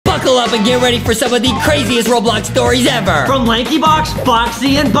buckle up and get ready for some of the craziest Roblox stories ever. From LankyBox,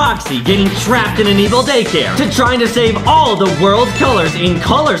 Foxy, and Boxy getting trapped in an evil daycare to trying to save all the world's colors in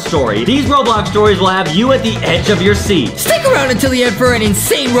Color Story, these Roblox stories will have you at the edge of your seat. Stick around until the end for an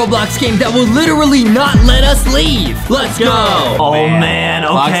insane Roblox game that will literally not let us leave. Let's go. Oh man,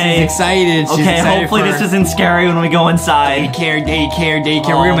 okay. Foxy's excited. She's excited hopefully this isn't scary when we go inside. Daycare.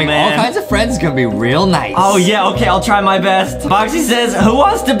 Oh, We're gonna make man. all kinds of friends. It's gonna be real nice. Oh yeah, okay, I'll try my best. Foxy says, who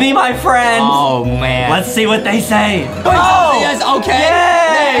wants to be my friend? Oh man. Let's see what they say. Oh, yes, okay.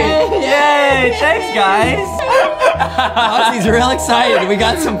 Yay! Thanks, guys. Foxy's real excited. We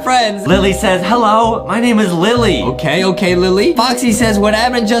got some friends. Lily says, hello, my name is Lily. Okay, Lily. Foxy says when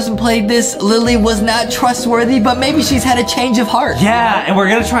Adam and Justin played this, Lily was not trustworthy, but maybe she's had a change of heart. Yeah, and we're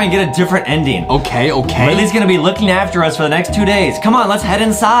gonna try and get a different ending. Okay. Lily's gonna be looking after us for the next 2 days. Come on, let's head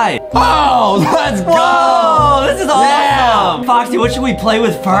inside. Oh, let's go. Whoa, this is awesome. Yeah. Foxy, what should we play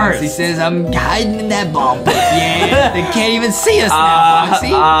with first? Foxy says I'm hiding in that ball pit. Yeah, they can't even see us now,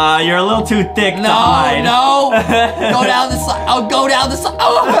 Foxy. You're a little too thick to hide. No. Go down the slide. Oh, go down the slide.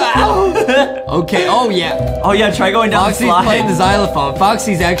 Oh. Okay, oh yeah. Oh yeah, try going down the slide. Foxy's playing the xylophone.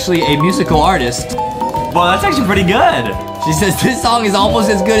 Foxy's actually a musical artist. Well, that's actually pretty good. She says this song is almost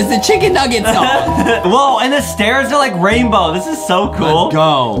as good as the chicken nugget song. Whoa, and the stairs are like rainbow. This is so cool. Let's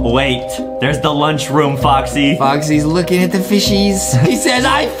go. Wait, there's the lunchroom, Foxy. Foxy's looking at the fishies. He says,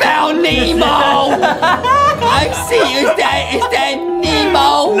 I found Nemo. I see. Is that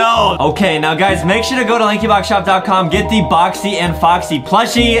Nemo? No. Okay, now guys, make sure to go to LankyBoxShop.com, get the Boxy and Foxy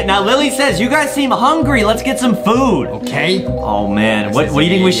plushie. Now Lily says, you guys seem hungry. Let's get some food. Okay. Oh man, what do you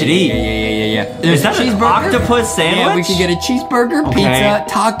think we should eat? Yeah. Is that an octopus sandwich? Yeah, we could get a cheeseburger, Okay. pizza,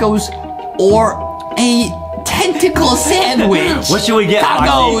 tacos, or a tentacle sandwich. What should we get,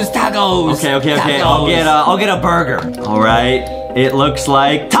 Tacos. Okay. Tacos. I'll get a burger. All right. It looks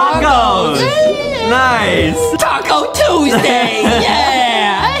like tacos. Nice. Taco Tuesday.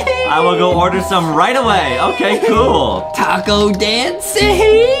 Yeah. I will go order some right away. Okay, cool. Taco dancing.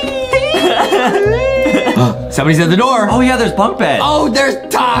 Somebody's at the door. Oh yeah, there's bunk beds. Oh, there's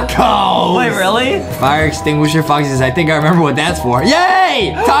tacos. Wait, really? Fire extinguisher. Foxy says, I think I remember what that's for.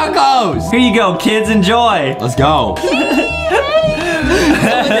 Yay! Tacos. Here you go, kids. Enjoy. Let's go.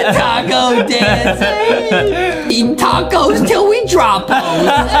 The taco dancing. Eating tacos till we drop those.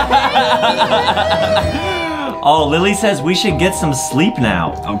 Oh, Lily says we should get some sleep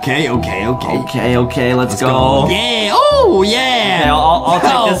now. Okay. Okay, let's go. Yeah, oh yeah. Okay, I'll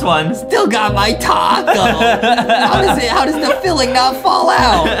take this one. Still got my taco. How does the filling not fall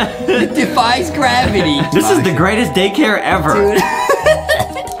out? It defies gravity. This is the greatest daycare ever. Dude.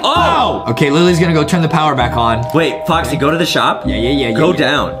 Oh! Okay, Lily's gonna go turn the power back on. Wait, Foxy, go to the shop. Yeah. Go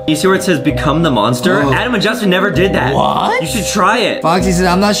down. You see where it says become the monster? Oh. Adam and Justin never did that. What? You should try it. Foxy says,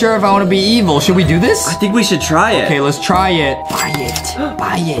 I'm not sure if I want to be evil. Should we do this? I think we should try it. Okay, let's try it.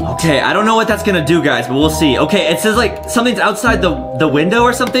 Buy it. Okay, I don't know what that's gonna do, guys, but we'll see. Okay, it says like something's outside the window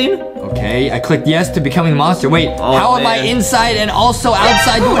or something. Okay, I clicked yes to becoming the monster. Wait, how am I inside and also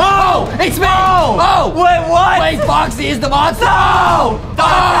outside the window? Oh, it's me! Oh! Wait, what? Wait, Foxy is the monster! No! Don't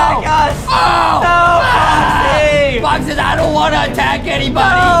attack us! Oh! No, Foxy! Foxy says, I don't want to attack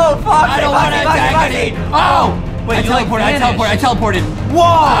anybody! No, Foxy, I don't want to attack Foxy. anybody! Oh! Wait, I teleported. Whoa!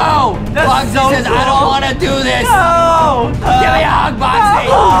 Oh! That's Foxy so says, cool. I don't want to do this! No! Give me a hug, Foxy!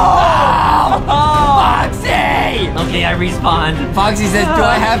 Oh! Foxy! Okay, I respawned. Foxy says, do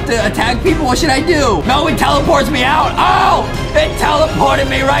I have to attack people? What should I do? No, it teleports me out. Oh! It teleported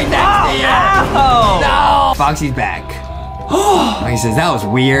me right next to you. Ow! No! Foxy's back. Foxy says, that was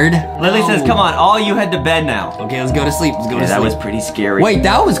weird. Lily says, come on, all you head to bed now. Okay, let's go to sleep. Let's go to sleep. That was pretty scary. Wait,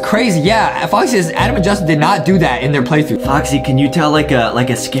 that was crazy. Yeah, Foxy says Adam and Justin did not do that in their playthrough. Foxy, can you tell like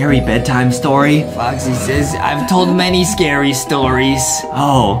a scary bedtime story? Foxy says, I've told many scary stories.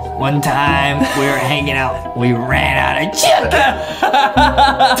 Oh. One time, we were hanging out. We ran out of chicken.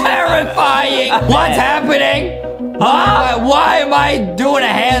 Terrifying. What's happening? Why am I doing a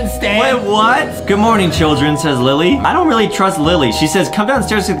handstand? Wait, what? Good morning, children, says Lily. I don't really trust Lily. She says, come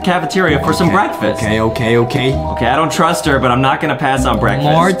downstairs to the cafeteria for some breakfast. Okay. Okay, I don't trust her, but I'm not gonna pass on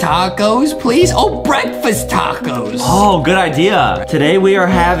breakfast. More tacos, please? Oh, breakfast tacos. Oh, good idea. Today we are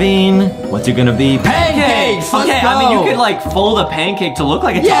having, what's it gonna be? Pancakes. Okay, Let's I mean, go. you could like fold a pancake to look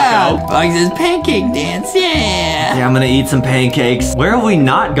like a Yeah. taco. Foxy says pancake dance, yeah. Yeah, I'm gonna eat some pancakes. Where have we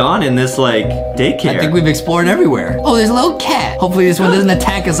not gone in this like daycare? I think we've explored everywhere. Oh, there's a little cat. Hopefully this one doesn't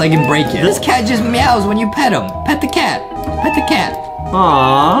attack us like and break it. This cat just meows when you pet him. Pet the cat. Pet the cat.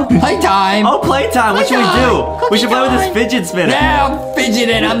 Aww. Playtime. Oh, playtime. What should we do? We should play with this fidget spinner. Yeah, I'm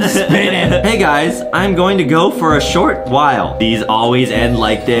fidgeting. I'm spinning. Hey guys, I'm going to go for a short while. These always end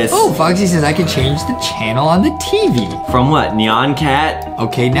like this. Oh, Foxy says I can change the channel on the TV. From what? Neon Cat?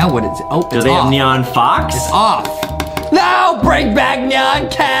 Okay, now what is it? Oh, it's Do they off. have Neon Fox? It's off. No, bring back Neon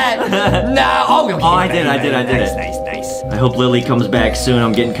Cat. No. Oh, okay, I did it. Nice. I hope Lily comes back soon.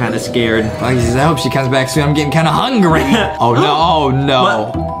 I'm getting kind of scared. Foxy says I hope she comes back soon. I'm getting kind of hungry. Oh no! Oh no!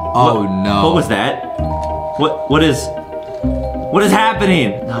 What? Oh no! What was that? What is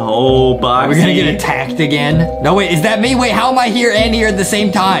happening? No, Boxy. We're gonna get attacked again. No, wait, is that me? Wait, how am I here and here at the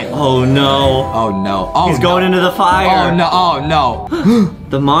same time? Oh no. Oh no. Oh, He's going into the fire. Oh no. Oh no.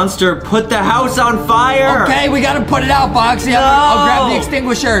 The monster put the house on fire. Okay, we gotta put it out, Boxy. I'll grab the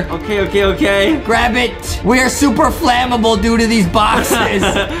extinguisher. Okay. Grab it. We are super flammable due to these boxes.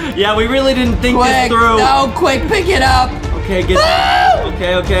 Yeah, we really didn't think this Quick, through. no, quick, pick it up. Okay, get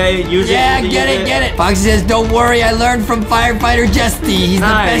Okay, use it. Yeah, get it. Foxy says, don't worry, I learned from firefighter Justy. He's the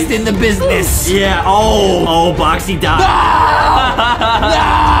best in the business. Yeah, oh, Boxy died.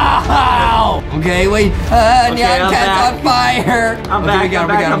 No! Okay, wait. Neon Cat's on fire. I'm back. We got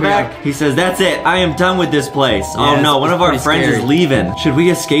him. He says, that's it. I am done with this place. Yeah, oh no, one of our friends is leaving. Should we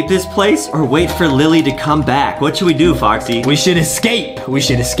escape this place or wait for Lily to come back? What should we do, Foxy? We should escape.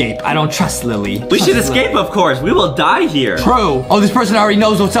 I don't trust Lily. We should escape, of course. We will die here. True. Oh, this person already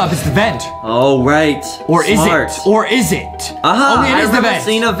knows what's up. It's the vent. Oh, right. Or Smart. is it? Or is it? Uh-huh. It is the vent. I've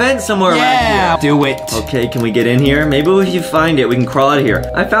seen a vent somewhere Yeah. around here. Do it. Okay, can we get in here? Maybe if you find it, we can crawl out of here.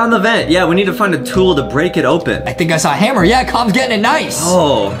 I found the vent. Yeah, we need to find a tool to break it open. I think I saw a hammer. Yeah, Calm's getting it nice.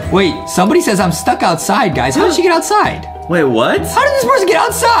 Oh. Wait, somebody says I'm stuck outside, guys. How did she get outside? Wait, what? How did this person get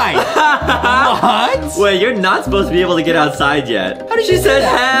outside? What? Wait, you're not supposed to be able to get outside yet. How did she you do said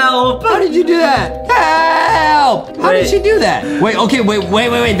that? help? How did you do that? Help! How did Wait. she do that? Wait, okay,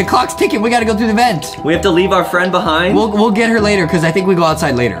 wait. The clock's ticking. We gotta go through the vent. We have to leave our friend behind? We'll get her later because I think we go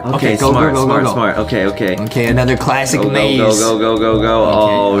outside later. Okay, go. smart. Okay. Okay, another classic maze. Go.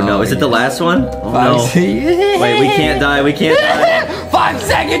 Oh, no. Is it the last one? Oh, no. Wait, we can't die. 5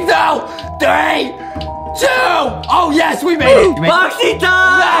 seconds though. 3, 2. Oh yes, we made it. Boxy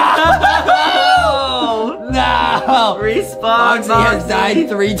died! No. Respawn, Boxy has died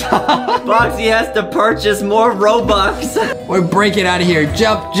 3 times. Boxy has to purchase more Robux. We're breaking out of here.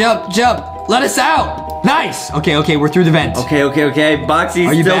 Jump. Let us out. Nice. Okay, we're through the vent. Okay. Boxy's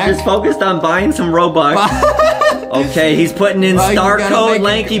Are you still back? just focused on buying some Robux. Okay, he's putting in star code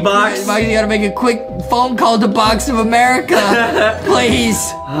LankyBox. You gotta make a quick phone call to Box of America. Please.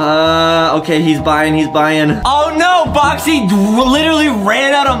 Okay, he's buying. Oh no, Boxy literally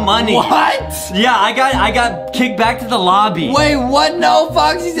ran out of money. What? Yeah, I got kicked back to the lobby. Wait, what? No,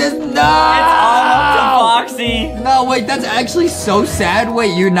 Foxy says no. It's all up to Foxy. No, wait, that's actually so sad.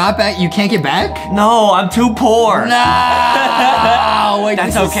 Wait, you're not back? You can't get back? No, I'm too poor. No. Wait,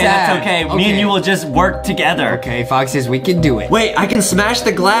 That's this is okay, sad. that's okay. Me and you will just work together. Okay, Fox says we can do it. Wait, I can smash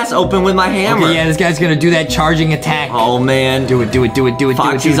the glass open with my hammer. Okay, yeah, this guy's gonna do that charging attack. Oh man. Do it.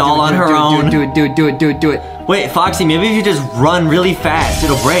 Foxy's all on her own. Do it. Wait, Foxy, maybe if you just run really fast,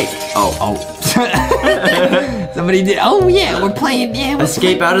 it'll break. Oh. Somebody did. Oh yeah, we're playing. Yeah,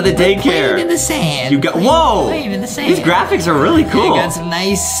 Escape out of the daycare. Playing in the sand. Whoa! Playing in the sand. These graphics are really cool. Yeah, got some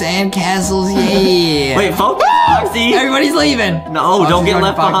nice sand castles. Yeah. Wait, focus, Foxy. Everybody's leaving. No, don't get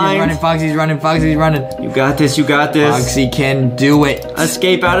left behind. Foxy's running. You got this. Foxy can do it.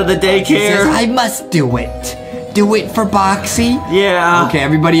 Escape out of the He says, daycare. I must do it. Do it for Boxy. Yeah. Okay,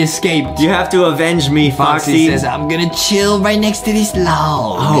 everybody escaped. You have to avenge me, Foxy Foxy. says, I'm gonna chill right next to this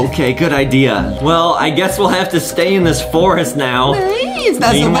log. Okay, good idea. Well, I guess we'll have to stay in this forest now. Hey, it's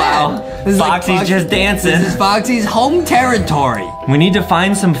not Meanwhile, so bad. This is like Foxy's just dancing. This is Foxy's home territory. We need to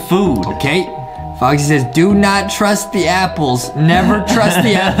find some food. Okay. Foxy says, do not trust the apples. Never trust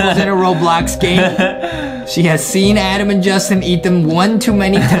the apples in a Roblox game. She has seen Adam and Justin eat them one too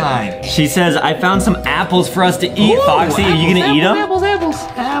many times. She says, I found some apples for us to eat, Ooh, Foxy. Are you gonna eat them?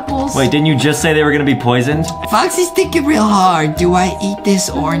 Apples. Wait, didn't you just say they were gonna be poisoned? Foxy's thinking real hard. Do I eat this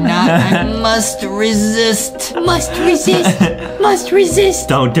or not? I must resist. Must resist.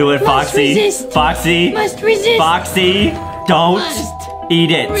 Don't do it, Foxy. resist. Foxy. Must resist. Foxy, don't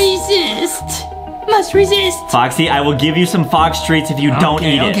eat it. Resist. Must resist. Foxy, I will give you some fox treats if you don't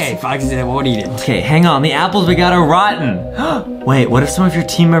eat it. Okay, Foxy said I won't eat it. Okay, hang on. The apples we got are rotten. Wait, what if some of your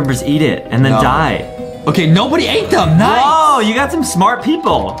team members eat it and then die? Okay, nobody ate them. Nice. Whoa, you got some smart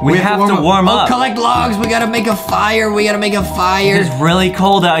people. We have to warm up. Collect logs. We gotta make a fire. It's really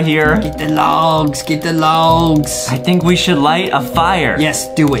cold out here. Get the logs. I think we should light a fire.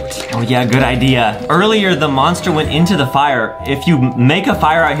 Yes, do it. Oh yeah, good idea. Earlier, the monster went into the fire. If you make a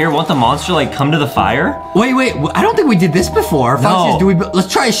fire out here, won't the monster like come to the fire? Wait. I don't think we did this before. No. Let's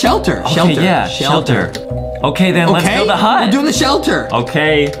try a shelter. Okay, yeah, shelter. Okay, then let's build a hut. We're doing the shelter.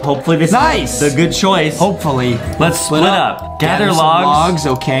 Okay, hopefully this is the good choice. Hopefully. Let's split up. Gather logs,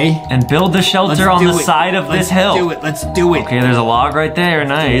 okay. And build the shelter on the side of this hill. Let's do it. Okay, there's a log right there.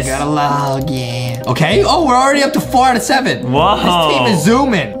 Nice. Got a log, yeah. Okay, oh, we're already up to 4 out of 7. Whoa. This team is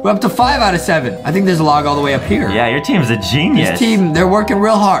zooming. We're up to 5 out of 7. I think there's a log all the way up here. Yeah, your team's a genius. This team, they're working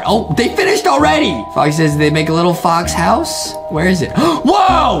real hard. Oh, they finished already. Foxy says they make a little fox house. Where is it?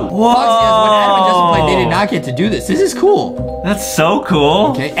 Whoa! Foxy says when Adam and Justin played, they did not get to do this. This is cool. That's so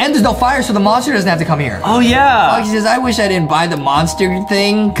cool. Okay, and there's no fire, so the monster doesn't have to come here. Oh, yeah. Foxy says, I wish I didn't buy the monster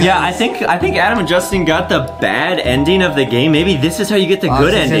thing. Yeah, I think Adam and Justin got the bad ending of the game. Maybe this is how you get the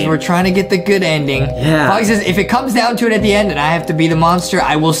good ending. Says we're trying to get the good ending. Yeah. Foxy says, if it comes down to it at the end and I have to be the monster,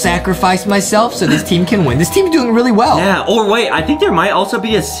 I will sacrifice myself so this team can win. This team's doing really well. Yeah, or wait, I think there might also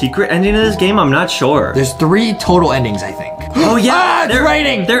be a secret ending of this game. I'm not sure. There's 3 total endings, I think. Oh, yeah. It's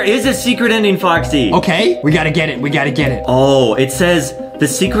raining. There is a secret ending, Foxy. Okay, we gotta get it. Oh, it says the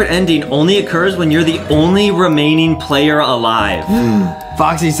secret ending only occurs when you're the only remaining player alive.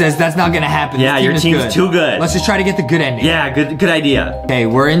 Foxy says that's not gonna happen. Yeah, your team's too good. Let's just try to get the good ending. Yeah, good idea. Okay,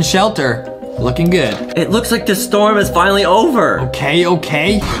 we're in shelter. Looking good. It looks like the storm is finally over. Okay.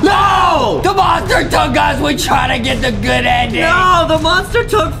 No! The monster took us! We try to get the good ending! No, the monster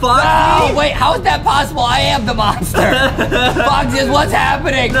took Foxy! No, wait, how is that possible? I am the monster! Foxy says, what's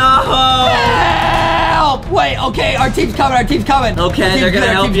happening? No! Help! Wait, okay, our team's coming. Okay, they're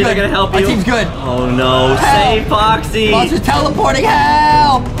gonna help you. Our team's good. Oh no, save Foxy! Monster's teleporting,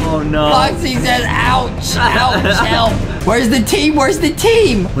 help! Oh no. Foxy says, ouch, help. Where's the team? What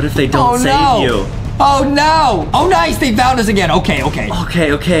if they don't save you? Oh no! Oh nice, they found us again. Okay.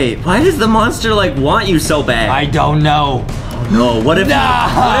 Okay. Why does the monster like want you so bad? I don't know. Oh no, what if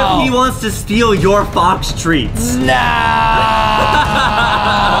he wants to steal your fox treats? No!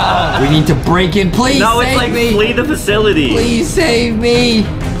 We need to break in, please. No, it's like flee the facility. Please save me.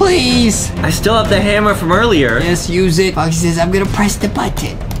 Please. I still have the hammer from earlier. Yes, use it. Foxy says I'm gonna press the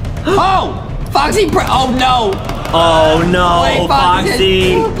button. Oh! Foxy, oh no! Oh no, wait,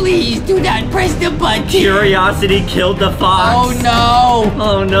 Foxy! Says, please do not press the button. Curiosity killed the fox.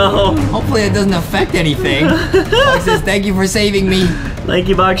 Oh no! Hopefully it doesn't affect anything. Foxy says thank you for saving me.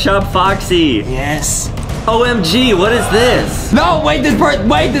 LankyBox Shop Foxy. Yes. OMG, what is this? No, wait, this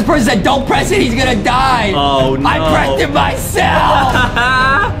person said don't press it, he's gonna die. Oh no. I pressed it myself.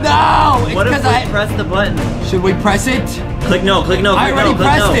 No, what if we press the button? Should we press it? Click no. I already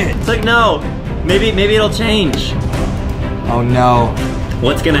pressed it. Click no. Maybe it'll change. Oh no.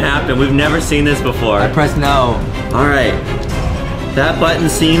 What's gonna happen? We've never seen this before. I pressed no. All right. That button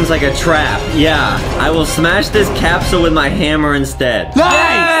seems like a trap. Yeah, I will smash this capsule with my hammer instead.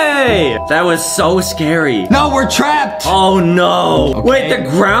 Nice! Yay! That was so scary. No, we're trapped. Oh no. Okay. Wait, the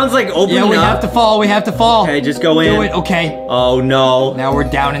ground's like opening up. Yeah, we have to fall. Okay, just go in. Do it, okay. Oh no. Now we're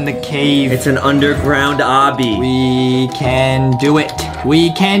down in the cave. It's an underground obby. We can do it.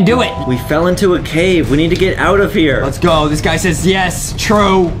 We We fell into a cave. We need to get out of here. Let's go. This guy says yes,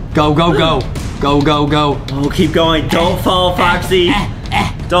 true. Go. Go. Oh, keep going. Don't fall, Foxy.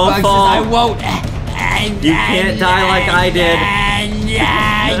 Don't Foxy fall. says, I won't. You can't die like I did.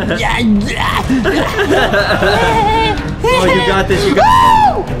 Oh, you got this.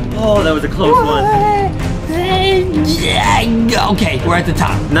 Oh, that was a close one. Okay, we're at the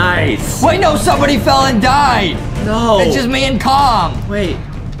top. Nice. Wait, no, somebody fell and died. No. It's just me and Calm. Wait,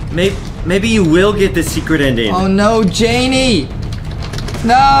 maybe you will get the secret ending. Oh no, Janie.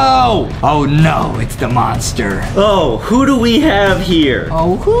 No! Oh no, it's the monster. Oh, who do we have here?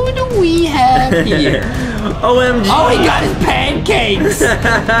 Oh, who do we have here? OMG! Oh, he got his pancakes!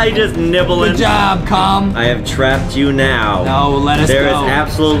 I just nibbling. Good job, Calm. I have trapped you now. No, let us There go. is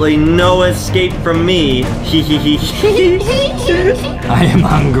absolutely no escape from me. I am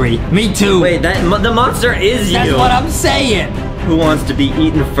hungry. Me too. Wait, the monster is you. That's what I'm saying. Who wants to be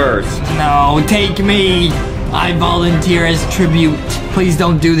eaten first? No, take me. I volunteer as tribute. Please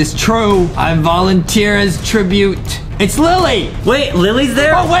don't do this. True. I volunteer as tribute. It's Lily. Wait, Lily's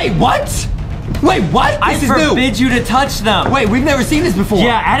there? Oh, wait, what? Wait, what? This is new. I forbid you to touch them. Wait, we've never seen this before.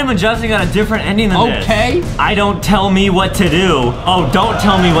 Yeah, Adam and Justin got a different ending than this. Okay. I don't tell me what to do. Oh, don't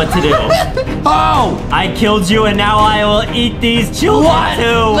tell me what to do. Oh. I killed you and now I will eat these children what?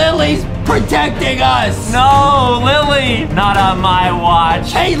 too. Lily's protecting us. No, Lily, not on my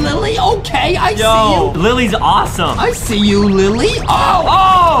watch. Hey, Lily, okay, I see Yo, you. Lily's awesome. I see you, Lily.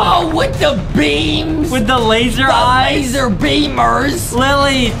 Oh, with the beams. With the laser the eyes. laser beamers.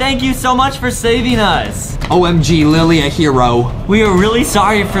 Lily, thank you so much for saving us. OMG, Lily, a hero. We are really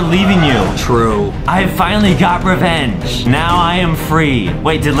sorry for leaving you. True. I finally got revenge. Now I am free.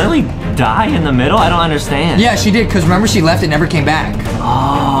 Wait, did Lily die in the middle? I don't understand. Yeah, she did, because remember she left and never came back.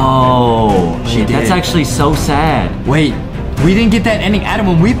 Oh, She did. That's actually so sad. Wait, we didn't get that ending, Adam,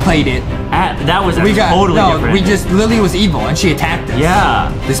 when we played it. That was We got, totally no, different. we just, Lily was evil and she attacked us.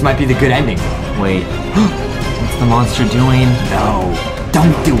 Yeah. This might be the good ending. Wait. What's the monster doing? No,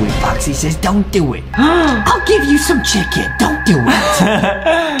 don't do it, Foxy says don't do it. I'll give you some chicken, don't do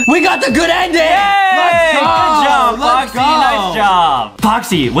it. We got the good ending! Let's go! Good job, Let's Foxy. go! Nice job.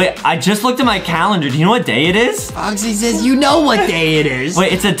 Foxy, wait, I just looked at my calendar. Do you know what day it is? Foxy says you know what day it is.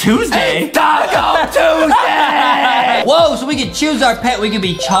 Wait, it's a Tuesday. It's Taco Tuesday! Whoa, so we can choose our pet. We could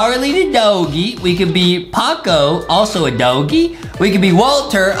be Charlie the doggy. We could be Paco, also a doggy. We could be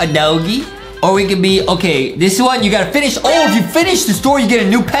Walter, a doggy. Or we could be, okay, this one you gotta finish. Oh, if you finish the story, you get a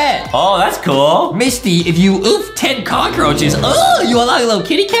new pet. Oh, that's cool. Misty, if you oof 10 cockroaches, oh, you unlock a little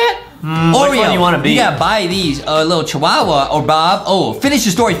kitty cat? Which one you want to be? You gotta buy these, a little chihuahua or Bob. Oh, finish the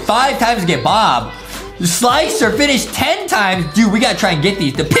story 5 times to get Bob. Slicer, finish 10 times. Dude, we gotta try and get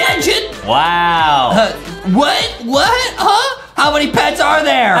these. The pigeon. Wow. What? What? Huh? How many pets are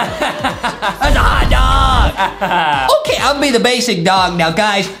there? That's a hot dog. Okay, I'll be the basic dog now,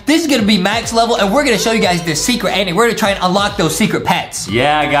 guys. This is gonna be max level, and we're gonna show you guys the secret ending. We're gonna try and unlock those secret pets.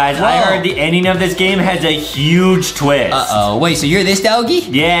 Yeah, guys, I Whoa. heard the ending of this game has a huge twist. Uh-oh, wait, so you're this doggy?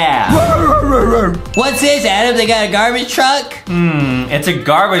 Yeah. What's this, Adam? They got a garbage truck? It's a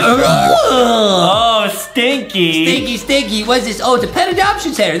garbage truck. Oh, stinky. Stinky, stinky. What's this? Oh, it's a pet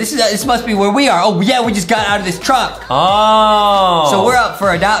adoption center. This must be where we are. Oh, yeah, we just got out of this truck. Oh. So we're up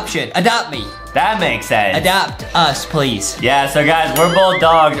for adoption. Adopt me. That makes sense. Adopt us, please. Yeah, so guys, we're both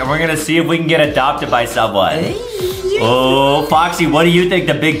dogs, and we're gonna see if we can get adopted by someone. Oh, Foxy, what do you think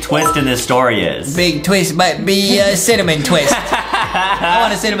the big twist in this story is? Big twist might be a cinnamon twist. I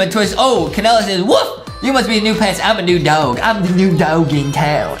want a cinnamon twist. Oh, Canella says, woof! You must be the new pets. I'm a new dog. I'm the new dog in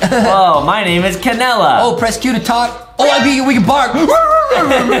town. Whoa, my name is Canella. Oh, press Q to talk. Oh, we can bark.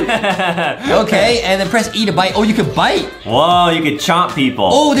 Okay, and then press E to bite. Oh, you can bite. Whoa, you can chomp people.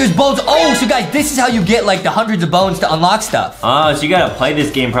 Oh, there's bones. Oh, so guys, this is how you get like the hundreds of bones to unlock stuff. Oh, so you gotta play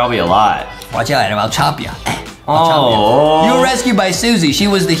this game probably a lot. Watch out, Adam. I'll chomp you. Oh. You were rescued by Susie. She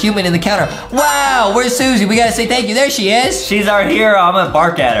was the human in the counter. Wow, where's Susie? We gotta say thank you. There she is. She's our hero. I'm gonna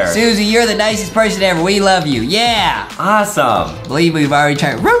bark at her. Susie, you're the nicest person ever. We love you. Yeah. Awesome. Believe we've already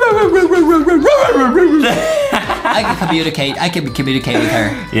tried. I can communicate. I can communicate with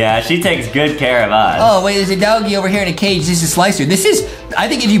her. Yeah, she takes good care of us. Oh, wait, there's a doggy over here in a cage. This is Slicer. This is, I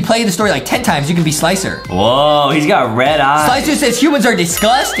think if you play the story like 10 times, you can be Slicer. Whoa, he's got red eyes. Slicer says humans are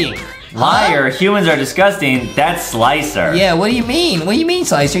disgusting. Liar, humans are disgusting. That's Slicer. Yeah, what do you mean? What do you mean,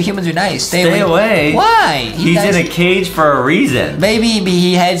 Slicer? Humans are nice. Stay away. Why? He's in a cage for a reason. Maybe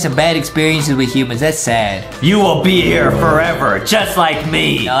he had some bad experiences with humans. That's sad. You will be here forever, just like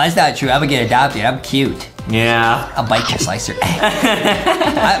me. No, that's not true. I'm gonna get adopted. I'm cute. Yeah. I'll bite you, Slicer.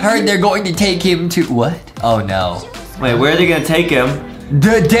 I've heard they're going to take him to what? Oh no. Wait, where are they gonna take him?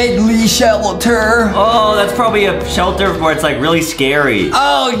 The deadly shelter. Oh, that's probably a shelter where it's like really scary.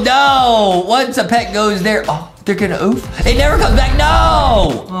 Oh no! Once a pet goes there, oh, they're gonna oof. It never comes back.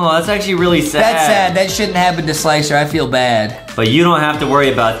 No! Oh, that's actually really sad. That's sad. That shouldn't happen to Slicer. I feel bad. But you don't have to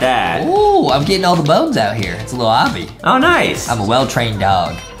worry about that. Ooh, I'm getting all the bones out here. It's a little obby. Oh, nice. I'm a well-trained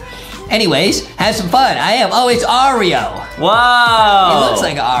dog. Anyways, have some fun. I am. Oh, it's Oreo. Wow. He looks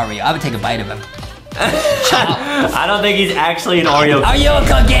like an Oreo. I would take a bite of him. I don't think he's actually an Oreo. Are you a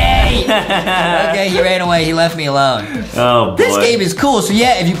cookie? Okay, he ran away. He left me alone. Oh, boy. This game is cool. So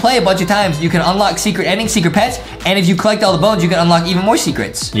yeah, if you play a bunch of times, you can unlock secret endings, secret pets, and if you collect all the bones, you can unlock even more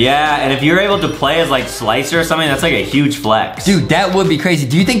secrets. Yeah, and if you're able to play as like Slicer or something, that's like a huge flex. Dude, that would be crazy.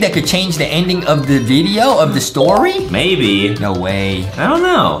 Do you think that could change the ending of the video, of the story? Maybe. No way. I don't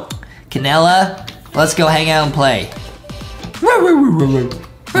know. Canella, let's go hang out and play.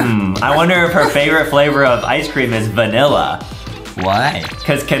 I wonder if her favorite flavor of ice cream is vanilla. Why?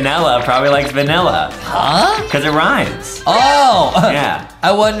 Because Canella probably likes vanilla. Huh? Because it rhymes. Oh! Yeah.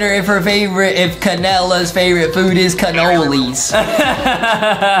 I wonder if Canella's favorite food is cannolis.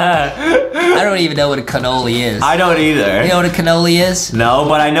 I don't even know what a cannoli is. I don't either. You know what a cannoli is? No,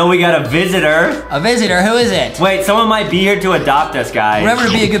 but I know we got a visitor. A visitor? Who is it? Wait, someone might be here to adopt us, guys. Remember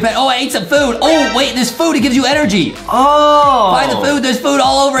to be a good pet. Oh, I ate some food. Oh, wait, there's food. It gives you energy. Oh. Find the food. There's food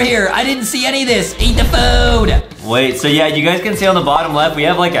all over here. I didn't see any of this. Eat the food. Wait, so yeah, you guys can see on the bottom left, we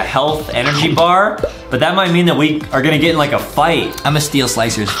have like a health energy bar, but that might mean that we are gonna get in like a fight. I'm gonna steal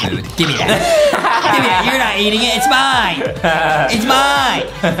Slicer's food. Give me that. Give me that. You're not eating it. It's mine. It's mine.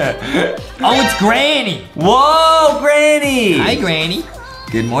 Oh, it's Granny. Whoa, Granny. Hi, Granny.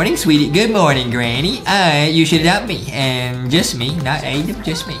 Good morning, sweetie. Good morning, Granny. You should adopt me. And just me, not Adam,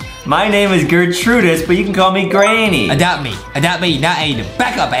 just me. My name is Gertrudis, but you can call me Granny. Adopt me, not Adam.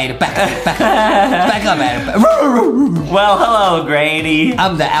 Back up, Adam. Back up. Back up, Adam. Well, hello, Granny.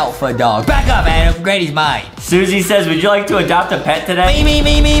 I'm the alpha dog. Back up, Adam. Granny's mine. Susie says, would you like to adopt a pet today? Me.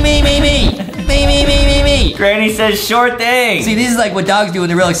 Me. Granny says, sure thing. See, this is like what dogs do when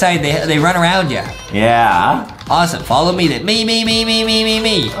they're real excited. They run around you. Yeah. Awesome. Follow me then. Me.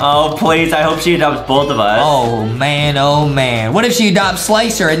 Oh, please. I hope she adopts both of us. Oh, man. What if she adopts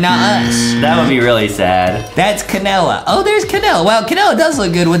Slicer and not us? That would be really sad. That's Canella. Oh, there's Canella. Well, Canella does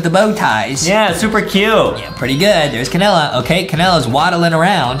look good with the bow ties. Yeah, super cute. Yeah, pretty good. There's Canella. Okay, Canella's waddling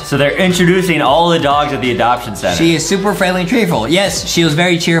around. So they're introducing all the dogs at the adoption center. She is super friendly and cheerful. Yes, she was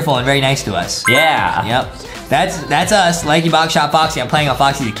very cheerful and very nice to us. Yeah. Yep. That's us. LankyBox Shop Foxy. I'm playing on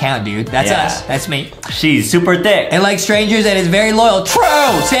Foxy's account, dude. That's us. That's me. She's super thick. And like strangers and is very loyal.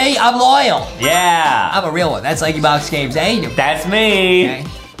 True. See, I'm loyal. Yeah. I'm a real one. That's LankyBox Games. Hey. That's me. Okay.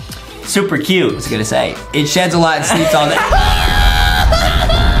 Super cute. I was gonna say, it sheds a lot and sleeps all day.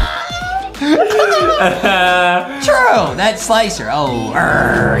 True, that's Slicer.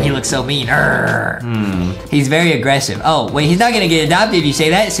 Oh, he looks so mean. He's very aggressive. Oh, wait, he's not gonna get adopted if you say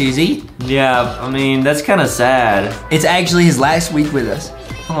that, Susie. Yeah, I mean, that's kind of sad. It's actually his last week with us.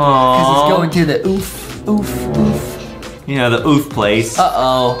 Aww. Because he's going to the oof. You know, the oof place.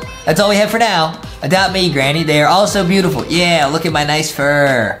 Uh-oh. That's all we have for now. Adopt me, Granny. They are all so beautiful. Yeah, look at my nice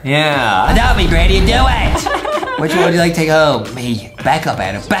fur. Yeah. Adopt me, Granny, and do it! Which one would you like to take home? Me. Back up,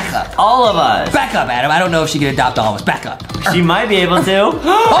 Adam. Back up. All of us. Back up, Adam. I don't know if she can adopt all of us. Back up. She might be able to.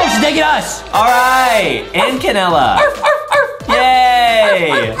 Oh, she's taking us. All right. And Canella.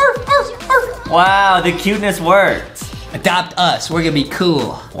 Yay. Wow, the cuteness worked. Adopt us. We're gonna be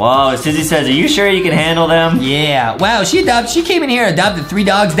cool. Whoa, Susie says, are you sure you can handle them? Yeah. Wow, she came in here and adopted 3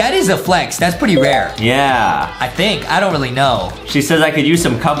 dogs. That is a flex. That's pretty rare. Yeah. I think. I don't really know. She says I could use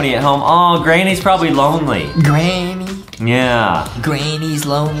some company at home. Oh, Granny's probably lonely. Granny. Yeah. Granny's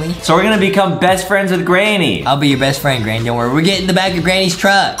lonely. So we're gonna become best friends with Granny. I'll be your best friend, Granny. Don't worry. We're getting in the back of Granny's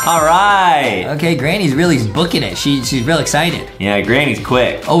truck. All right. Okay, Granny's really booking it. She's real excited. Yeah, Granny's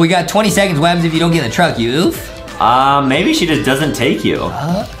quick. Oh, we got 20 seconds. What happens if you don't get in the truck, you oof? Maybe she just doesn't take you.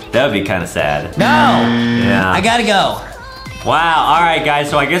 That would be kind of sad. No. Yeah. I gotta go. Wow, all right, guys,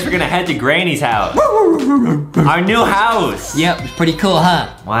 so I guess we're gonna head to Granny's house. Our new house. Yep, it's pretty cool, huh?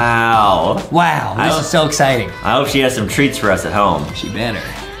 Wow. Wow, this is so exciting. I hope she has some treats for us at home. She better.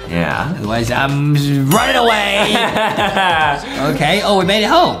 Yeah. Otherwise, I'm running away. Okay, oh, we made it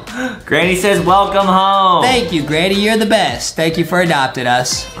home. Granny says, welcome home. Thank you, Granny, you're the best. Thank you for adopting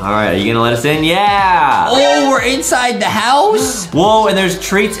us. All right, are you gonna let us in? Yeah. Oh, we're inside the house? Whoa, and there's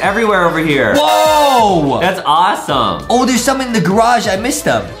treats everywhere over here. Whoa. That's awesome. Oh, there's some in the garage. I missed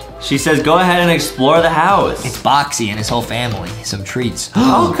them. She says, go ahead and explore the house. It's Boxy and his whole family. Some treats.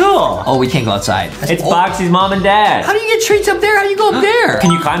 Oh, cool. Oh, we can't go outside. It's Boxy's mom and dad. How do you get treats up there? How do you go up there?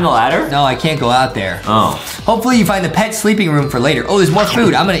 Can you climb the ladder? No, I can't go out there. Oh. Hopefully you find the pet sleeping room for later. Oh, there's more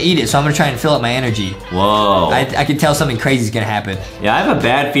food. I'm gonna eat it, so I'm gonna try and fill up my energy. Whoa. I can tell something crazy is gonna happen. Yeah, I have a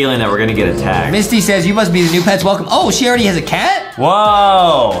bad feeling that we're gonna get attacked. Misty says, you must be the new pet's welcome. Oh, she already has a cat?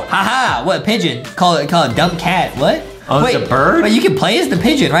 Whoa. Haha, what, pigeon? Call it a dumb cat, what? Oh, it's a bird? Wait, you can play as the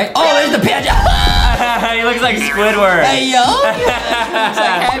pigeon, right? Oh, there's the pigeon! He looks like Squidward. Hey, yo! It's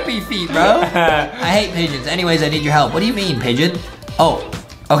like Happy Feet, bro. I hate pigeons. Anyways, I need your help. What do you mean, pigeon? Oh,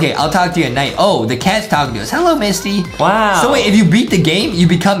 okay, I'll talk to you at night. Oh, the cat's talking to us. Hello, Misty. Wow. So wait, if you beat the game, you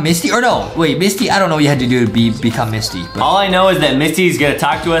become Misty? Or no, wait, Misty, I don't know what you had to do to become Misty. But all I know is that Misty's gonna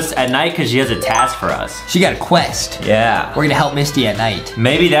talk to us at night because she has a task for us. She got a quest. Yeah. We're gonna help Misty at night.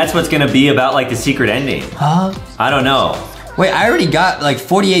 Maybe that's what's gonna be about, like, the secret ending. Huh? I don't know. Wait, I already got like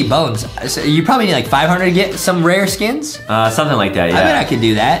 48 bones. So you probably need like 500 to get some rare skins? Something like that, yeah. I bet I could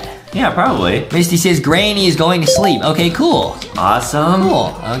do that. Yeah, probably. Misty says Granny is going to sleep. Okay, cool. Awesome.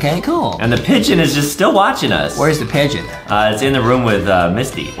 Cool. Okay, cool. And the pigeon is just still watching us. Where's the pigeon? It's in the room with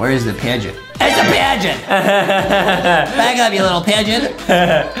Misty. Where is the pigeon? It's a pigeon! Back up, you little pigeon.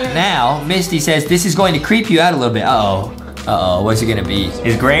 Now, Misty says this is going to creep you out a little bit. Uh-oh. Uh-oh, what's it gonna be?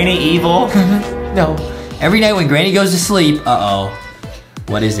 Is Granny evil? No. Every night when Granny goes to sleep, uh-oh.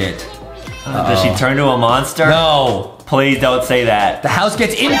 What is it? Does she turn to a monster? No. Please don't say that. The house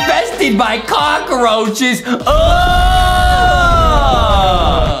gets infested by cockroaches. Oh!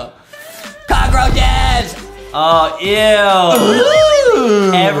 Cockroaches! Oh,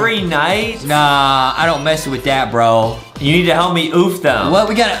 ew. Every night? Nah, I don't mess with that, bro. You need to help me oof them. What,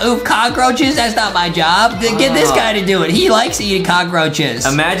 we gotta oof cockroaches? That's not my job. Get this guy to do it. He likes eating cockroaches.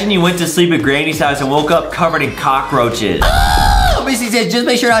 Imagine you went to sleep at Granny's house and woke up covered in cockroaches. Oh, Missy says just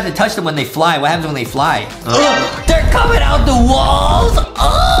make sure not to touch them when they fly. What happens when they fly? They're coming out the walls.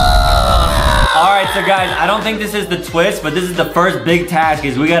 All right, so guys, I don't think this is the twist, but this is the first big task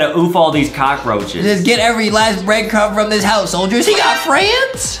is we gotta oof all these cockroaches. Just get every last breadcrumb from this house, soldiers. He got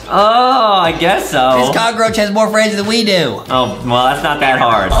friends? Oh, I guess so. This cockroach has more friends than we do. Oh, well, that's not that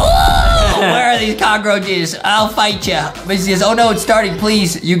hard. Oh, where are these cockroaches? I'll fight you. Missy says, oh no, it's starting,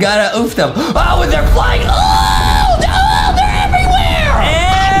 please. You gotta oof them. Oh, and they're flying. Oh, they're everywhere.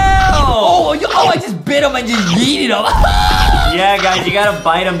 Ew. Oh, I just bit them and just yeeted them. Yeah, guys, you gotta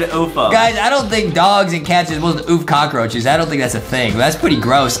bite them to oof them. Guys, I don't think dogs and cats are supposed to oof cockroaches. I don't think that's a thing. That's pretty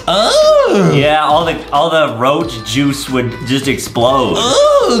gross. Oh! Yeah, all the roach juice would just explode.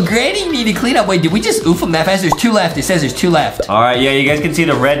 Oh, Granny, you need to clean up. Wait, did we just oof them that fast? There's 2 left. It says there's 2 left. All right, yeah, you guys can see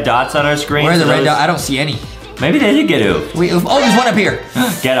the red dots on our screen. Where are the red dots? I don't see any. Maybe they did get oofed. We oof. Oh, there's one up here.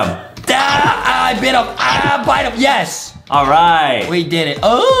 Get them. I bit him. Bite him. Yes. All right. We did it.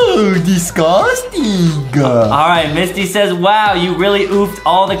 Oh, disgusting. All right, Misty says, wow, you really oofed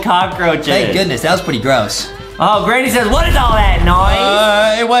all the cockroaches. Thank goodness. That was pretty gross. Oh, Granny says, what is all that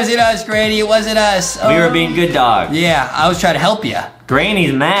noise? It wasn't us, Granny. It wasn't us. We were being good dogs. Yeah, I was trying to help you.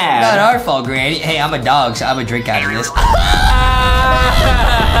 Granny's mad. Not our fault, Granny. Hey, I'm a dog, so I'm gonna drink out of this.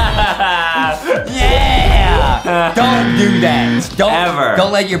 Yeah! Don't do that.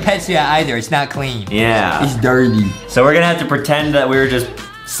 Don't let your pets do that either. It's not clean. Yeah. It's dirty. So we're gonna have to pretend that we were just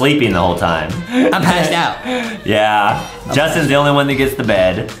sleeping the whole time. I'm passed out. Yeah. Justin's the only one that gets the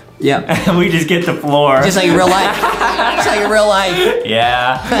bed. Yep. We just get the floor. Just like in real life. Just like in real life.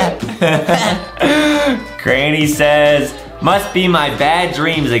 Yeah. Granny says, must be my bad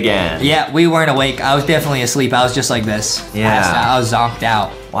dreams again. Yeah, we weren't awake. I was definitely asleep. I was just like this. Yeah. I was zonked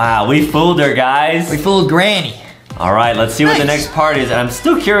out. Wow, we fooled her, guys. We fooled Granny. All right, let's see what the next part is. And I'm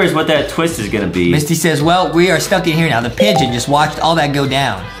still curious what that twist is gonna be. Misty says, well, we are stuck in here now. The pigeon just watched all that go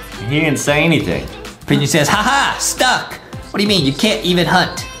down. He didn't say anything. Pigeon says, haha, stuck. What do you mean? You can't even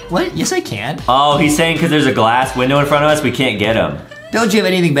hunt. What? Yes, I can. Oh, he's saying because there's a glass window in front of us, we can't get him. Don't you have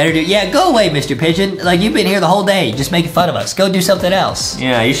anything better to do? Yeah, go away, Mr. Pigeon. Like, you've been here the whole day, just making fun of us. Go do something else.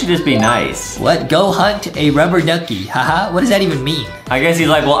 Yeah, you should just be nice. What? Go hunt a rubber ducky. Haha, what does that even mean? I guess he's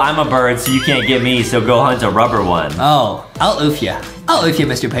like, well, I'm a bird, so you can't get me, so go hunt a rubber one. Oh, I'll oof you. I'll oof you,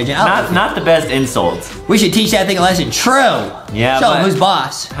 Mr. Pigeon. Not the best insults. We should teach that thing a lesson. True. Yeah, Show him who's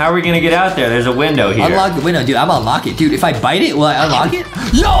boss. How are we gonna get out there? There's a window here. Unlock the window, dude. I'm gonna unlock it. Dude, if I bite it, will I unlock it?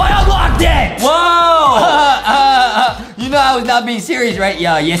 Yo, I unlocked it! Whoa! You know I was not being serious, right?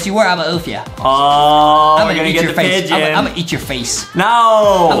 Yeah, yes you were. I'm gonna oof you. Oh, I'm we're gonna eat get your the face. pigeon. I'm gonna eat your face.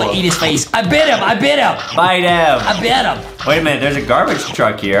 No! I'm gonna eat his face. I bit him. I bit him. Bite him. I bit him. Wait a minute, there's a garbage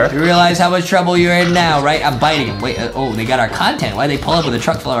truck here. You realize how much trouble you're in now, right? I'm biting him. Wait, oh, they got our content. Why'd they pull up with a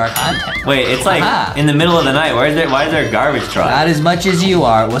truck full of our content? Wait, it's like in the middle of the night. Why is there a garbage truck? Not as much as you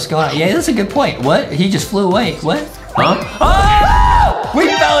are. What's going on? Yeah, that's a good point. What? He just flew away. What? Huh? Oh! We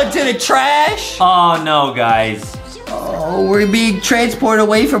fell into the trash. Oh no, guys. Oh, we're being transported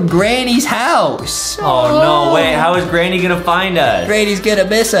away from Granny's house. Oh no, wait, how is Granny gonna find us? Granny's gonna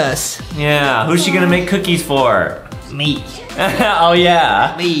miss us. Yeah, who's she gonna make cookies for? Me. Oh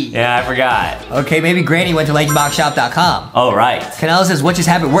yeah. Me. Yeah, I forgot. Okay, maybe Granny went to LankyBoxShop.com. Oh, right. Canella says, what just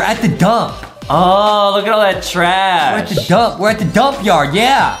happened? We're at the dump. Oh, look at all that We're at trash. the dump. We're at the dump yard,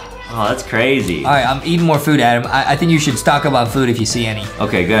 yeah. Oh, that's crazy. All right, I'm eating more food, Adam. I think you should stock up on food if you see any.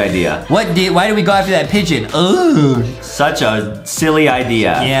 Okay, good idea. Why did we go after that pigeon? Ugh. Such a silly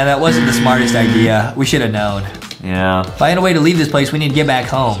idea. Yeah, that wasn't the smartest idea. We should have known. Yeah. Find a way to leave this place. We need to get back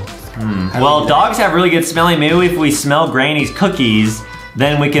home. Well, dogs have really good smelling. Maybe if we smell Granny's cookies,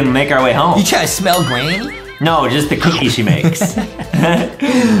 then we can make our way home. You try to smell Granny? No, just the cookies she makes.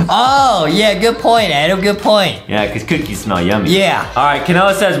 Oh, yeah, good point, Adam. Good point. Yeah, because cookies smell yummy. Yeah. All right,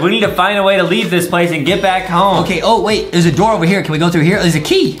 Canoa says we need to find a way to leave this place and get back home. Okay, oh, wait. There's a door over here. Can we go through here? There's a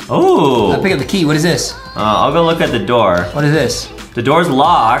key. Ooh. I'll pick up the key. What is this? I'll go look at the door. What is this? The door's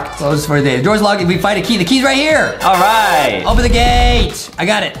locked. Close for the day. The door's locked. If we find a key, the key's right here. All right. Open the gate. I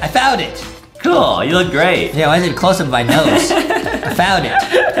got it. I found it. Cool, you look great. Yeah, why is it close up my nose? I found it.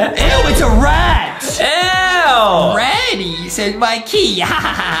 Ew, it's a rat. Ew. Ratty says my key. Ha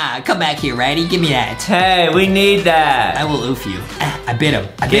ha ha. Come back here, Ratty. Give me that. Hey, we need that. I will oof you. I bit him.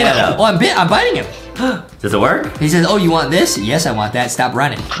 I bit Get him. him. Oh, I'm biting him. Does it work? He says, oh, you want this? Yes, I want that. Stop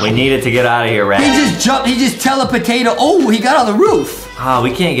running. We need it to get out of here, Rat. He just jumped. He just telepotato. Oh, he got on the roof. Oh, we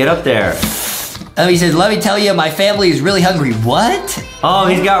can't get up there. Oh, he says, let me tell you, my family is really hungry. What? Oh,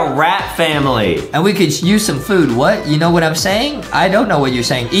 he's got rat family. And we could use some food. What? You know what I'm saying? I don't know what you're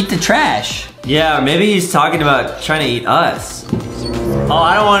saying. Eat the trash. Yeah, or maybe he's talking about trying to eat us. Oh,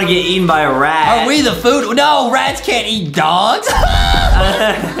 I don't want to get eaten by a rat. Are we the food? No, rats can't eat dogs.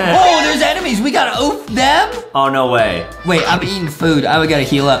 Oh, there's enemies. We gotta oof them. Oh, no way. Wait, I'm eating food. I gotta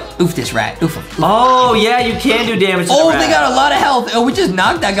heal up. Oof this rat. Oof him. Oof. Oh, yeah, you can do damage to the Oh, rat. they got a lot of health. Oh, we just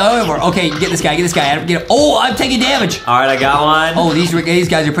knocked that guy over. Okay, get this guy. Get this guy. Adam, get him. Oh, I'm taking damage. All right, I got one. Oh, these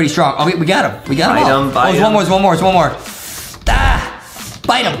guys are pretty strong. Okay, we got him. We got him. Bite all. him, bite oh, him. there's one more. Ah,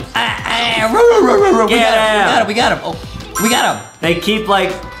 bite him. We got him. Oh, we got him. They keep,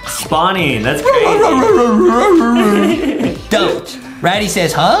 like, spawning. That's crazy. Don't. Ratty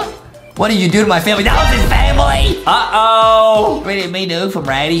says, huh? What did you do to my family? That was his family. Uh-oh. We didn't mean to oof him,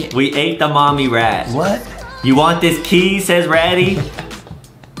 Ratty. We ate the mommy rat. What? You want this key, says Ratty?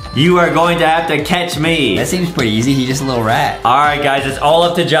 You are going to have to catch me. That seems pretty easy. He's just a little rat. All right, guys, it's all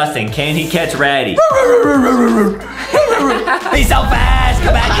up to Justin. Can he catch Ratty? He's so fast.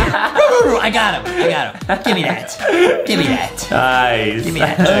 Come back here. I got him. Give me that. Nice. Give me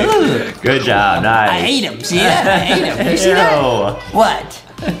that. Ugh. Good job. Nice. I ate him. See that? I ate him. You see that? What?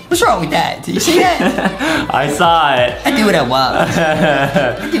 What's wrong with that? Did you see that? I saw it. I do what I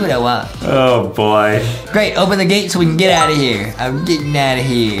want. Oh, boy. Great. Open the gate so we can get out of here. I'm getting out of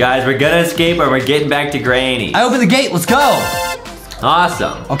here. Guys, we're gonna escape or we're getting back to Granny. I opened the gate. Let's go.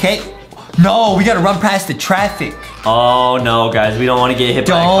 Awesome. Okay. No, we gotta run past the traffic. Oh, no, guys. We don't want to get hit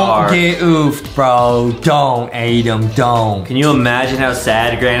by a car. Don't get oofed, bro. Don't, Adam. Don't. Can you imagine how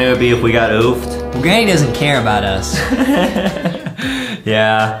sad Granny would be if we got oofed? Well, Granny doesn't care about us.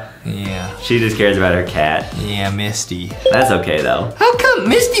 Yeah. Yeah. She just cares about her cat. Yeah, Misty. That's okay, though. How come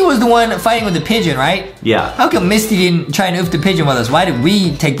Misty was the one fighting with the pigeon, right? Yeah. How come Misty didn't try and oof the pigeon with us? Why did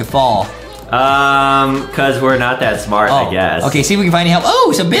we take the fall? Cause we're not that smart, I guess. Okay, see if we can find any help.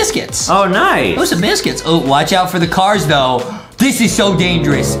 Oh, some biscuits. Oh, nice. Oh, some biscuits. Oh, watch out for the cars, though. This is so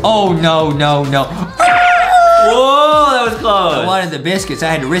dangerous. Oh, no. Whoa, that was close. I wanted the biscuits. I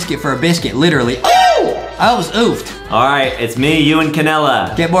had to risk it for a biscuit, literally. Oh! I was oofed. All right, it's me, you, and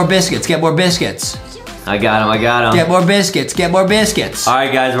Canella. Get more biscuits. I got him. Get more biscuits. All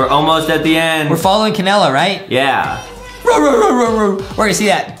right, guys, we're almost at the end. We're following Canella, right? Yeah. We're gonna see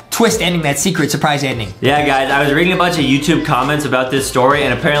that twist ending, that secret surprise ending. Yeah, guys, I was reading a bunch of YouTube comments about this story,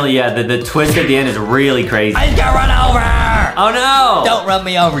 and apparently, yeah, the twist at the end is really crazy. I just got run over! Oh, no! Don't run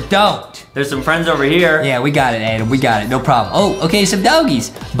me over, don't. There's some friends over here. Yeah, we got it, Adam, we got it, no problem. Oh, okay, some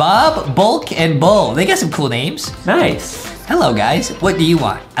doggies. Bob, Bulk, and Bull. They got some cool names. Nice. Hello, guys. What do you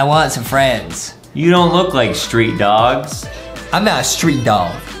want? I want some friends. You don't look like street dogs. I'm not a street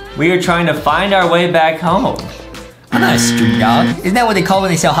dog. We are trying to find our way back home. I'm not a street dog. Isn't that what they call when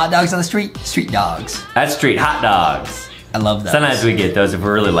they sell hot dogs on the street? Street dogs. That's street hot dogs. I love those. Sometimes we get those if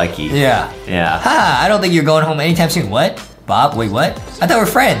we're really lucky. Yeah. Yeah. Ha, I don't think you're going home anytime soon. What? Bob, wait, what? I thought we're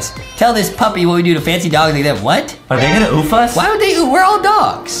friends. Tell this puppy what we do to fancy dogs like that. What? Are they gonna oof us? Why would they oof? We're all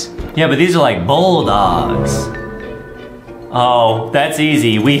dogs. Yeah, but these are like bulldogs. Oh, that's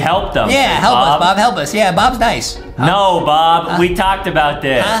easy. We helped them. Yeah, help us, Bob. Help us. Yeah, Bob's nice. No, Bob. We talked about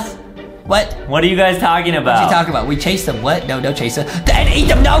this. Huh? What? What are you guys talking about? What are you talking about? We chased them. What? No, don't chase them. Then eat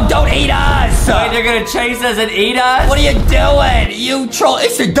them. No, don't eat us. Wait, they're gonna chase us and eat us? What are you doing? You troll.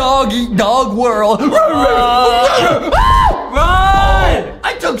 It's a dog world. Run!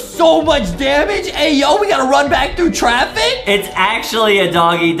 I took so much damage. Hey, yo, we gotta run back through traffic? It's actually a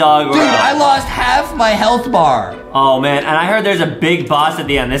dog-eat-dog world. Dude, I lost half my health bar. Oh, man, and I heard there's a big boss at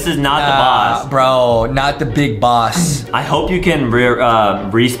the end. This is not the boss. Bro, not the big boss. I hope you can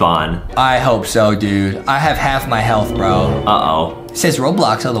respawn. I hope so, dude. I have half my health, bro. Uh-oh. It says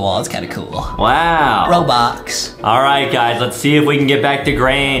Roblox on the wall. It's kind of cool. Wow. Roblox. All right, guys, let's see if we can get back to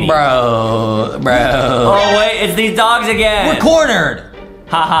Granny. Bro. Oh, wait, it's these dogs again. We're cornered.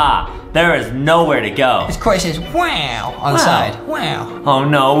 Haha. There is nowhere to go. This cross says, wow, on the side. Wow. Oh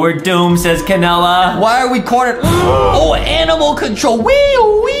no, we're doomed, says Canella. Why are we cornered? Oh, animal control. Wee,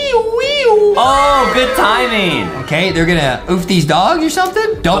 wee, wee. Oh, good timing. Okay, they're gonna oof these dogs or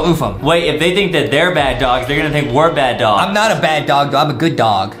something? Don't oof them. Wait, if they think that they're bad dogs, they're gonna think we're bad dogs. I'm not a bad dog, though. I'm a good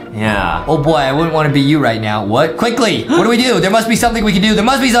dog. Yeah. Oh boy, I wouldn't want to be you right now. What? Quickly, what do we do? There must be something we can do. There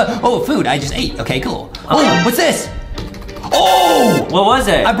must be some. Oh, food. I just ate. Okay, cool. Oh, what's this? Oh! What was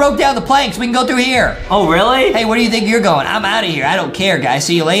it? I broke down the planks. We can go through here. Oh, really? Hey, where do you think you're going? I'm out of here. I don't care, guys.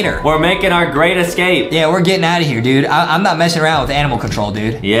 See you later. We're making our great escape. Yeah, we're getting out of here, dude. I'm not messing around with animal control,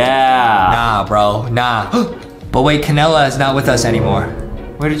 dude. Yeah. Nah, bro. Nah. But wait, Canella is not with us anymore.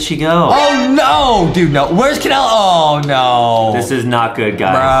 Where did she go? Oh, no. Dude, no. Where's Canella? Oh, no. This is not good,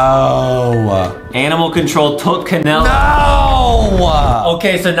 guys. Bro. Animal control took Canella. No.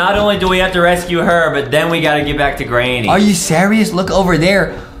 Okay, so not only do we have to rescue her, but then we gotta get back to Granny. Are you serious? Look over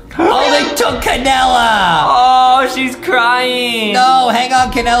there. Oh, they took Canella. Oh, she's crying. No, hang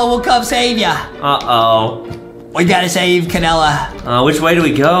on, Canella. We'll come save ya. Uh-oh. We gotta save Canella. Which way do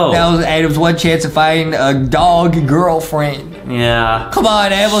we go? That was Adam's one chance to find a dog girlfriend. Yeah. Come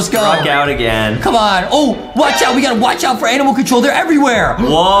on, Adam, let's go. Struck out again. Come on. Oh, watch out. We gotta watch out for animal control. They're everywhere.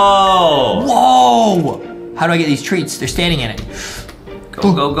 Whoa. Whoa. How do I get these treats? They're standing in it.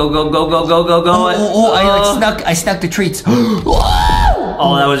 Go, go, go, go, go, go, go, go, go. I snuck the treats.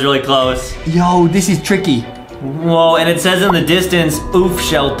 Oh, that was really close. Yo, this is tricky. Whoa, and it says in the distance, oof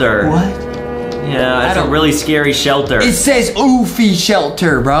shelter. What? Yeah, it's a really scary shelter. It says oofy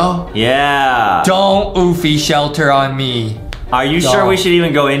shelter, bro. Yeah. Don't oofy shelter on me. Are you sure we should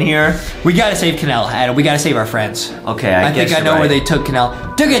even go in here? We gotta save Canella, Adam. We gotta save our friends. Okay, I think I know where they took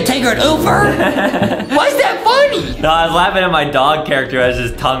Canella. They're gonna take her an Uber? Why is that funny? No, I was laughing at my dog character who has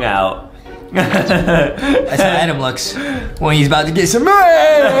his tongue out. That's how Adam looks when he's about to get some.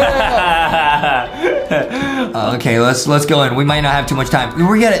 Okay, let's go in. We might not have too much time.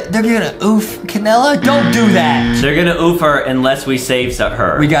 They're gonna oof Canella. Don't do that. They're gonna oof her unless we save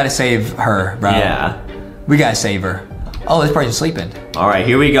her. We gotta save her, bro. Yeah. We gotta save her. Oh, this person's sleeping. All right,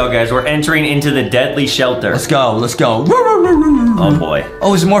 here we go, guys. We're entering into the deadly shelter. Let's go. Let's go. Oh boy. Oh,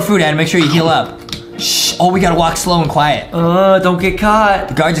 there's more food, Adam. Make sure you heal up. Shh. Oh, we gotta walk slow and quiet. Don't get caught.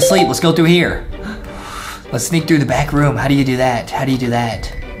 The guard's asleep. Let's go through here. Let's sneak through the back room. How do you do that? How do you do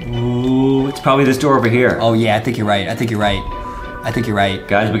that? Ooh, it's probably this door over here. Oh, yeah, I think you're right. I think you're right. I think you're right.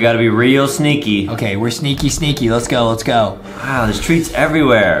 Guys, we gotta be real sneaky. Okay, we're sneaky, sneaky. Let's go, let's go. Wow, there's treats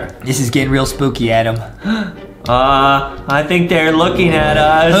everywhere. This is getting real spooky, Adam. I think they're looking at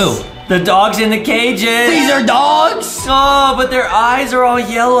us. Who? The dogs in the cages. These are dogs? Oh, but their eyes are all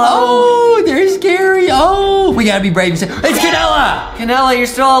yellow. Oh, they're scary. Oh, we gotta be brave and say, it's Canella! Canella, you're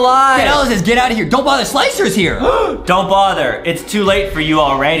still alive. Canella says, get out of here. Don't bother, Slicer's here. Don't bother. It's too late for you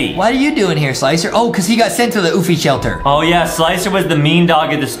already. What are you doing here, Slicer? Oh, because he got sent to the oofy shelter. Oh, yeah, Slicer was the mean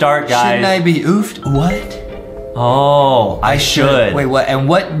dog at the start, guys. Shouldn't I be oofed? What? Oh, I should. Wait, what? And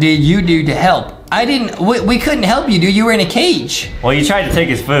what did you do to help? I didn't. We couldn't help you, dude. You were in a cage. Well, you tried to take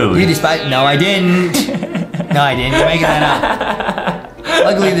his food. You despite. No, I didn't. No, I didn't. You're making that up.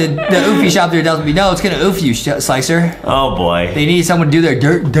 Luckily, the oofy shop there tells me, no, it's gonna oof you, Slicer. Oh boy. They need someone to do their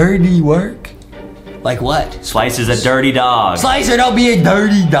dirty work. Like what? Slicer's a dirty dog. Slicer, don't be a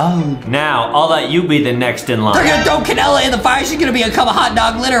dirty dog. Now, I'll let you be the next in line. They're gonna throw Canella in the fire. She's gonna become a hot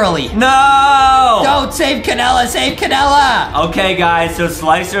dog, literally. No! Don't save Canella. Save Canella. Okay, guys, so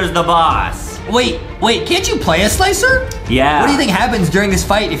Slicer's the boss. Wait, can't you play as Slicer? Yeah. What do you think happens during this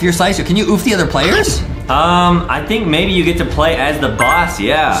fight if you're Slicer? Can you oof the other players? I think maybe you get to play as the boss,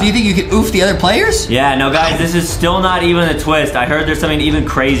 yeah. So you think you can oof the other players? Yeah, no guys, this is still not even a twist. I heard there's something even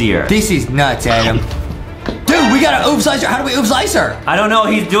crazier. This is nuts, Adam. Dude, we gotta oof Slicer. How do we oof Slicer? I don't know,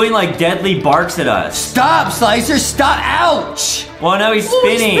 he's doing like deadly barks at us. Stop, Slicer, stop, ouch. Well, no, he's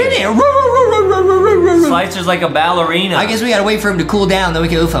spinning. He's spinning. Slicer's like a ballerina. I guess we gotta wait for him to cool down, then we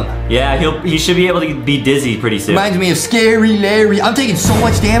can oof him. Yeah, he should be able to be dizzy pretty soon. Reminds me of Scary Larry. I'm taking so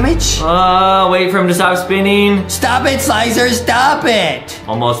much damage. Wait for him to stop spinning. Stop it, Slicer, stop it.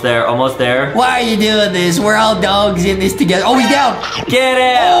 Almost there, almost there. Why are you doing this? We're all dogs in this together. Oh, he's down. Get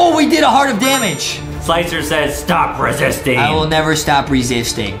it. Oh, we did a heart of damage. Slicer says, stop resisting. I will never stop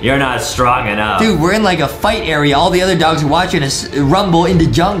resisting. You're not strong enough. Dude, we're in like a fight area. All the other dogs are watching us rumble in the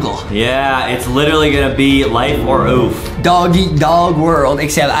jungle. Yeah, it's literally gonna be life or oof. Dog eat dog world,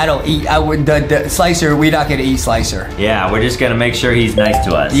 except I don't eat. The Slicer, we're not gonna eat Slicer. Yeah, we're just gonna make sure he's nice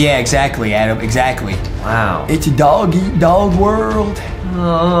to us. Yeah, exactly, Adam, exactly. Wow. It's a dog eat dog world.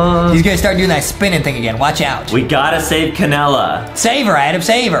 He's gonna start doing that spinning thing again. Watch out. We gotta save Canella. Save her, Adam,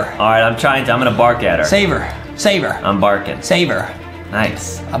 save her. All right, I'm gonna bark at her. Save her, save her. I'm barking. Save her.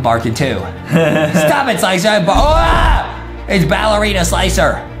 Nice. I'm barking too. Stop it, Slicer. It's Ballerina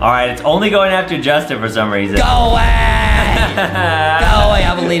Slicer. All right, it's only going after Justin for some reason. Go away. Go away.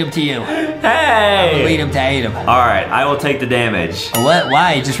 I'm gonna lead him to you. Hey. I'm gonna lead him to hate him. All right, I will take the damage. What?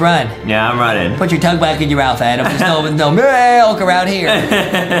 Why? Just run. Yeah, I'm running. Put your tongue back in your mouth, Adam. There's no milk around here.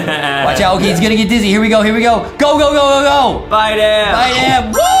 Watch out. Okay, he's gonna get dizzy. Here we go. Here we go. Go, go, go, go, go. Bite him. Bite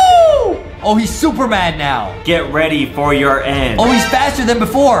him. Woo! Oh, he's super mad now. Get ready for your end. Oh, he's faster than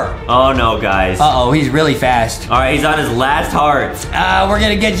before. Oh, no, guys. Uh-oh, he's really fast. All right, he's on his last heart. We're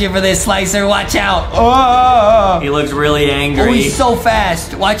gonna get you for this, Slicer. Watch out. He looks really angry. Oh, he's so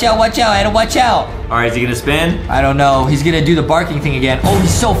fast. Watch out, Adam. Watch out. All right, is he gonna spin? I don't know. He's gonna do the barking thing again. Oh,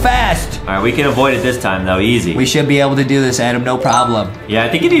 he's so fast. All right, we can avoid it this time, though. Easy. We should be able to do this, Adam. No problem. Yeah, I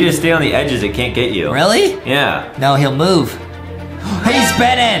think if you just stay on the edges, it can't get you. Really? Yeah. No, he'll move. He's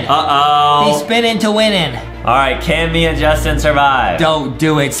spinning. Uh-oh. He's spinning to winning. All right, can me and Justin survive? Don't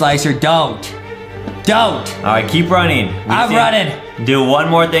do it, Slicer. Don't. Don't. All right, keep running. I'm running. Do one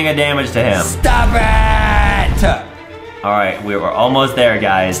more thing of damage to him. Stop it. All right, we were almost there,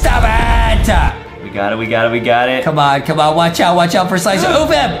 guys. Stop it. We got it, we got it, we got it. Come on, come on. Watch out for Slicer. Oof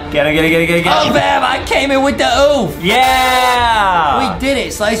him. Get it. Oof him. I came in with the oof. Yeah. We did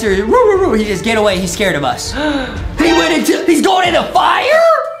it, Slicer. He just get away. He's scared of us. He's going into fire?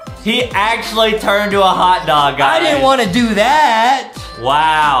 He actually turned to a hot dog, guys. I didn't want to do that.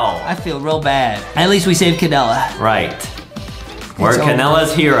 Wow. I feel real bad. At least we saved Canella. Right. We're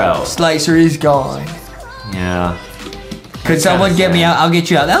Canella's hero. Slicer is gone. Yeah. Could someone get me out? I'll get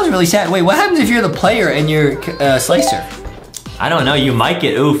you out. That was really sad. Wait, what happens if you're the player and you're Slicer? I don't know. You might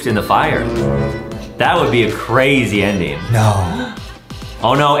get oofed in the fire. That would be a crazy ending. No.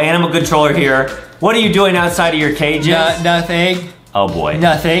 Oh no, animal controller here. What are you doing outside of your cages? Nothing. Oh boy.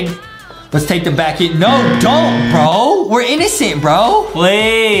 Nothing. Let's take them back in. No, don't, bro. We're innocent, bro.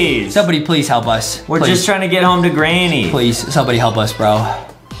 Please. Somebody please help us. We're just trying to get home to Granny. Please, somebody help us, bro.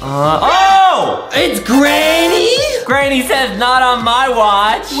 Oh! It's Granny? Granny says not on my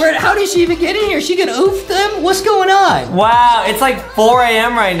watch. How did she even get in here? She can oof them? What's going on? Wow, it's like 4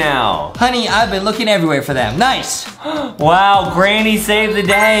 a.m. right now. Honey, I've been looking everywhere for them. Nice. Wow, Granny saved the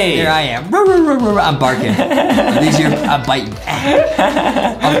day. Here I am. I'm barking. I'm biting.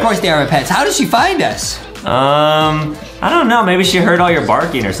 Of course they are my pets. How did she find us? I don't know. Maybe she heard all your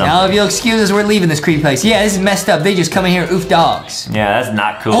barking or something. Now, if you'll excuse us, we're leaving this creepy place. Yeah, this is messed up. They just come in here and oof dogs. Yeah, that's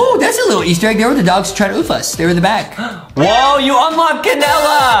not cool. Oh, that's a little Easter egg. There were the dogs trying to oof us. They were in the back. Whoa, you unlocked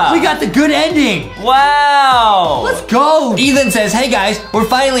Canella! We got the good ending. Wow. Let's go. Ethan says, hey guys, we're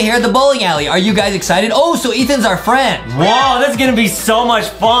finally here at the bowling alley. Are you guys excited? Oh, so Ethan's our friend. Whoa, that's gonna be so much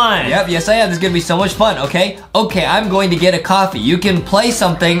fun. Yep, yes I am. This is gonna be so much fun, okay? Okay, I'm going to get a coffee. You can play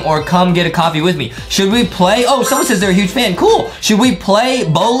something or come get a coffee with me. Should we play? Oh, someone says they're a huge fan. Cool. Should we play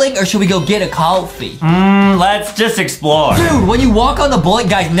bowling or should we go get a coffee? Let's just explore. Dude, when you walk on the bowling,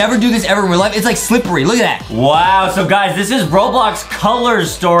 guys, never do this ever in real life. It's like slippery. Look at that. Wow, so guys, this is Roblox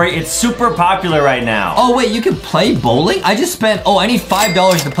Colors Story. It's super popular right now. Oh, wait, you can play bowling? I just spent, I need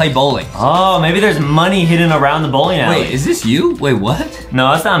 $5 to play bowling. Oh, maybe there's money hidden around the bowling alley. Wait, is this you? Wait, what?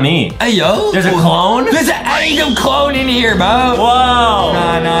 No, that's not me. Hey, yo. There's a clone? There's an Adam clone in here, bro. Whoa.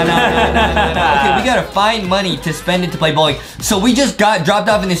 No. Okay, we gotta find money to spend it to play bowling. So we just got dropped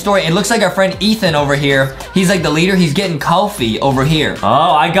off in the store. It looks like our friend Ethan over here. He's like the leader. He's getting coffee over here.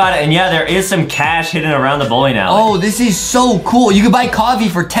 Oh, I got it. And yeah, there is some cash hidden around the bowling alley. Oh, this is so cool. You can buy coffee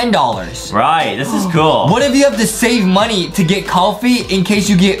for $10. Right, this is cool. What if you have to save money to get coffee in case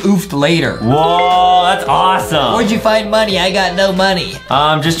you get oofed later? Whoa, that's awesome. Where'd you find money? I got no money.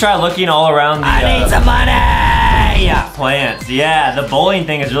 Just try looking all around the I need some money! plants. Yeah, the bowling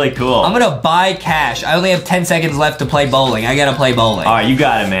thing is really cool. I'm gonna buy cash. I only have 10 seconds left to play bowling. I gotta play bowling. All right, you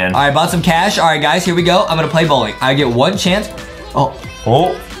got it, man. All right, bought some cash. All right, guys, here we go. I'm gonna play bowling. I get one chance. Oh.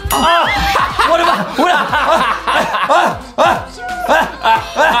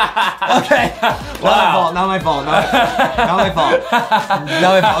 Okay. Wow. Not my fault.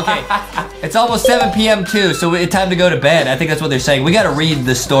 Okay. It's almost 7 p.m. too, so it's time to go to bed. I think that's what they're saying. We gotta read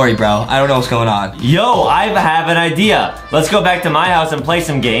the story, bro. I don't know what's going on. Yo, I have an idea. Let's go back to my house and play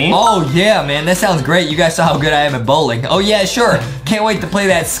some games. Oh, yeah, man. That sounds great. You guys saw how good I am at bowling. Oh, yeah, sure. Can't wait to play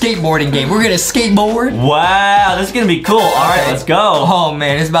that skateboarding game. We're gonna skateboard. Wow, this is gonna be cool. All right, let's go. Oh,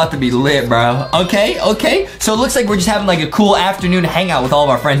 man, it's about to be lit, bro. Okay. So it looks like we're just having like a cool afternoon hangout with all of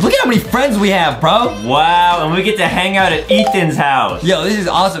our friends. Look at how many friends we have, bro. Wow, and we get to hang out at Ethan's house. Yo, this is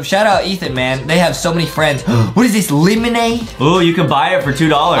awesome. Shout out Ethan, man. They have so many friends. What is this, lemonade? Ooh, you can buy it for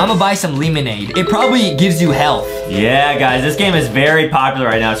 $2. I'm gonna buy some lemonade. It probably gives you health. Yeah, guys, this game is very popular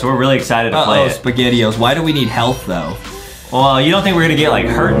right now, so we're really excited to play it. SpaghettiOs. Why do we need health, though? Well, you don't think we're gonna get like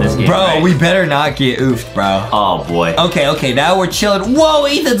hurt in this game, Bro, right? we better not get oofed, bro. Oh boy. Okay, now we're chilling. Whoa,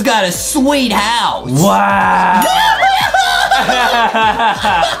 Ethan's got a sweet house. Wow.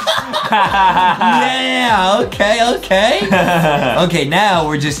 Yeah, okay. Okay, now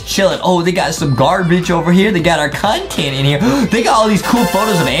we're just chilling. Oh, they got some garbage over here. They got our content in here. They got all these cool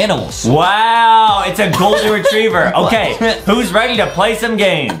photos of animals. Wow, it's a golden retriever. Okay, who's ready to play some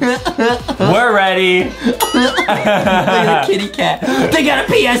games? We're ready. Look at the kitty cat. They got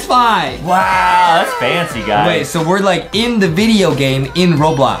a PS5. Wow, that's fancy, guys. Wait, so we're like in the video game in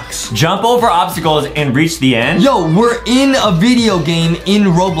Roblox. Jump over obstacles and reach the end? Yo, we're in a video game in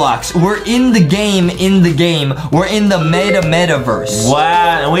Roblox. We're in the game in the game. We're in the metaverse.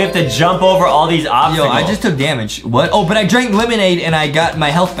 Wow, and we have to jump over all these obstacles. Yo, I just took damage. What? Oh, but I drank lemonade and I got my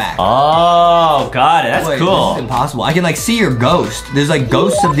health back. Oh, got it. That's Wait, cool. This is impossible. I can like see your ghost. There's like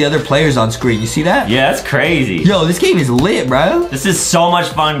ghosts of the other players on screen. You see that? Yeah, that's crazy. Yo, this game is lit, bro. This is so much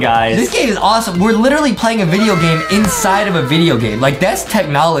fun, guys. This game is awesome. We're literally playing a video game inside of a video game. Like, that's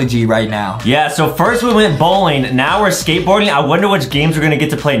technology right now. Yeah, so first we went bowling. Now we're skateboarding. I wonder which games we're gonna get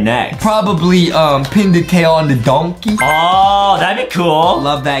to play next. Probably pin the tail on the donkey. Oh, that'd be cool.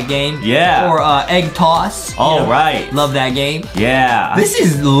 Love that game. Yeah. Or egg toss. Oh, right. Love that game. Yeah. This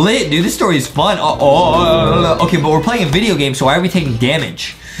is lit, dude. This story is fun. Okay, but we're playing a video game, so why are we taking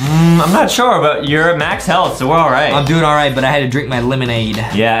damage? I'm not sure, but you're at max health, so we're all right. I'm doing all right, but I had to drink my lemonade.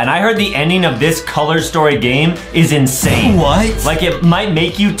 Yeah, and I heard the ending of this color story game is insane. What? Like, it might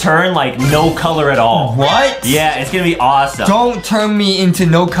make you turn, like, no color at all. What? Yeah, it's gonna be awesome. Don't turn me into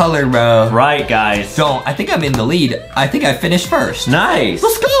no color, bro. Right, guys. Don't. I think I'm in the lead. I think I finished first. Nice.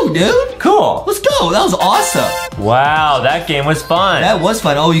 Let's go, dude. Cool. Let's go. That was awesome. Wow, that game was fun. That was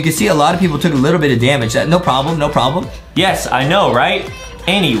fun. Oh, you can see a lot of people took a little bit of damage. No problem, no problem. Yes, I know, right?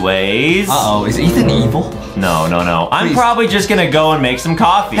 Anyways. Uh-oh, is Ethan evil? No. I'm Please. probably just gonna go and make some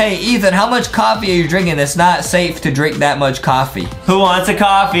coffee. Hey, Ethan, how much coffee are you drinking? It's not safe to drink that much coffee. Who wants a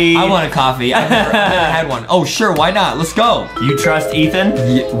coffee? I want a coffee. I've never had one. Oh, sure, why not? Let's go. You trust Ethan?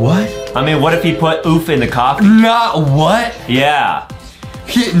 Yeah, what? I mean, what if he put oof in the coffee? Nah, what? Yeah.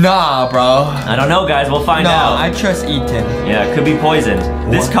 Nah, bro. I don't know, guys. We'll find No, out. I trust Ethan. Yeah, it could be poisoned.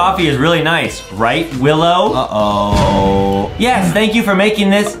 This What? coffee is really nice, right, Willow? Uh-oh. Yes, thank you for making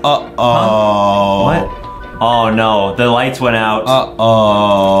this. Uh-oh. Huh? What? Oh no, the lights went out.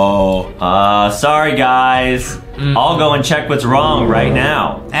 Uh-oh. Sorry guys. I'll go and check what's wrong right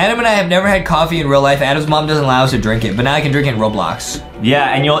now. Adam and I have never had coffee in real life. Adam's mom doesn't allow us to drink it, but now I can drink it in Roblox.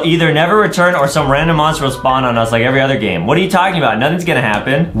 Yeah, and you'll either never return or some random monster will spawn on us like every other game. What are you talking about? Nothing's gonna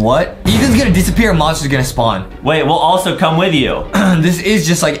happen. What? Ethan's gonna disappear and monster's gonna spawn. Wait, we'll also come with you. This is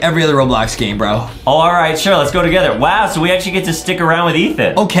just like every other Roblox game, bro. Oh, alright, sure, let's go together. Wow, so we actually get to stick around with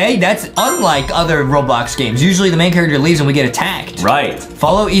Ethan. Okay, that's unlike other Roblox games. Usually the main character leaves and we get attacked. Right.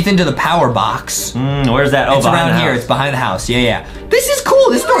 Follow Ethan to the power box. Where's that? Oh, It's behind around the here. house. It's behind the house. Yeah. This is cool.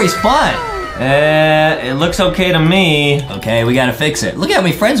 This story's fun. It looks okay to me. Okay, we gotta fix it. Look at how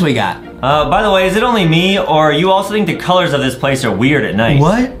many friends we got. By the way, is it only me, or you also think the colors of this place are weird at night?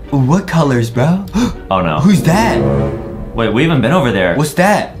 What? What colors, bro? Oh no. Who's that? Wait, we haven't been over there. What's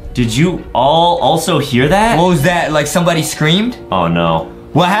that? Did you all also hear that? What was that? Like somebody screamed? Oh no.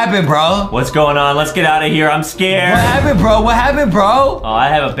 What happened, bro? What's going on? Let's get out of here. I'm scared. What happened, bro? What happened, bro? Oh, I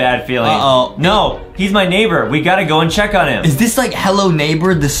have a bad feeling. Uh-oh. No, he's my neighbor. We gotta go and check on him. Is this like Hello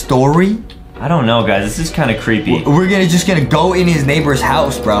Neighbor, the story? I don't know, guys. This is kind of creepy. We're just gonna go in his neighbor's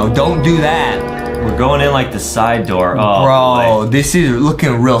house, bro. Don't do that. We're going in like the side door. Oh, Bro, boy. this is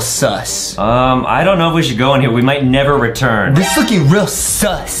looking real sus. I don't know if we should go in here. We might never return. This looking real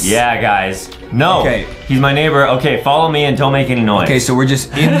sus. Yeah, guys. No. Okay. He's my neighbor. Okay, follow me and don't make any noise. Okay, so we're just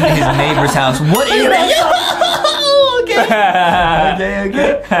in his neighbor's house. What is that?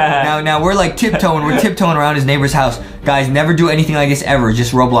 Okay. Now we're like tiptoeing. We're tiptoeing around his neighbor's house. Guys, never do anything like this ever.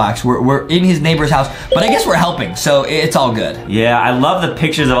 Just Roblox. We're in his neighbor's house, but I guess we're helping, so it's all good. Yeah, I love the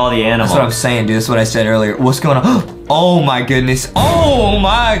pictures of all the animals. That's what I'm saying, dude. That's what I said earlier. What's going on? Oh my goodness. Oh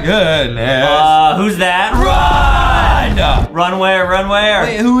my goodness. Who's that? Run! Run where? Run where?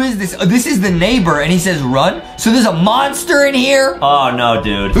 Wait, who is this? Oh, this is the neighbor, and he says run? So there's a monster in here? Oh no,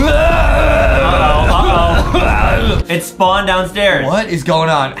 dude. It spawned downstairs. What is going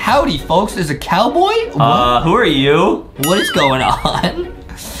on? Howdy, folks. There's a cowboy? Who are you? What is going on?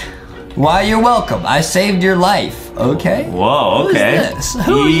 Why, you're welcome. I saved your life. Okay. Whoa, okay. Who is this?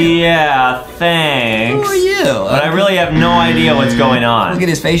 Who are you? Yeah, thanks. Who are you? But I really have no idea what's going on. Look at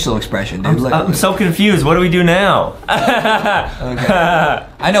his facial expression, dude. I'm so confused. What do we do now? Okay.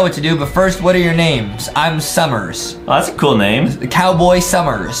 I know what to do, but first, what are your names? I'm Summers. Oh, that's a cool name. Cowboy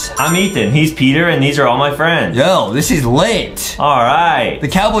Summers. I'm Ethan. He's Peter, and these are all my friends. Yo, this is lit. All right. The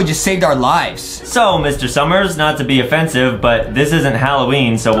cowboy just saved our lives. So, Mr. Summers, not to be offensive, but this isn't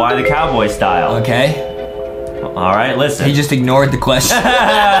Halloween, so why the cowboy style? Okay. All right, listen. He just ignored the question.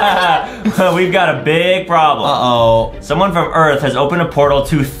 We've got a big problem. Uh-oh. Someone from Earth has opened a portal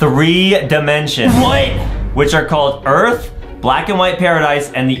to 3 dimensions. What? Which are called Earth, Black and White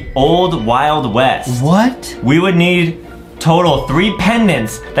Paradise, and the Old Wild West. What? We would need total 3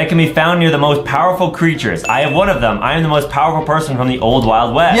 pendants that can be found near the most powerful creatures. I have one of them. I am the most powerful person from the Old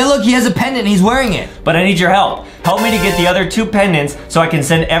Wild West. Yeah, look, he has a pendant. He's wearing it. But I need your help. Help me to get the other 2 pendants so I can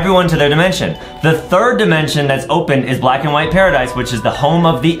send everyone to their dimension. The 3rd dimension that's open is Black and White Paradise, which is the home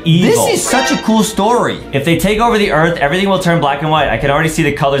of the evil. This is such a cool story. If they take over the Earth, everything will turn black and white. I can already see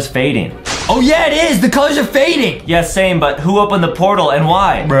the colors fading. Oh, yeah, it is. The colors are fading. Yes, same, but who opened the portal and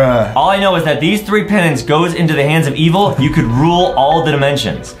why? Bruh. All I know is that these 3 pendants goes into the hands of evil. You could rule all the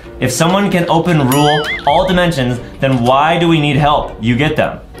dimensions. If someone can rule all dimensions, then why do we need help? You get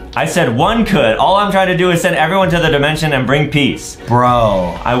them. I said one could. All I'm trying to do is send everyone to the dimension and bring peace.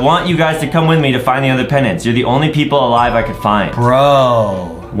 Bro. I want you guys to come with me to find the other pendants. You're the only people alive I could find.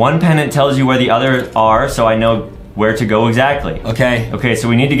 Bro. One pendant tells you where the others are, so I know where to go exactly. Okay. Okay, so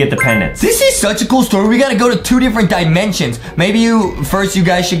we need to get the pendants. This is such a cool story. We gotta go to 2 different dimensions. Maybe you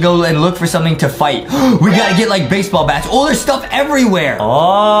guys should go and look for something to fight. We gotta get like baseball bats. Oh, there's stuff everywhere.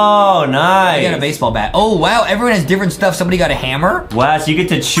 Oh, nice. I got a baseball bat. Oh, wow. Everyone has different stuff. Somebody got a hammer. Wow, so you get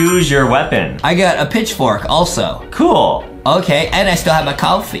to choose your weapon. I got a pitchfork also. Cool. Okay, and I still have my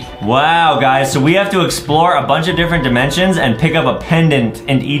coffee. Wow, guys, so we have to explore a bunch of different dimensions and pick up a pendant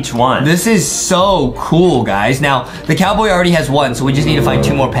in each one. This is so cool, guys. Now, the cowboy already has 1, so we just need to find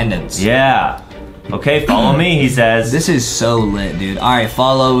 2 more pendants. Yeah. Okay, follow me, he says. This is so lit, dude. All right,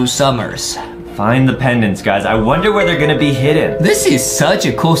 follow Summers. Find the pendants, guys. I wonder where they're gonna be hidden. This is such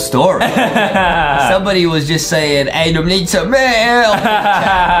a cool story. Somebody was just saying, hey, don't need some mail.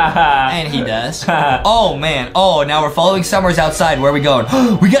 And he does. Oh, man. Oh, now we're following Summers outside. Where are we going?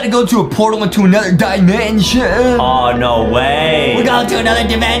 We gotta go to a portal into another dimension. Oh, no way. We're going to another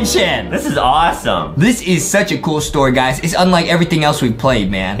dimension. This is awesome. This is such a cool story, guys. It's unlike everything else we've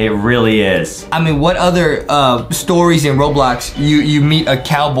played, man. It really is. I mean, what other stories in Roblox you meet a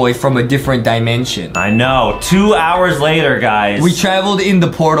cowboy from a different dimension? I know. 2 hours later, guys. We traveled in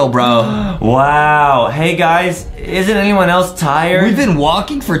the portal, bro. Wow. Hey, guys, isn't anyone else tired? We've been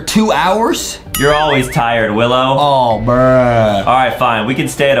walking for 2 hours? You're always tired, Willow. Oh, bruh. All right, fine. We can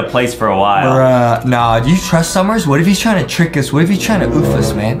stay at a place for a while. Bruh. Nah, do you trust Summers? What if he's trying to trick us? What if he's trying to oof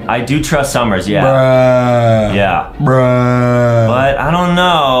us, man? I do trust Summers, yeah. Bruh. Yeah. Bruh. But I don't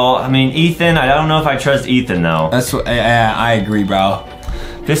know. I mean, Ethan, I don't know if I trust Ethan, though. That's what, I agree, bro.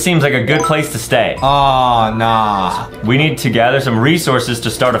 This seems like a good place to stay. Oh, nah. We need to gather some resources to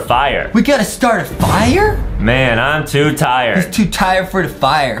start a fire. We gotta start a fire? Man, I'm too tired. He's too tired for the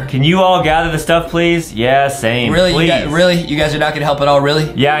fire. Can you all gather the stuff, please? Yeah, same. Really? Please. You guys are not gonna help at all,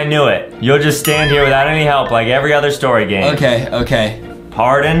 really? Yeah, I knew it. You'll just stand here without any help like every other story game. Okay.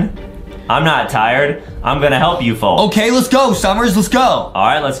 Pardon? I'm not tired. I'm gonna help you folks. Okay, let's go, Summers. Let's go. All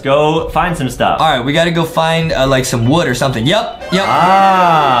right, let's go find some stuff. All right, we gotta go find like some wood or something. Yep.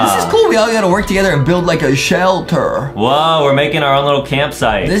 Ah. This is cool. We all gotta work together and build like a shelter. Whoa, we're making our own little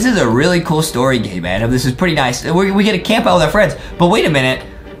campsite. This is a really cool story game, man. This is pretty nice. We get to camp out with our friends. But wait a minute.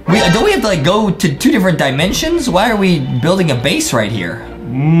 Don't we have to like go to 2 different dimensions? Why are we building a base right here?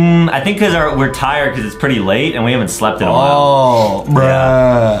 I think because we're tired because it's pretty late and we haven't slept in a while. Oh, bruh.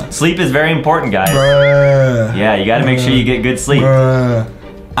 Yeah. Sleep is very important, guys. Bruh. Yeah, you gotta make sure you get good sleep. Bruh.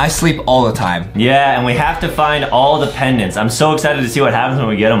 I sleep all the time. Yeah, and we have to find all the pendants. I'm so excited to see what happens when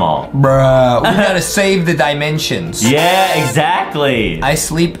we get them all. Bruh, we gotta save the dimensions. Yeah, exactly. I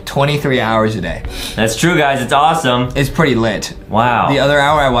sleep 23 hours a day. That's true, guys. It's awesome. It's pretty lit. Wow. The other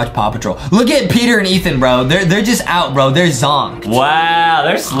hour I watch Paw Patrol. Look at Peter and Ethan, bro. They're just out, bro. They're zonked. Wow,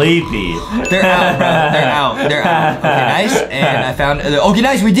 they're sleepy. They're out, bro. They're out. Okay, nice. And I found... Okay,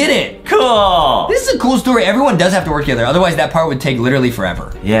 nice. We did it. Cool. This is a cool story. Everyone does have to work together. Otherwise, that part would take literally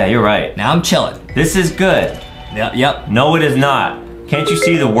forever. Yeah, you're right. Now I'm chilling. This is good. Yep. No, it is not. Can't you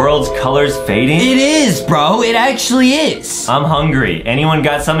see the world's colors fading? It is, bro. It actually is. I'm hungry. Anyone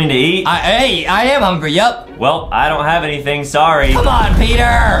got something to eat? I am hungry. Yep. Well, I don't have anything. Sorry. Come on,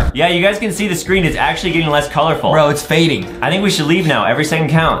 Peter. Yeah, you guys can see the screen is actually getting less colorful. Bro, it's fading. I think we should leave now. Every second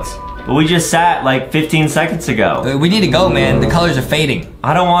counts. But we just sat like 15 seconds ago. We need to go, man. The colors are fading.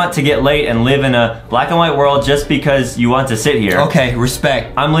 I don't want to get late and live in a black and white world just because you want to sit here. Okay,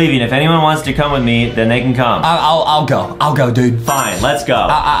 respect. I'm leaving. If anyone wants to come with me, then they can come. I'll go. I'll go, dude. Fine, let's go.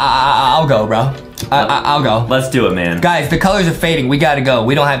 I'll go, bro. I'll go. Let's do it, man. Guys, the colors are fading. We gotta go.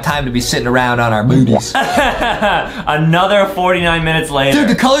 We don't have time to be sitting around on our booties. Another 49 minutes later. Dude,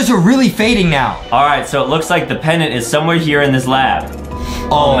 the colors are really fading now. All right, so it looks like the pendant is somewhere here in this lab.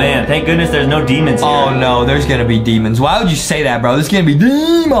 Oh man, thank goodness there's no demons here. Oh no, there's gonna be demons. Why would you say that, bro? There's gonna be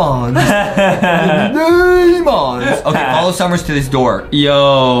demons. Demons. Okay, follow Summers to this door.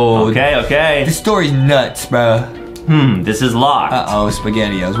 Yo. Okay. This story's nuts, bro. This is locked. Uh-oh,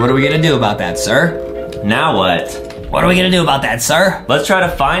 SpaghettiOs. What are we gonna do about that, sir? Now what? What are we gonna do about that, sir? Let's try to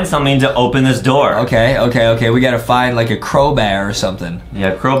find something to open this door. Okay. We gotta find like a crowbar or something.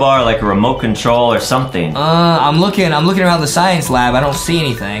 Yeah, crowbar, like a remote control or something. I'm looking around the science lab. I don't see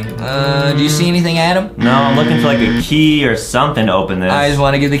anything. Do you see anything, Adam? No, I'm looking for like a key or something to open this. I just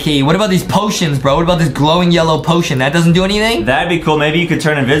want to get the key. What about these potions, bro? What about this glowing yellow potion? That doesn't do anything? That'd be cool. Maybe you could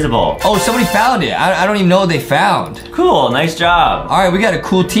turn invisible. Oh, somebody found it. I don't even know what they found. Cool, nice job. All right, we got a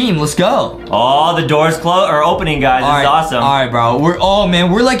cool team. Let's go. Oh, the door's are opening, guys. This is awesome. All right, bro. We're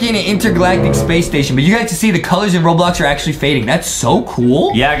like in an intergalactic space station, but you guys can see the colors in Roblox are actually fading. That's so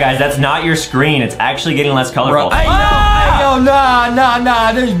cool. Yeah, guys, that's not your screen. It's actually getting less colorful. Bro,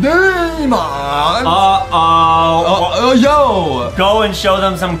 nah. There's demons. Yo. Go and show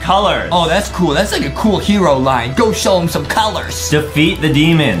them some colors. Oh, that's cool. That's like a cool hero line. Go show them some colors. Defeat the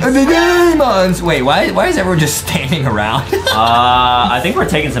demons. The demons. Wait, why is everyone just standing around? I think we're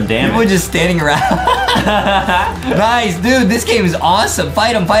taking some damage. We're just standing around. Nice, dude. This game is awesome.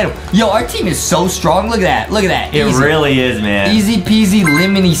 Fight him. Yo, our team is so strong. Look at that. It really is, man. Easy peasy,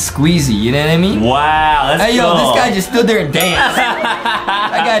 lemony squeezy. You know what I mean? Wow, that's Hey, cool. yo, this guy just stood there and danced.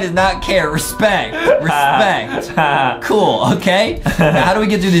 That guy does not care. Respect. Cool, okay? Now, how do we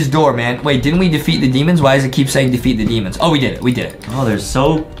get through this door, man? Wait, didn't we defeat the demons? Why does it keep saying defeat the demons? Oh, we did it. Oh, there's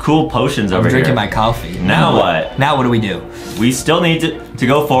so cool potions over here. I'm drinking my coffee. Now what? Now what do we do? We still need to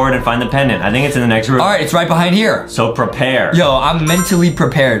go forward and find the pendant. I think it's in the next room. All right, it's right behind here. So prepare. Yo, I'm mentally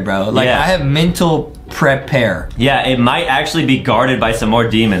prepared, bro. Like, yeah. I have mental prepare. Yeah, it might actually be guarded by some more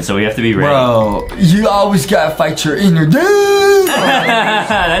demons, so we have to be ready. Bro, you always gotta fight your inner demon.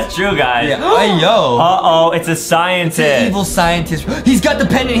 That's true, guys. Yeah. Hey, yo. Uh-oh, it's a scientist. It's an evil scientist. He's got the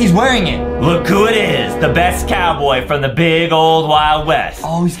pendant. He's wearing it. Look who it is. The best cowboy from the big old Wild West.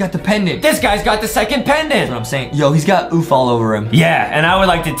 Oh, he's got the pendant. This guy's got the second pendant. That's what I'm saying. Yo, he's got oof all over him. Yeah, and I would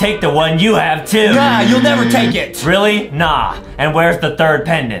like to take the one you have, too. Nah, you'll never take it. Really? Nah. And where's the third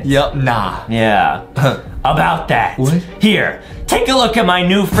pendant? Yep, nah. Yeah. About that. What? Here, take a look at my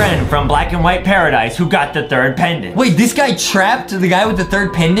new friend from Black and White Paradise who got the third pendant. Wait, this guy trapped the guy with the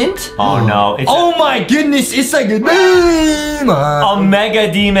third pendant? Oh no. It's oh my goodness, it's like a demon. A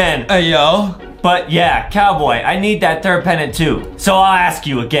mega demon. Hey, yo. But yeah, cowboy, I need that third pendant too. So I'll ask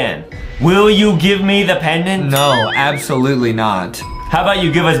you again. Will you give me the pendant? No, absolutely not. How about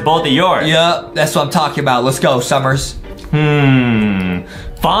you give us both of yours? Yep, that's what I'm talking about. Let's go, Summers.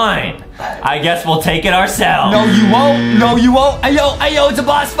 Fine. I guess we'll take it ourselves. No, you won't. No, you won't. Hey, yo, it's a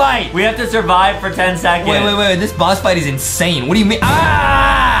boss fight. We have to survive for 10 seconds. Wait. This boss fight is insane. What do you mean?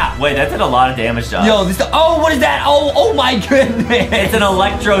 Ah! Wait, that did a lot of damage to us. Yo, what is that? Oh my goodness. It's an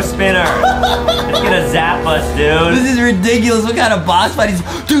electro spinner. It's gonna zap us, dude. This is ridiculous. What kind of boss fight is...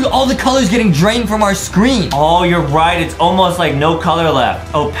 Dude, all the color's getting drained from our screen. Oh, you're right. It's almost like no color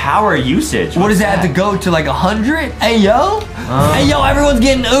left. Oh, power usage. What does that have to go to, like 100? Hey, yo. Hey, yo, everyone's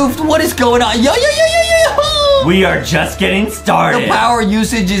getting oofed. What is going on? Yo. We are just getting started. The power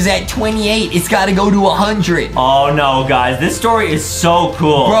usage is at 28. It's got to go to 100. Oh, no, guys. This story is so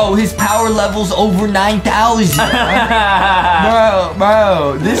cool. Bro, his power level's over 9,000.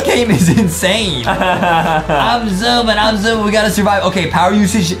 Bro, this game is insane. I'm zooming. We got to survive. Okay, power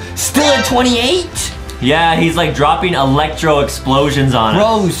usage still at 28? Yeah, he's like dropping electro explosions on us.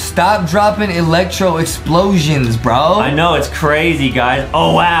 Bro, stop dropping electro explosions, bro. I know, it's crazy, guys.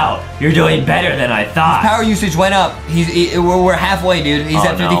 Oh, wow. You're doing better than I thought. His power usage went up. We're halfway, dude. He's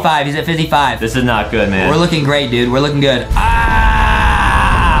at 55. No. He's at 55. This is not good, man. We're looking great, dude. We're looking good.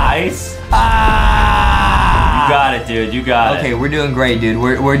 Nice. You got it, dude. You got it. Okay, we're doing great, dude.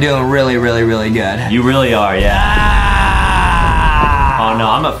 We're doing really, really, really good. You really are, yeah. Oh no,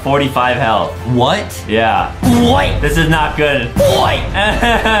 I'm at 45 health. What? Yeah. What? This is not good. What?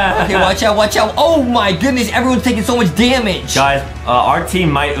 Okay, watch out. Oh my goodness, everyone's taking so much damage. Guys, our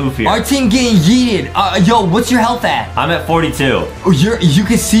team might oof here. Our team getting yeeted. Yo, what's your health at? I'm at 42. Oh, you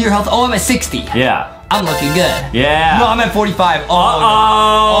can see your health. Oh, I'm at 60. Yeah. I'm looking good. Yeah. No, I'm at 45. Oh,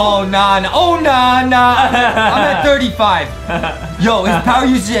 Uh-oh. no. Oh, nah. I'm at 35. Yo, his power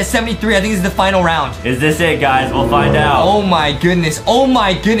usage at 73. I think this is the final round. Is this it, guys? We'll find out. Oh my goodness.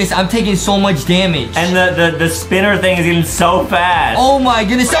 I'm taking so much damage. And the spinner thing is getting so fast. Oh my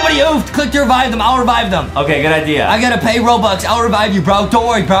goodness. Somebody oofed. Click to revive them. I'll revive them. Okay, good idea. I gotta pay Robux. I'll revive you, bro. Don't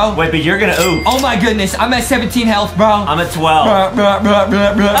worry, bro. Wait, but you're gonna oof. Oh my goodness. I'm at 17 health, bro. I'm at 12.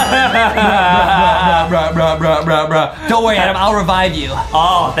 Don't worry, Adam. I'll revive you.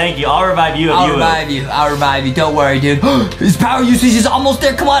 Oh, thank you. I'll revive you if I'll you revive you. I'll revive you. Don't worry, dude. His power usage is almost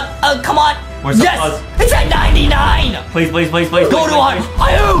there. Come on. Come on. We're so yes. close. It's at 99. Please. Go to please. one.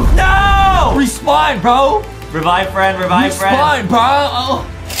 I oof. No! Respawn, bro. Revive friend. Respawn, bro. Oh.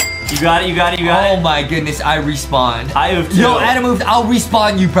 You got it. Oh my goodness, I respawned. I oofed too. Yo, Adam oofed. I'll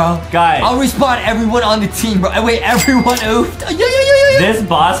respawn you, bro. Guys. I'll respawn everyone on the team, bro. Wait, everyone oofed. Yeah. This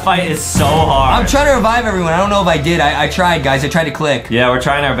boss fight is so hard. I'm trying to revive everyone. I don't know if I did. I tried, guys. I tried to click. Yeah, we're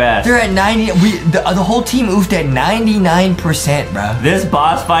trying our best. They're at 90. The whole team oofed at 99%, bro. This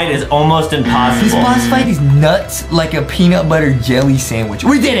boss fight is almost impossible. This boss fight is nuts like a peanut butter jelly sandwich.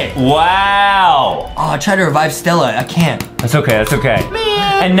 We did it. Wow. Oh, I tried to revive Stella. I can't. That's okay. Man.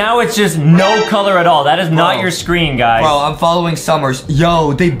 And now it's just no color at all. That is not your screen, guys. Bro, I'm following Summers.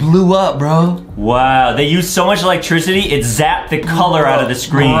 Yo, they blew up, bro. Wow, they used so much electricity, it zapped the color out of the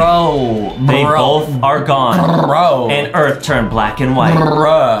screen. They both are gone. Bro. And Earth turned black and white.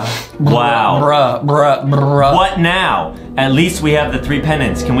 Wow. Bruh. What now? At least we have the 3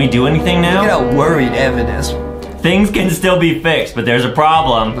 pennants. Can we do anything now? Look at how worried Evan is. Things can still be fixed, but there's a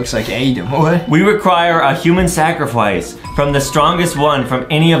problem. Looks like Adam. What? We require a human sacrifice from the strongest one from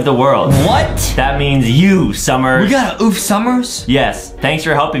any of the worlds. What? That means you, Summers. We gotta oof Summers? Yes, thanks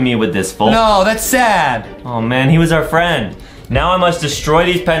for helping me with this, folks. No, that's sad. Oh man, he was our friend. Now I must destroy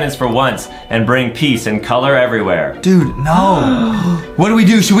these pennants for once and bring peace and color everywhere. Dude, no. What do we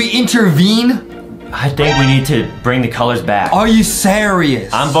do? Should we intervene? I think we need to bring the colors back. Are you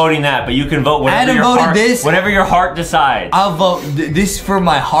serious? I'm voting that, but you can vote whatever whatever your heart decides. I'll vote this for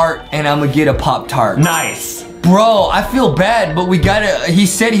my heart, and I'm gonna get a Pop-Tart. Nice. Bro, I feel bad, but we gotta, he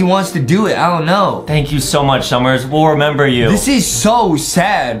said he wants to do it. I don't know. Thank you so much, Summers. We'll remember you. This is so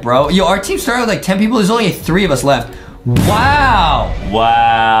sad, bro. Yo, our team started with like 10 people. There's only 3 of us left. Wow.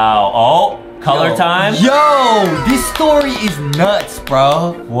 Wow. Oh. Color time? Yo, this story is nuts,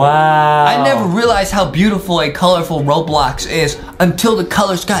 bro. Wow. I never realized how beautiful and colorful Roblox is until the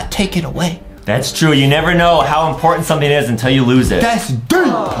colors got taken away. That's true. You never know how important something is until you lose it. That's deep.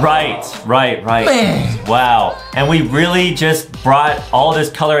 Right. Man. Wow. And we really just brought all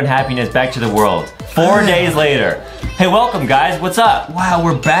this color and happiness back to the world. 4 days later. Hey, welcome, guys. What's up? Wow,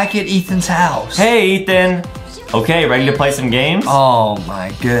 we're back at Ethan's house. Hey, Ethan. Okay, ready to play some games? Oh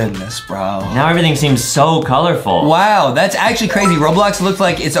my goodness, bro. Now everything seems so colorful. Wow, that's actually crazy. Roblox looks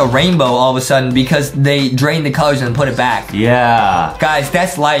like it's a rainbow all of a sudden because they drained the colors and put it back. Yeah. Guys,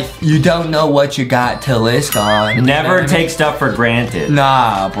 that's life. You don't know what you got till it's gone. Never take stuff for granted.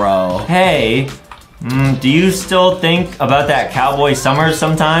 Nah, bro. Hey, do you still think about that Cowboy Summers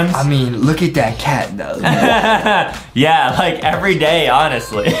sometimes? I mean, look at that cat, though. Yeah, like every day,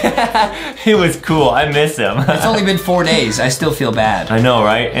 honestly. He was cool. I miss him. It's only been 4 days. I still feel bad. I know,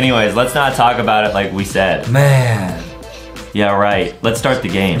 right? Anyways, let's not talk about it like we said. Man. Yeah, right. Let's start the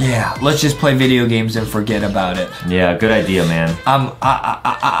game. Yeah, let's just play video games and forget about it. Yeah, good idea, man. I'll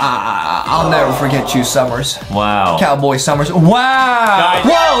never forget you, Summers. Wow. Cowboy Summers. Wow! Guys.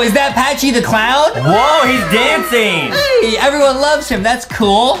 Whoa, is that Patchy the Clown? Whoa, he's dancing! Hey, everyone loves him. That's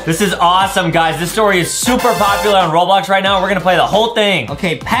cool. This is awesome, guys. This story is super popular on Roblox right now. We're gonna play the whole thing.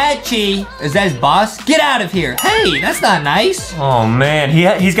 Okay, Patchy, is that his boss? Get out of here. Hey, that's not nice. Oh, man.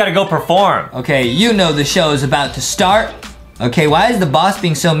 He's gotta go perform. Okay, you know the show is about to start. Okay, why is the boss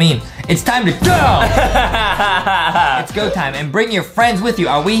being so mean? It's time to go! It's go time, and bring your friends with you.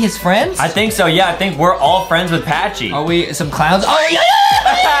 Are we his friends? I think so, yeah. I think we're all friends with Patchy. Are we some clowns? Oh, yeah!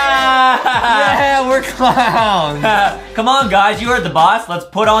 Yeah, we're clowns. Come on, guys. You heard the boss. Let's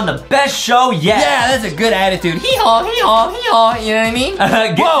put on the best show yet. Yeah, that's a good attitude. Hee-haw, hee-haw, hee-haw. You know what I mean?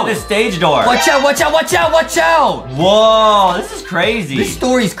 Get to the stage door. Watch out, watch out, watch out, watch out! Whoa, this is crazy. This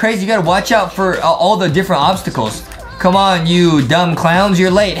story's crazy. You gotta watch out for all the different obstacles. Come on, you dumb clowns, you're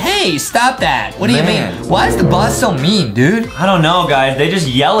late. Hey, stop that. What do you mean? Why is the boss so mean, dude? I don't know, guys. They just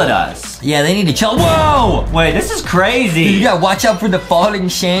yell at us. Yeah, they need to chill. Whoa! Wait, this is crazy. You gotta watch out for the falling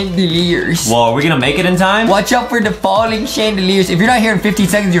chandeliers. Whoa, are we gonna make it in time? Watch out for the falling chandeliers. If you're not here in 15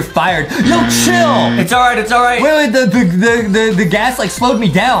 seconds, you're fired. Yo, chill! It's alright, it's alright. Wait, the gas like slowed me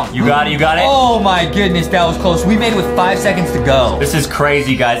down. You got it, you got it? Oh my goodness, that was close. We made it with 5 seconds to go. This is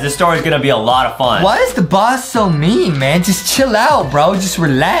crazy, guys. This story's gonna be a lot of fun. Why is the boss so mean, man? Just chill out, bro. Just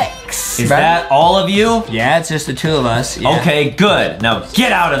relax. Is that all of you? Yeah, it's just the two of us. Yeah. Okay, good. Now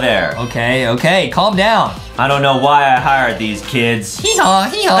get out of there. Okay, calm down. I don't know why I hired these kids. Hee-haw,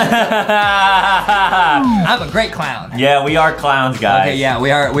 hee-haw. I'm a great clown. Yeah, we are clowns, guys. Okay, yeah,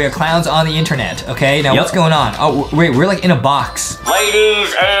 we are clowns on the internet. Okay, now what's going on? Oh, wait, we're like in a box.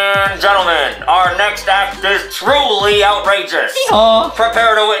 Ladies and gentlemen, our next act is truly outrageous. Hee-haw.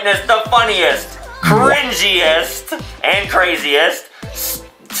 Prepare to witness the funniest, cringiest, and craziest,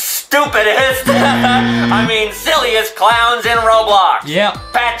 stupidest, I mean silliest clowns in Roblox. Yep.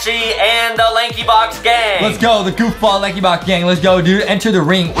 Patchy and the LankyBox gang. Let's go, the goofball LankyBox gang. Let's go, dude. Enter the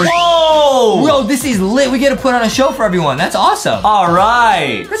ring. Whoa! Whoa, this is lit. We get to put on a show for everyone. That's awesome. All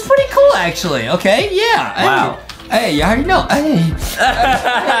right. That's pretty cool, actually. Okay, yeah. Wow. Hey, you already know. Hey. Hey,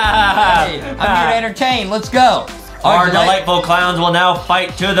 I'm here to entertain. Let's go. Our delightful clowns will now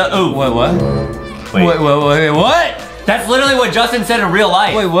fight to the oof. Wait, what? Wait, what? That's literally what Justin said in real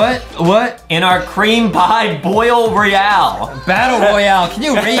life. Wait, what? What? In our cream pie boil royale. Battle Royale. Can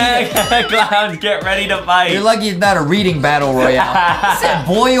you read? Clowns, get ready to fight. You're lucky it's not a reading Battle Royale. It said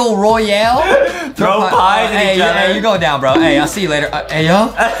Boil Royale. Throw pies at each other. Hey, you're going down, bro. Hey, I'll see you later. Hey,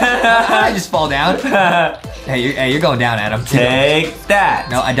 yo. How did I just fall down? Hey, you're going down, Adam. Take that.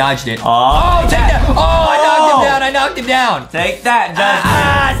 No, I dodged it. Oh, take that. Oh, I knocked him down. Take that,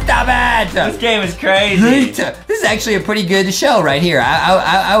 Justin. Stop it. This game is crazy. This is actually a pretty good show right here.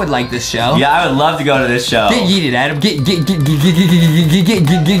 I would like this show. Yeah, I would love to go to this show. Get yeeted, Adam. Get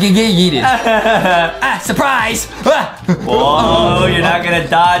yeeted. Surprise. Whoa, you're not gonna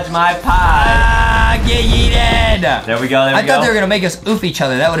dodge my pie. Get yeeted. There we go, I thought they were gonna make us oof each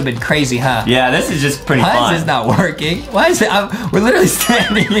other. That would have been crazy, huh? Yeah, this is just pretty fun. fun. Why is this not working? Why is it? We're literally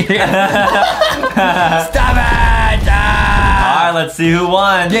standing here. Stop it! All right, let's see who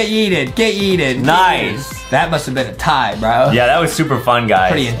won. Get yeeted. Nice. That must have been a tie, bro. Yeah, that was super fun,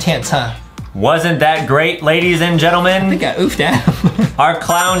 guys. Pretty intense, huh? Wasn't that great, ladies and gentlemen? I think I oofed Adam. Our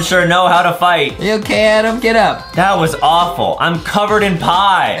clowns sure know how to fight. You okay, Adam? Get up. That was awful. I'm covered in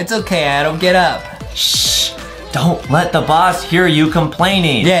pie. It's okay, Adam. Get up. Shh. Don't let the boss hear you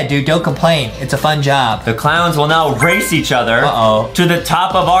complaining. Yeah, dude, don't complain. It's a fun job. The clowns will now race each other to the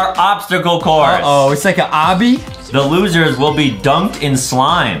top of our obstacle course. It's like an obby? The losers will be dunked in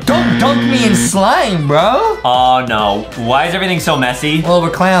slime. Don't dunk me in slime, bro. Oh, no. Why is everything so messy? Well,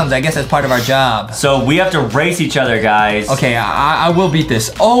 we're clowns. I guess that's part of our job. So we have to race each other, guys. Okay, I will beat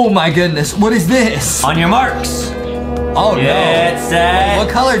this. Oh, my goodness. What is this? On your marks. Oh, Get set. What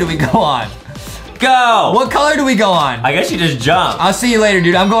color do we go on? Go. What color do we go on? I guess you just jump. I'll see you later,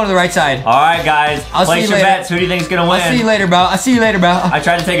 dude. I'm going to the right side. All right, guys. Place your bets. Who do you think's gonna win? I'll see you later, bro. I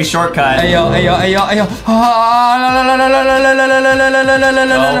tried to take a shortcut. Hey, yo. I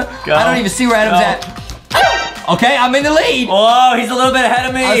don't even see where Adam's at. Okay, I'm in the lead. Whoa, he's a little bit ahead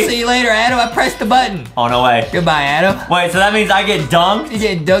of me. I'll see you later, Adam. I pressed the button. Oh, no way. Goodbye, Adam. Wait, so that means I get dunked? You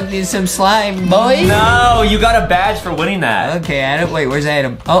get dunked in some slime, boy. No, you got a badge for winning that. Okay, Adam. Wait, where's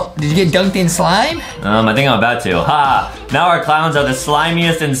Adam? Oh, did you get dunked in slime? I think I'm about to. Ha! Now our clowns are the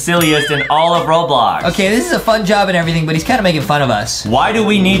slimiest and silliest in all of Roblox. Okay, this is a fun job and everything, but he's kind of making fun of us. Why do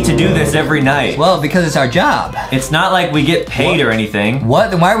we need to do this every night? Well, because it's our job. It's not like we get paid or anything. What?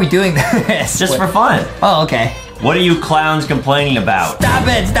 Then why are we doing this? Just for fun. Oh, okay. What are you clowns complaining about? Stop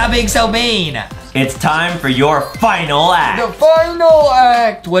it! Stop being so mean! It's time for your final act. The final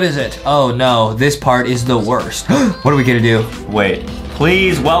act! What is it? Oh no, this part is the worst. What are we gonna do? Wait,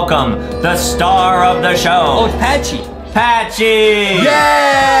 please welcome the star of the show. Oh, it's Patchy. Patchy!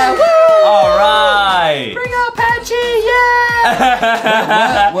 Yeah! Woo! All right! Bring out Patchy! Yeah!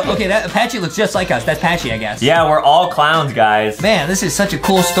 what? Okay, that Patchy looks just like us. That's Patchy, I guess. Yeah, we're all clowns, guys. Man, this is such a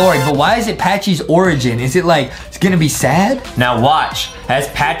cool story, but why is it Patchy's origin? Is it like, it's gonna be sad? Now watch, as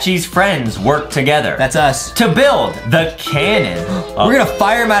Patchy's friends work together. That's us. To build the cannon. We're gonna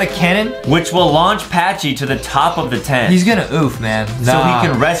fire him out of cannon? Which will launch Patchy to the top of the tent. He's gonna oof, man. So he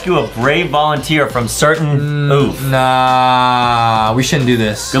can rescue a brave volunteer from certain oof. Nah, we shouldn't do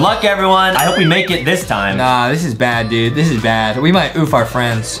this. Good luck, everyone. I hope we make it this time. Nah, this is bad, dude. This is bad. We might oof our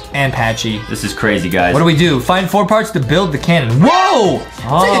friends. parts and Patchy. This is crazy, guys. What do we do? Find 4 parts to build the cannon. Whoa! It's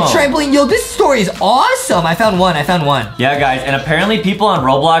like a trampoline. Yo, this story is awesome. I found one. Yeah, guys, and apparently people on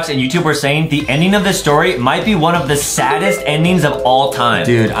Roblox and YouTube were saying the ending of this story might be one of the saddest endings of all time.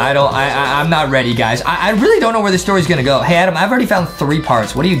 Dude, I'm not ready, guys. I really don't know where this story's gonna go. Hey, Adam, I've already found 3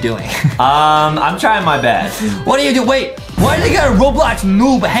 parts. What are you doing? I'm trying my best. What do you do? Wait, why do they got a Roblox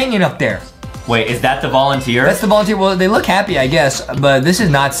noob hanging up there? Wait, is that the volunteer? That's the volunteer. Well, they look happy, I guess, but this is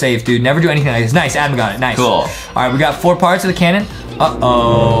not safe, dude. Never do anything like this. Nice, Adam got it. Nice. Cool. All right, we got 4 parts of the cannon. Uh-oh.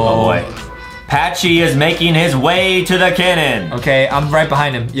 Oh, boy. Patchy is making his way to the cannon. Okay, I'm right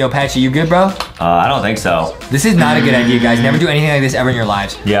behind him. Yo, Patchy, you good, bro? I don't think so. This is not a good idea, guys. Never do anything like this ever in your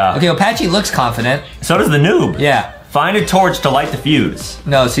lives. Yeah. Okay, well, Patchy looks confident. So does the noob. Yeah. Find a torch to light the fuse.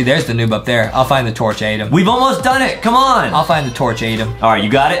 No, see, there's the noob up there. I'll find the torch, Adam. We've almost done it. Come on. I'll find the torch, Adam. All right, you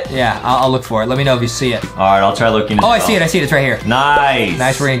got it? Yeah, I'll look for it. Let me know if you see it. All right, I'll try looking. Oh, I see it. It's right here. Nice.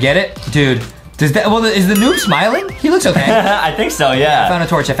 Nice, we're gonna get it. Dude, is the noob smiling? He looks okay. I think so, yeah. I found a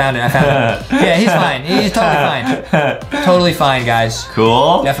torch. I found it. Yeah, he's fine. He's totally fine. Totally fine, guys.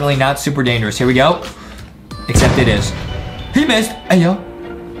 Cool. Definitely not super dangerous. Here we go. Except it is. He missed. Hey, yo.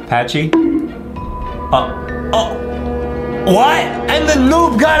 Patchy. Oh. What? And the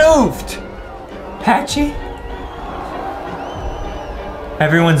noob got oofed. Patchy?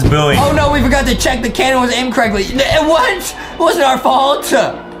 Everyone's booing. Oh no, we forgot to check the cannon was aimed correctly. What? It wasn't our fault.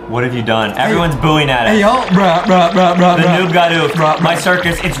 What have you done? Everyone's booing at it. Hey, yo. Bruh. The noob got oofed. My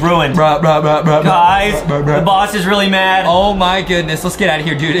circus, it's ruined. Bruh. Guys, the boss is really mad. Oh my goodness, let's get out of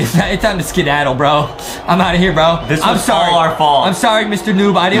here, dude. It's time to skedaddle, bro. I'm out of here, bro. This I'm was sorry. all our fault. I'm sorry, Mr.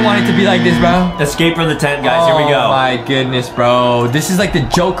 Noob. I didn't want it to be like this, bro. Escape from the tent, guys. Here we go. Oh my goodness, bro. This is like the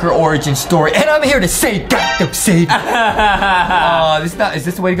Joker origin story, and I'm here to save Gotham City. Oh, is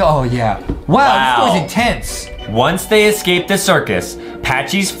this the way to go? Oh yeah. Wow. This story's intense. Once they escaped the circus,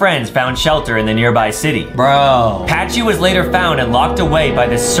 Patchy's friends found shelter in the nearby city. Bro. Patchy was later found and locked away by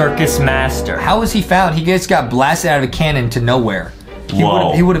the circus master. How was he found? He just got blasted out of a cannon to nowhere.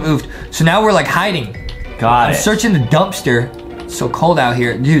 Whoa. He would have moved. So now we're like hiding. I'm searching the dumpster. It's so cold out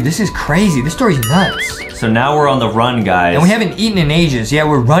here. Dude, this is crazy. This story's nuts. So now we're on the run, guys. And we haven't eaten in ages. Yeah,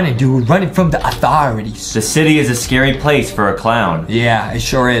 we're running, dude. We're running from the authorities. The city is a scary place for a clown. Yeah, it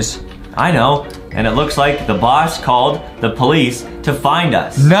sure is. I know. And it looks like the boss called the police to find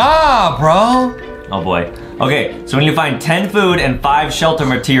us. Nah, bro. Oh boy. Okay, so we need to find 10 food and 5 shelter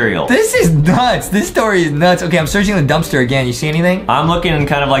materials. This is nuts. This story is nuts. Okay, I'm searching the dumpster again. You see anything? I'm looking in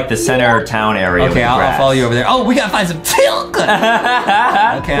kind of like the center town area. Okay, I'll follow you over there. Oh, we gotta find some tilk.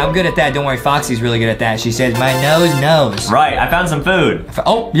 Okay, I'm good at that. Don't worry, Foxy's really good at that. She says, my nose knows. Right, I found some food.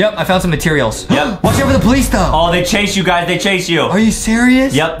 Oh, yep, I found some materials. Yep. Watch out for the police, though. Oh, they chase you guys. They chase you. Are you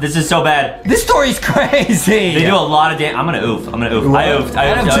serious? Yep, this is so bad. This story's crazy. They do a lot of damage. I'm gonna oof. I oofed.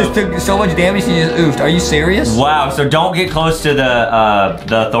 Adam just took so much damage he just oofed. Are you serious? Wow, so don't get close to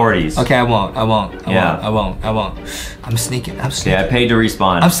the authorities. Okay, I won't. I won't. I'm sneaking. Yeah, I paid to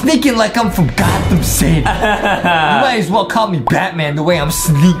respawn. I'm sneaking like I'm from Gotham City. You might as well call me Batman the way I'm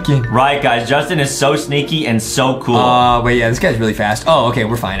sneaking. Right, guys. Justin is so sneaky and so cool. Wait, yeah, this guy's really fast. Oh, okay,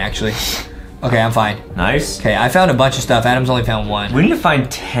 we're fine, actually. Okay, I'm fine. Nice. Okay, I found a bunch of stuff. Adam's only found 1. We need to find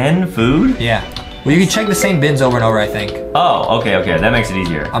 10 food? Yeah. Well, you can check the same bins over and over, I think. Oh, okay. That makes it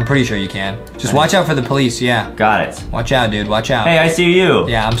easier. I'm pretty sure you can. Just watch out for the police, yeah. Got it. Watch out, dude. Watch out. Hey, I see you.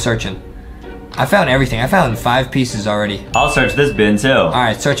 Yeah, I'm searching. I found everything. I found 5 pieces already. I'll search this bin, too. All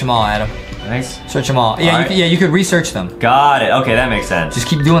right, search them all, Adam. Nice. Search them all. Yeah, right. you could research them. Got it. Okay, that makes sense. Just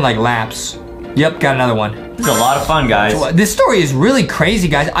keep doing like laps. Yep, got another one. This is a lot of fun, guys. This story is really crazy,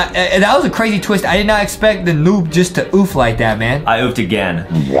 guys. That was a crazy twist. I did not expect the noob just to oof like that, man. I oofed again.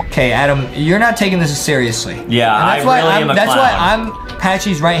 Okay, Adam, you're not taking this seriously. Yeah, that's why I'm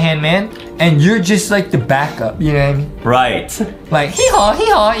Patchy's right-hand man, and you're just like the backup, you know what I mean? Right. Like,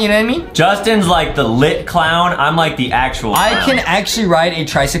 hee-haw, you know what I mean? Justin's like the lit clown. I'm like the actual clown. I can actually ride a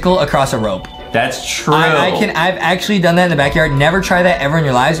tricycle across a rope. That's true. I've actually done that in the backyard. Never try that ever in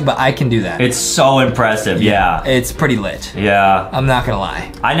your lives, but I can do that. It's so impressive, yeah. It's pretty lit. Yeah. I'm not gonna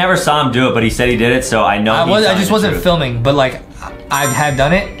lie. I never saw him do it, but he said he did it, so I know I just wasn't filming, but like, I had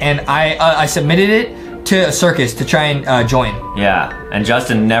done it, and I submitted it to a circus to try and join. Yeah, and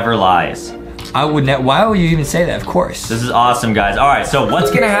Justin never lies. I would not. Why would you even say that? Of course. This is awesome, guys. All right, so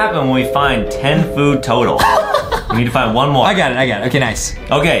what's gonna happen when we find 10 food total? We need to find 1 more. I got it. Okay, nice.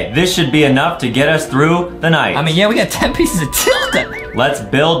 Okay, this should be enough to get us through the night. I mean, yeah, we got 10 pieces of tilted. Let's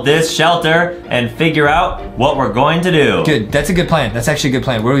build this shelter and figure out what we're going to do. Good, that's a good plan. That's actually a good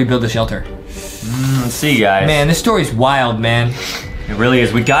plan. Where do we build the shelter? Let's see, guys. Man, this story's wild, man. It really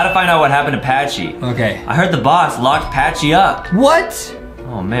is. We gotta find out what happened to Patchy. Okay. I heard the boss locked Patchy up. What?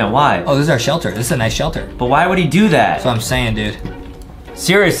 Oh man, why? Oh, this is our shelter. This is a nice shelter. But why would he do that? That's what I'm saying, dude.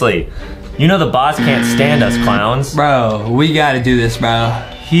 Seriously, you know the boss can't stand us clowns. Bro, we gotta do this, bro.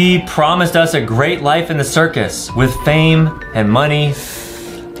 He promised us a great life in the circus with fame and money,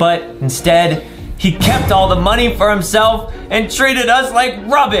 but instead, he kept all the money for himself and treated us like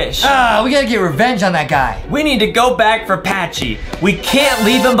rubbish. We gotta get revenge on that guy. We need to go back for Patchy. We can't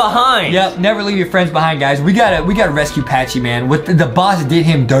leave him behind. Yep, never leave your friends behind, guys. We gotta rescue Patchy, man. The boss did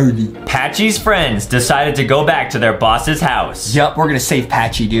him dirty. Patchy's friends decided to go back to their boss's house. Yep, we're gonna save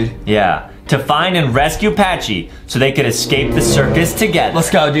Patchy, dude. Yeah, to find and rescue Patchy so they could escape the circus together. Let's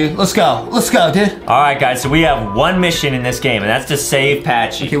go, dude. Let's go. Let's go, dude. All right, guys, so we have one mission in this game, and that's to save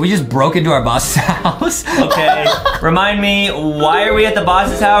Patchy. Okay, we just broke into our boss's house. Okay, remind me, why are we at the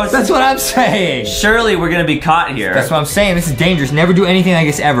boss's house? That's what I'm saying. Surely we're gonna be caught here. That's what I'm saying. This is dangerous. Never do anything like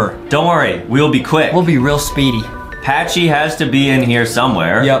this ever. Don't worry, we'll be quick. We'll be real speedy. Patchy has to be in here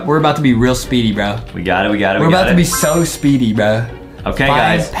somewhere. Yep, we're about to be real speedy, bro. We got it, We're about to be so speedy, bro. Okay,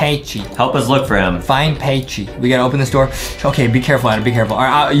 Find guys. Patchy. Help us look for him. Find Patchy. We gotta open this door. Okay, be careful, Adam. Be careful. All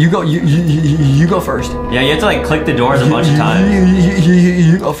right, you go. You go first. Yeah, you have to like click the doors a bunch of times.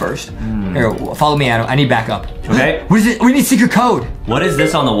 You go first. Here, follow me, Adam. I need backup. Okay. What is it? We need secret code. What is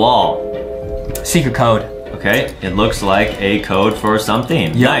this on the wall? Secret code. Okay, it looks like a code for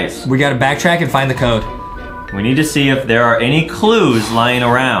something. Yep. Nice. We gotta backtrack and find the code. We need to see if there are any clues lying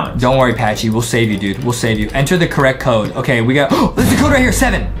around. Don't worry, Patchy. We'll save you, dude. We'll save you. Enter the correct code. Okay, we got. Oh, there's the code right here.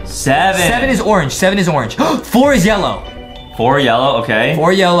 7. 7. 7 is orange. 7 is orange. 4 is yellow. 4 yellow, okay.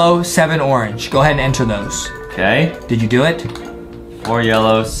 4 yellow, 7 orange. Go ahead and enter those. Okay. Did you do it? 4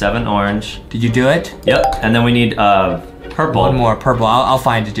 yellow, 7 orange. Did you do it? Yep, and then we need purple. One more purple. I'll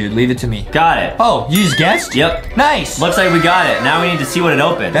find it, dude. Leave it to me. Got it. Oh, you just guessed? Yep. Nice. Looks like we got it. Now we need to see what it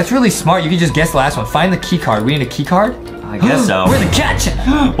opened. That's really smart. You can just guess the last one. Find the key card. We need a key card? I guess so. We're the catcher.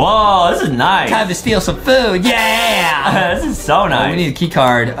 Whoa, this is nice. Time to steal some food. Yeah. This is so nice. We need a key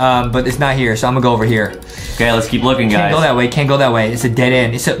card, but it's not here, so I'm gonna go over here. Okay, let's keep looking, guys. Can't go that way. Can't go that way. It's a dead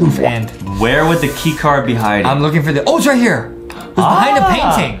end. It's a oof end. Where would the key card be hiding? I'm looking for the. Oh, it's right here. It's behind a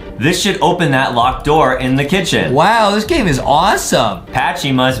painting. This should open that locked door in the kitchen. Wow, this game is awesome.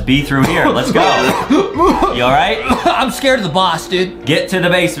 Patchy must be through here. Let's go. You all right? I'm scared of the boss, dude. Get to the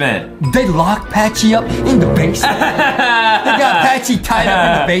basement. They locked Patchy up in the basement. They got Patchy tied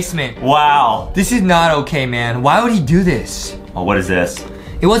up in the basement. Wow. This is not okay, man. Why would he do this? Oh, what is this?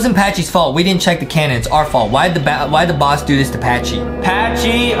 It wasn't Patchy's fault. We didn't check the cannon. It's our fault. Why'd the boss do this to Patchy?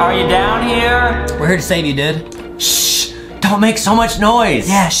 Patchy, are you down here? We're here to save you, dude. Shh. Don't make so much noise.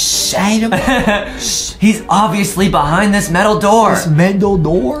 Yeah, shh. I hate him. He's obviously behind this metal door. This metal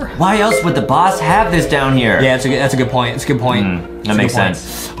door? Why else would the boss have this down here? Yeah, that's a good point. It's a good point. That makes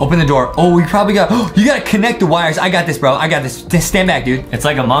sense. Open the door. Oh, we probably got. Oh, you gotta connect the wires. I got this, bro. I got this. Just stand back, dude. It's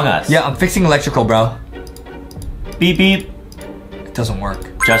like Among Us. Yeah, I'm fixing electrical, bro. Beep beep. It doesn't work.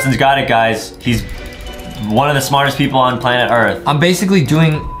 Justin's got it, guys. He's one of the smartest people on planet Earth. I'm basically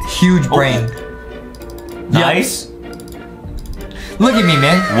doing huge brain. Nice. Look at me,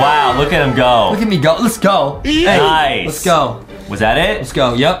 man. Wow, look at him go. Look at me go. Let's go. Hey, Nice. let's go. Was that it? Let's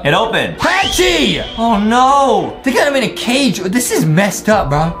go. Yep. It opened. Patchy! Oh no. They got him in a cage. This is messed up,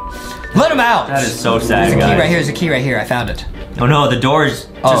 bro. Let him out. That is so sad, There's a guys. key right here. There's a key right here. I found it. Oh no, the door's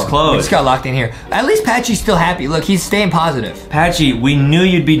just We closed. just got locked in here. At least Patchy's still happy. Look, he's staying positive. Patchy, we knew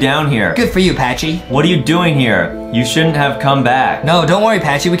you'd be down here. Good for you, Patchy. What are you doing here? You shouldn't have come back. No, don't worry,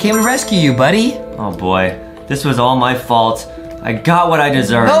 Patchy. We came to rescue you, buddy. Oh boy, this was all my fault. I got what I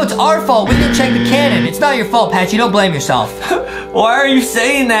deserved. No, it's our fault. We didn't check the cannon. It's not your fault, Patchy. Don't blame yourself. Why are you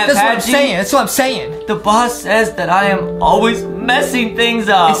saying that, That's Patchy? what I'm saying. That's what I'm saying. The boss says that I am always messing things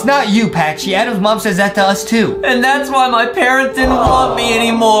up. It's not you, Patchy. Adam's mom says that to us, too. And that's why my parents didn't want me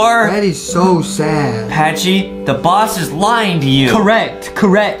anymore. That is so sad. Patchy, the boss is lying to you. Correct.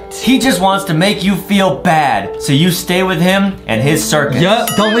 Correct. He just wants to make you feel bad, so you stay with him and his circus. Yup.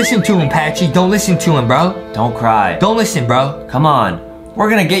 Don't listen to him, Patchy. Don't listen to him, bro. Don't cry. Don't listen, bro. Come on. We're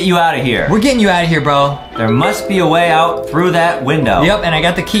gonna get you out of here. We're getting you out of here, bro. There must be a way out through that window. Yep, and I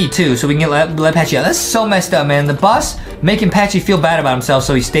got the key too, so we can let Patchy out. That's so messed up, man. The boss making Patchy feel bad about himself,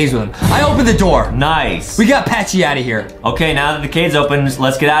 so he stays with him. I opened the door. Nice. We got Patchy out of here. Okay, now that the cage's open,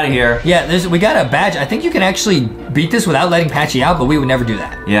 let's get out of here. Yeah, we got a badge. I think you can actually beat this without letting Patchy out, but we would never do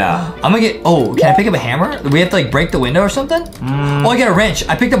that. Yeah. I'm gonna get. Oh, can I pick up a hammer? We have to like break the window or something? Oh, I got a wrench.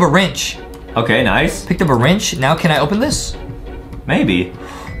 I picked up a wrench. Okay, nice. Picked up a wrench. Now can I open this? Maybe.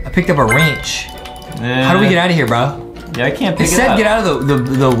 I picked up a wrench. How do we get out of here, bro? Yeah, I can't pick It it said up. get out of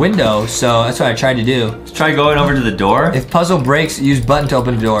the window, so that's what I tried to do. Let's try going over to the door. If puzzle breaks, use button to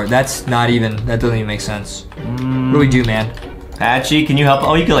open the door. That doesn't even make sense. What do we do, man? Patchy, can you help?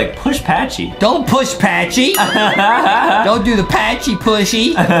 Oh, you can like push Patchy. Don't push Patchy. Don't do the Patchy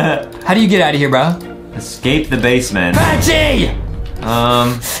pushy. How do you get out of here, bro? Escape the basement. Patchy!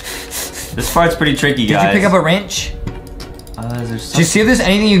 This part's pretty tricky, guys. Did you pick up a wrench? Did you see if there's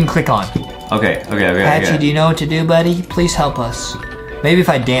anything you can click on? Okay. Patchy, do you know what to do, buddy? Please help us. Maybe if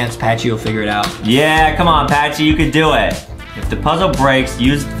I dance, Patchy will figure it out. Yeah, come on, Patchy, you can do it. If the puzzle breaks,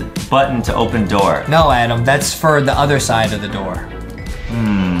 use the button to open door. No, Adam, that's for the other side of the door.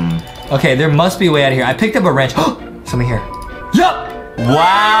 Okay, there must be a way out of here. I picked up a wrench. Something here. Yup!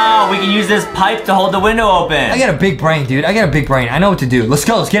 Wow, we can use this pipe to hold the window open. I got a big brain, dude. I got a big brain. I know what to do. Let's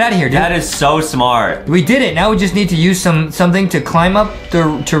go. Let's get out of here, dude. That is so smart. We did it. Now we just need to use something to climb up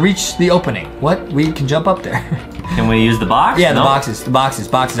to reach the opening. What? We can jump up there. Can we use the box? Yeah, the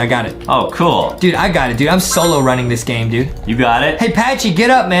boxes. I got it. Oh, cool. Dude, I got it, dude. I'm solo running this game, dude. You got it? Hey, Patchy, get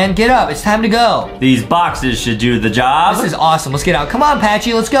up, man. Get up. It's time to go. These boxes should do the job. This is awesome. Let's get out. Come on,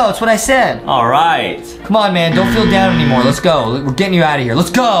 Patchy. Let's go. That's what I said. All right. Come on, man. Don't feel down anymore. Let's go. We're getting you out of here. Let's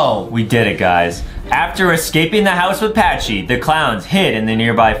go. We did it, guys. After escaping the house with Patchy, the clowns hid in the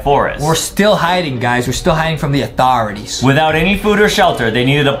nearby forest. We're still hiding, guys. We're still hiding from the authorities. Without any food or shelter, they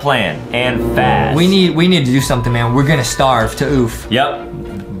needed a plan, and fast. We need to do something, man. We're gonna starve to oof. Yep.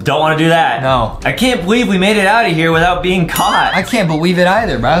 Don't want to do that. No. I can't believe we made it out of here without being caught. I can't believe it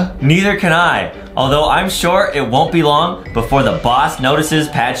either, bro. Neither can I. Although I'm sure it won't be long before the boss notices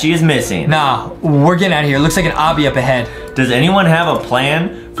Patchy is missing. Nah, we're getting out of here. Looks like an obby up ahead. Does anyone have a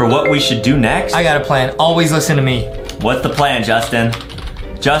plan for what we should do next? I got a plan. Always listen to me. What's the plan, Justin?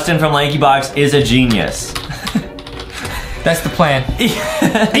 Justin from LankyBox is a genius. That's the plan.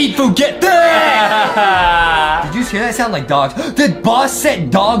 Eat food, get there! Did you hear that sound like dogs? Did boss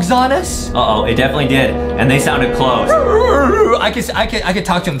set dogs on us? Uh-oh, it definitely did. And they sounded close. I could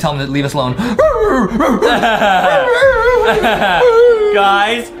talk to him and tell him to leave us alone.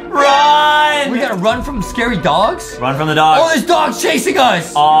 Guys, run! We gotta run from scary dogs? Run from the dogs. Oh, there's dogs chasing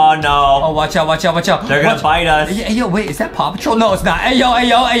us! Oh, no. Oh, watch out, watch out, watch out. They're gonna bite us. Hey, yo, wait, is that Paw Patrol? No, it's not. Hey, yo, hey,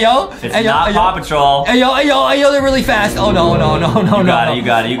 yo, hey, yo. It's not Paw Patrol. Hey, yo, hey, yo, hey, yo, they're really fast. Oh, no, no, no, no, no. You got it, you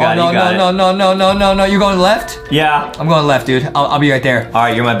got it, you got it, you got it. No, no, no, no, no, no. You going left? Yeah. I'm going left, dude. I'll be right there. All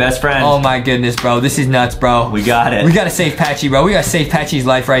right, you're my best friend. Oh, my goodness, bro. This is nuts, bro. We got it. We gotta save Patchy, bro. We gotta save Patchy's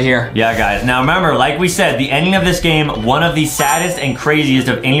life right here. Yeah, guys. Now, remember, like we said, the ending of this game, one of the saddest and craziest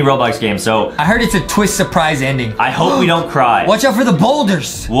of any Roblox game, so... I heard it's a twist surprise ending. I hope we don't cry. Watch out for the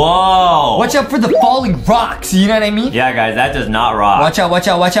boulders. Whoa. Watch out for the falling rocks. You know what I mean? Yeah, guys, that does not rock. Watch out, watch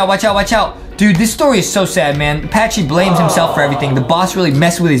out, watch out, watch out, watch out. Dude, this story is so sad, man. Patchy blames himself for everything. The boss really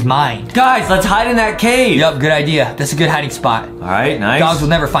messed with his mind. Guys, let's hide in that cave. Yup, good idea. That's a good hiding spot. All right, nice. Dogs will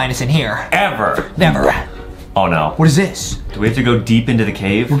never find us in here. Ever. Never. Oh, no. What is this? Do we have to go deep into the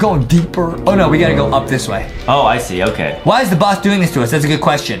cave? We're going deeper. Oh, no, we gotta go up this way. Oh, I see, okay. Why is the boss doing this to us? That's a good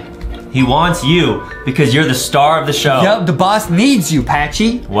question. He wants you because you're the star of the show. Yup, the boss needs you,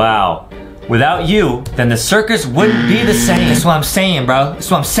 Patchy. Wow. Without you, then the circus wouldn't be the same. That's what I'm saying, bro. That's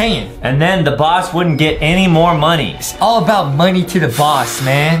what I'm saying. And then the boss wouldn't get any more money. It's all about money to the boss,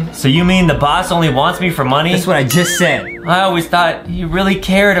 man. So you mean the boss only wants me for money? That's what I just said. I always thought he really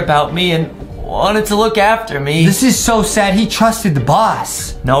cared about me and wanted to look after me. This is so sad. He trusted the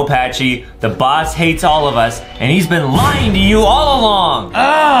boss. No, Patchy. The boss hates all of us, and he's been lying to you all along.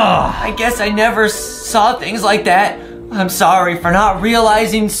 I guess I never saw things like that. I'm sorry for not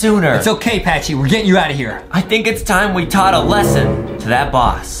realizing sooner. It's okay, Patchy. We're getting you out of here. I think it's time we taught a lesson to that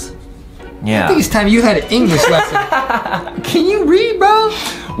boss. Yeah. I think it's time you had an English lesson. Can you read, bro?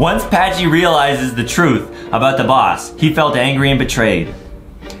 Once Patchy realizes the truth about the boss, he felt angry and betrayed.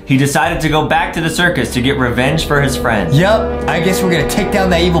 He decided to go back to the circus to get revenge for his friend. Yup, I guess we're gonna take down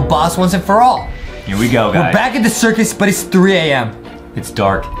that evil boss once and for all. Here we go, guys. We're back at the circus, but it's 3 a.m. It's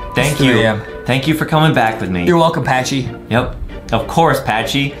dark. Thank It's you. 3 a.m. Thank you for coming back with me. You're welcome, Patchy. Yep. Of course,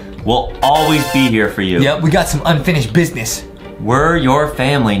 Patchy. We'll always be here for you. Yep, we got some unfinished business. We're your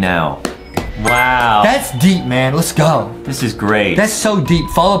family now. Wow. That's deep, man. Let's go. This is great. That's so deep.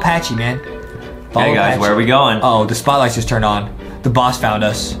 Follow Patchy, man. Follow Hey guys, Patchy. where are we going? Oh, the spotlights just turned on. The boss found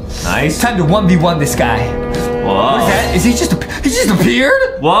us. Nice. Time to 1v1 this guy. Whoa. What is that? Is he just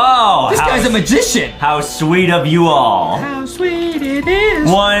appeared? Whoa. This guy's a magician. How sweet of you all. How sweet it is.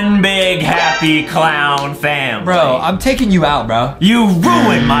 One big happy clown family. Bro, I'm taking you out, bro. You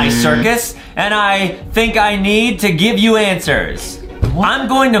ruined my circus, and I think I need to give you answers. I'm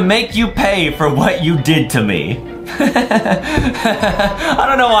going to make you pay for what you did to me. I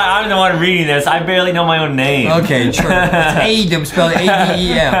don't know why I'm the one reading this. I barely know my own name. Okay, true. It's Adam, spelled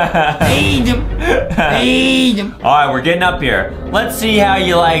A-D-E-M. Adam. All right, we're getting up here. Let's see how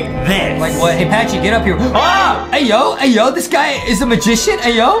you like this. Like what? Hey, Patchy, get up here. Ah! Hey, yo, this guy is a magician.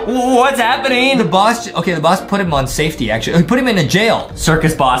 Hey, yo. What's happening? The boss put him on safety, actually. He put him in a jail.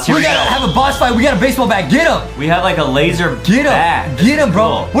 Circus boss, here We we go. gotta have a boss fight. We got a baseball bat. Get him. We have like a laser bat. Get him, bro.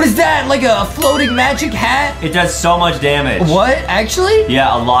 Cool. What is that? Like a floating magic hat? It does so much damage. What? Actually?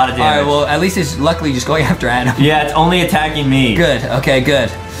 Yeah, a lot of All right, damage. well, at least it's luckily just going after Adam. Yeah, it's only attacking me. Good. Okay, good.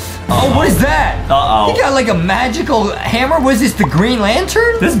 Oh, what is that? Uh-oh. He got like a magical hammer. What is this, the Green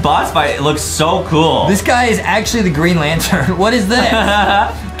Lantern? This boss fight looks so cool. This guy is actually the Green Lantern. What is this?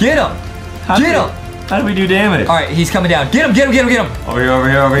 Get him. Get him. How do we do damage? All right, he's coming down. Get him. Over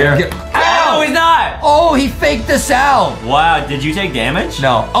here. Ow, he's not! Oh, he faked us out. Wow, did you take damage?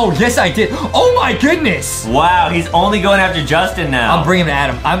 No. Oh, yes, I did. Oh, my goodness. Wow, he's only going after Justin now. I'm bringing him to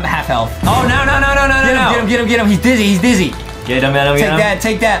Adam. I'm half health. Oh, no. Get him. He's dizzy. Get him.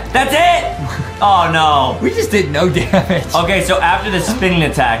 Take that. That's it! Oh, no. We just did no damage. Okay, so after the spinning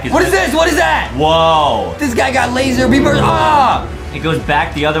attack... What is this? What is that? Whoa. This guy got laser beamers. Ah! It goes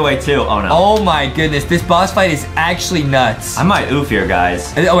back the other way, too. Oh, no. Oh, my goodness. This boss fight is actually nuts. I might oof here,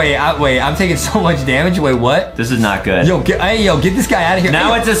 guys. Oh, wait. I'm taking so much damage. Wait, what? This is not good. Yo, get this guy out of here.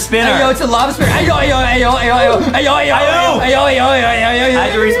 Now it's a spinner. Hey, yo, it's a lava spinner. Hey, yo. I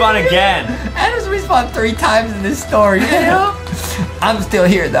had to respawn again. Adam's respawned 3 times in this story. Hey, yo. I'm still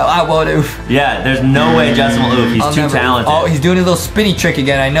here, though. I won't oof. Yeah, there's no way Justin will oof. He's too talented. Oh, he's doing a little spinny trick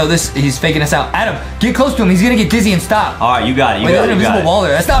again. I know this. He's faking us out. Adam, get close to him. He's going to get dizzy and stop. All right, you got it. Wait, there's an invisible wall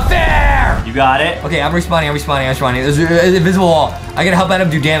there. That's not fair. You got it. Okay, I'm respawning. There's an invisible wall. I got to help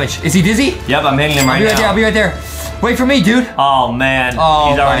Adam do damage. Is he dizzy? Yep, I'm hitting him right now. I'll be right there. Wait for me, dude. Oh, man.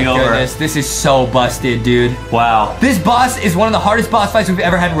 Oh, he's already my goodness. This is so busted, dude. Wow. This boss is one of the hardest boss fights we've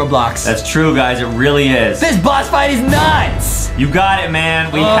ever had in Roblox. That's true, guys. It really is. This boss fight is nuts. You got it,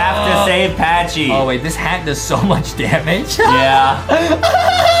 man. We have to save Patchy. Oh, wait. This hat does so much damage. Yeah.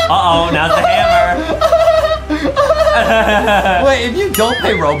 Uh-oh. Now it's the hammer. Wait, if you don't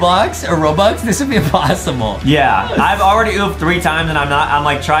play Roblox, this would be impossible. Yeah. I've already oofed 3 times, and I'm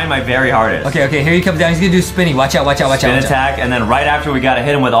like trying my very hardest. Okay, here he comes down. He's going to do spinning. Watch out. Spin attack, and then right after we got to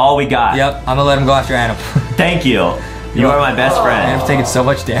hit him with all we got. Yep. I'm going to let him go after Adam. Thank you. You are my best friend. Adam's taking so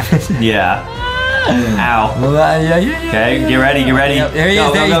much damage. Yeah. Ow. Yeah. Okay, get ready. Yep, there he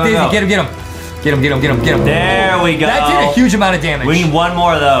is. He's dizzy. Get him. There we go. That did a huge amount of damage. We need 1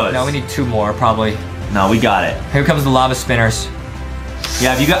 more of those. No, we need 2 more, probably. No, we got it. Here comes the lava spinners.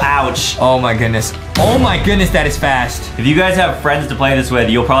 Yeah, if you go, ouch. Oh my goodness, that is fast. If you guys have friends to play this with,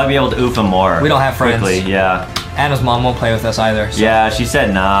 you'll probably be able to oof them more. We don't have friends. Quickly, yeah. Anna's mom won't play with us either. So. Yeah, she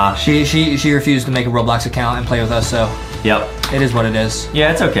said nah. She refused to make a Roblox account and play with us, so. Yep. It is what it is.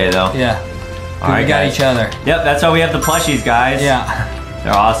 Yeah, it's okay though. Yeah. All right, we got guys. each other. Yep, that's why we have the plushies, guys. Yeah.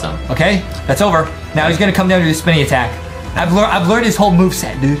 They're awesome. Okay, that's over. Now he's gonna come down to the spinning attack. I've learned his whole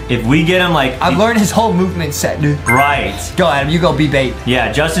moveset, dude. If we get him like... I've learned his whole movement set, dude. Right. Go, Adam, you go be bait.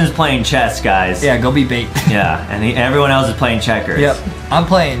 Yeah, Justin's playing chess, guys. Yeah, go be bait. Yeah, and everyone else is playing checkers. Yep. I'm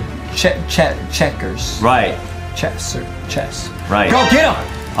playing checkers. Right. Chess. Right. Go get him!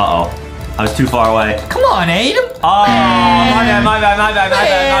 Uh-oh. I was too far away. Come on, Adam. Oh, my bad.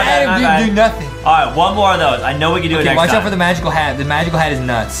 Adam didn't do nothing. All right, 1 more of those. I know we can do it next time. Watch out for the magical hat. The magical hat is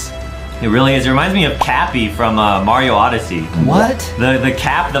nuts. It really is. It reminds me of Cappy from Mario Odyssey. What? The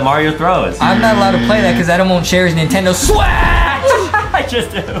cap that Mario throws. I'm not allowed to play that because Adam won't share his Nintendo Switch. I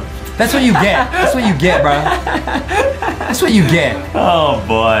just do. That's what you get. That's what you get, bro. That's what you get. Oh,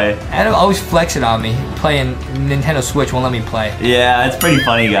 boy. Adam always flexing on me. Playing Nintendo Switch won't let me play. Yeah, it's pretty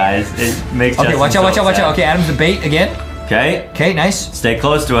funny, guys. It makes Okay, watch out. Okay, Adam's the bait again. Okay, nice. Stay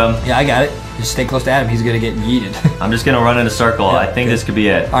close to him. Yeah, I got it. Just stay close to Adam. He's gonna get yeeted. I'm just gonna run in a circle. Yeah, I think this could be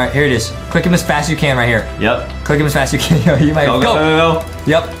it. All right, here it is. Click him as fast as you can right here. Yep. Click him as fast as you can. You might go.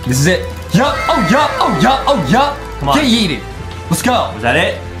 Yep, this is it. Yup. Come on. Get yeeted. Let's go. Was that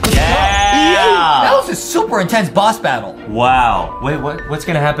it? Yeah. That was a super intense boss battle. Wow. Wait, what's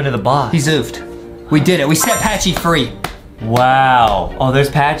gonna happen to the boss? He's oofed. We did it. We set Patchy free. Wow. Oh, there's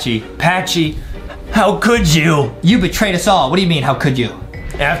Patchy. Patchy, how could you? You betrayed us all. What do you mean, how could you?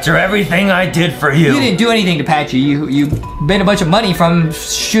 After everything I did for you. You didn't do anything to Patchy. You made a bunch of money from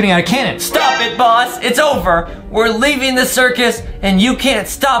shooting out a cannon. Stop it, boss. It's over. We're leaving the circus, and you can't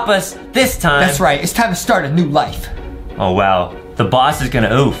stop us this time. That's right. It's time to start a new life. Oh, wow. The boss is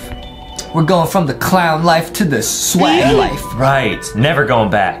gonna oof. We're going from the clown life to the swag life. Right. Never going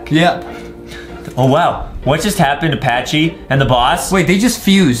back. Yep. Oh, wow. What just happened to Patchy and the boss? Wait, they just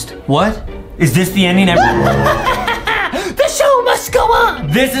fused. What? Is this the ending? go on?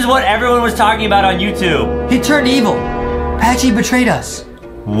 This is what everyone was talking about on YouTube. He turned evil. Patchy betrayed us.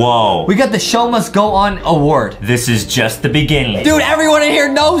 Whoa. We got the Show Must Go On award. This is just the beginning. Dude, everyone in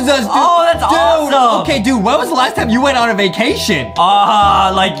here knows us, dude. Oh, that's awesome. Okay, dude, when was the last time you went on a vacation?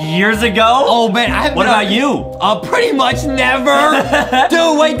 Like years ago? Oh, man, I haven't What been about on- you? Pretty much never.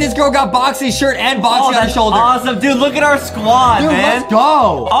 Dude, wait, this girl got Boxy's shirt and Boxy on her that's shoulder. awesome. Dude, look at our squad, Dude, man. let's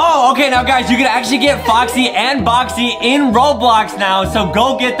go. Oh, okay, now guys, you can actually get Foxy and Boxy in Roblox now, so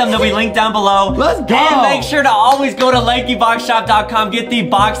go get them. They'll be linked down below. Let's go. And make sure to always go to LankyBoxShop.com, get the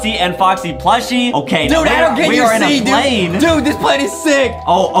Boxy and Foxy plushie. Okay, Dude, I don't get we your are in seat, a plane. dude. This plane is sick.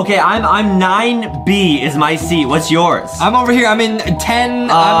 Oh, okay, I'm 9B is my seat. What's yours? I'm over here. I'm in 10.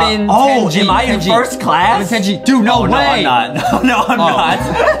 I'm in 10G. Am I in 10G. first class? I'm in 10G. Dude, no Oh, way. No, I'm not. No, I'm not.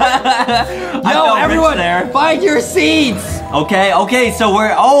 I'm Yo, no rich everyone, there. find your seats. Okay, so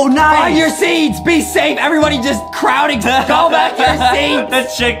we're, oh, nice. Find your seats. Be safe. Everybody just crowding. Go back to your seats. The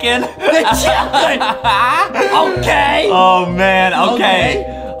chicken. The chicken. Okay. Oh, man, okay.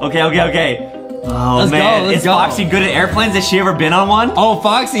 Oh, Let's man, go, let's is go. Foxy good at airplanes? Has she ever been on one? Oh,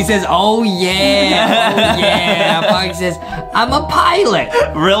 Foxy says, oh, yeah. Oh, yeah. Foxy says, I'm a pilot.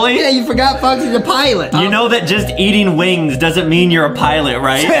 Really? Yeah, you forgot Foxy's a pilot. You know that just eating wings doesn't mean you're a pilot,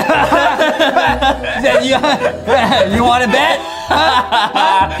 right? You want to bet?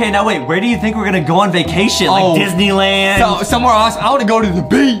 Okay, now wait, where do you think we're gonna go on vacation? Oh. Like Disneyland? So, somewhere else. I want to go to the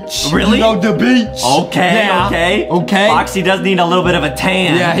beach. Really? You know, the beach. Okay, Yeah. okay. Foxy does need a little bit of a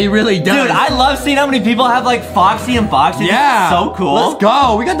tan. Yeah, he really does. Dude, I love seeing how many people have like Foxy and Boxy. Yeah. This is so cool. Let's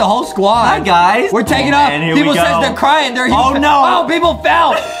go. We got the whole squad. Hi, guys. We're taking Oh, off. man, here People we go. says they're crying. Oh, no. Oh, people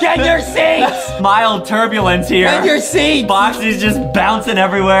fell. Get in your seats. Mild turbulence here. Get in your seats. Boxy's just bouncing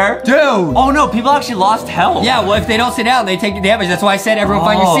everywhere. Dude. Oh no, people actually lost health. Yeah, well, if they don't sit down, they take the damage. That's why I said everyone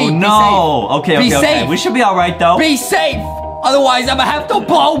find your seat. Be No. safe. Okay. Be safe. We should be all right though. Be safe. Otherwise, I'm going to have to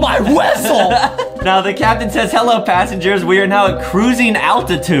blow my whistle. Now the captain says, "Hello, passengers. We are now at cruising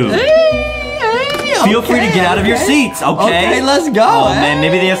altitude. Feel free to get out of your seats, okay? Okay, let's go. Oh man,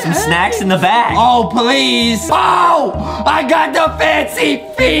 maybe they have some snacks in the bag. Oh, please. Oh, I got the fancy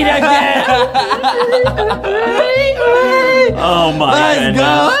feet again. Oh my Let's goodness.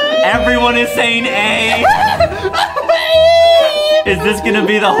 go. Everyone is saying A. Is this gonna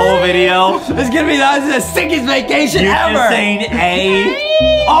be the whole video? It's gonna be the sickest vacation You're ever. just saying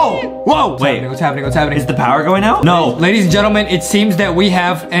A. Oh, Whoa. Wait. What's happening? What's happening? is the power going out? No. Ladies and gentlemen, it seems that we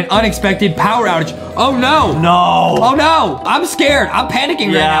have an unexpected power outage. Oh no. No. Oh no. I'm scared. I'm panicking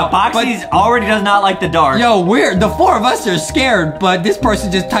right Yeah, now. Boxy's already does not like the dark. Yo, the four of us are scared, but this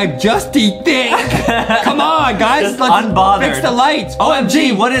person just typed Justy Thick. Come on, guys. Just Let's unbothered. fix the lights.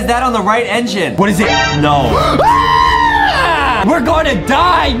 OMG, what is that on the right engine? What is it? No. Ah! We're going to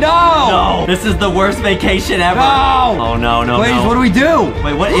die. No. No. This is the worst vacation ever. No. Oh no, no, Please, no. what do we do?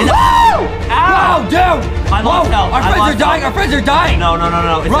 Wait, what is it? Whoa! Ow! Whoa, dude! I lost health. Our I friends lost are dying. health. Our friends are dying. No. Is Run,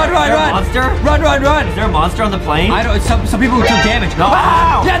 there, run, is there run. a monster? Run. Is there a monster on the plane? I don't. Some people who took damage. No.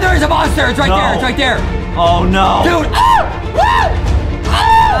 Ow! Yeah, there is a monster. It's right No. there. It's right there. Oh no. Dude.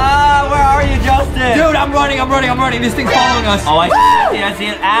 Where are you, Justin? Dude, I'm running. This thing's following us. Oh, I see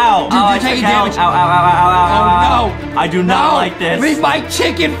it. Ow. Dude, oh, you're I taking took out. damage. Ow. Oh, no. I do not like this. Leave my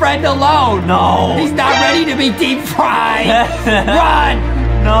chicken friend alone. No. He's not ready to be deep fried. Run.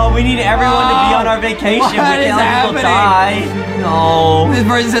 No, we need everyone to be on our vacation. What We can't is let people happening? die. No. This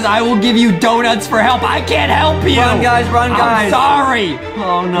person says, I will give you donuts for help. I can't help you. Run, guys. I'm sorry.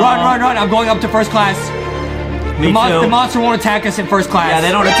 Oh, no. Run. I'm going up to first class. Me too. The monster won't attack us in first class. Yeah,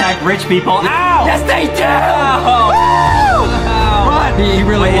 they don't attack rich people. Ow! Yes, they do. Ow! Run. He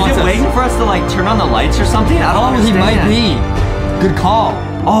really Wait, wants is it us. waiting for us to like turn on the lights or something? I don't Oh, he understand. might be. Good call.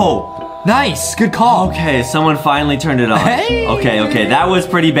 Oh, Nice. Good call. okay. Someone finally turned it on. Hey. Okay. That was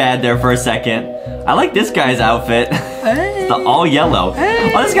pretty bad there for a second. I like this guy's outfit. Hey. The all yellow.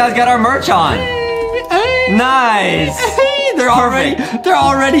 Hey. Oh, this guy's got our merch on. Hey. Nice. Hey, they're already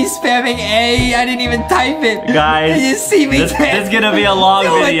spamming A. I didn't even type it. Guys, you see me this is gonna be a long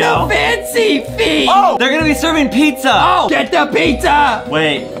doing video. the fancy feet. Oh, they're gonna be serving pizza. Oh, get the pizza.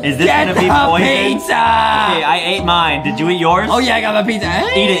 Wait, is this Get gonna be the poison? pizza. Okay, I ate mine. Did you eat yours? Oh yeah, I got my pizza.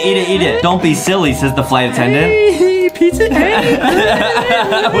 Hey. Eat it. Don't be silly, says the flight attendant. Hey, pizza. Hey.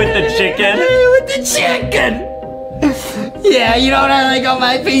 With the chicken. Hey, with the chicken. Yeah, you know what I like on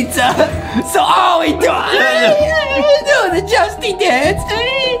my pizza. So, we doing the Justy dance.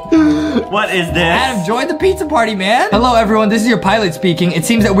 What is this? Adam, join the pizza party, man. Hello, everyone. This is your pilot speaking. It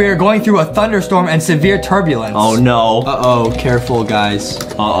seems that we are going through a thunderstorm and severe turbulence. Oh, no. Uh-oh. Careful, guys.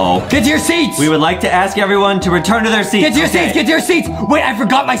 Uh-oh. Get to your seats. We would like to ask everyone to return to their seats. Get to your seats. Get to your seats. Wait, I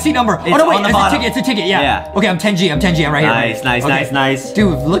forgot my seat number. It's oh, no, wait. on the It's bottom. a ticket. It's a ticket. Yeah. Yeah. Okay, I'm 10G. I'm 10G. I'm right here. Nice.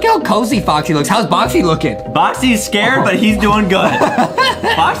 Dude, look how cozy Foxy looks. How's Boxy looking? Boxy's scared, but he's doing good.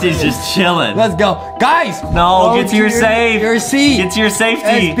 Boxy's just chilling. Let's go. Guys. No, get to your safe. Your seat. Get to your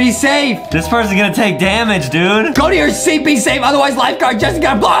safety. Yes, be safe. This person's gonna take damage, dude. Go to your seat. Be safe. Otherwise, lifeguard Jessica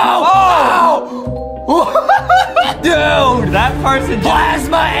gonna blow. Oh! Dude. That person just...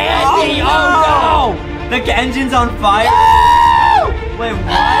 Plasma Andy. Oh, no. The engine's on fire. No. Wait,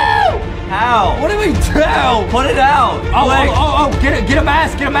 what? How? What do we do? Put it out. Quick. Oh, get a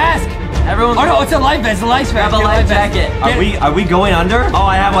mask. Get a mask. Everyone. Oh, no, it's a life vest. It's a life vest. Grab a life jacket. Are we going under? Oh,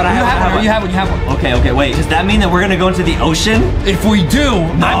 I have one. I have one. You have one. Okay, wait. Does that mean that we're gonna go into the ocean? If we do,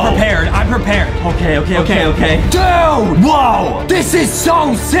 I'm prepared. Okay. Dude! Whoa! This is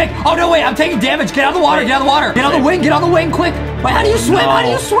so sick! Oh, no, wait, I'm taking damage. Get out of the water, Get on the wing, quick! Wait, how do you swim?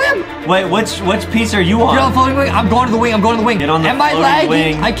 Wait, which piece are you on? Get on the floating wing. I'm going to the wing. Get on the Am I floating lagging?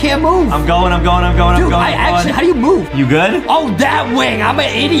 wing. I can't move. I'm going. Dude, how do you move? You good? Oh, that wing. I'm an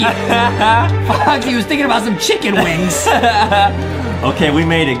idiot. Fuck, he was thinking about some chicken wings. Okay, we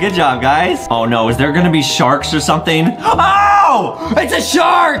made it. Good job, guys. Oh, no. Is there gonna be sharks or something? Oh! It's a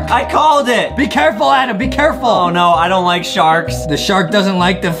shark! I called it! Be careful, Adam. Be careful. Oh, no. I don't like sharks. The shark doesn't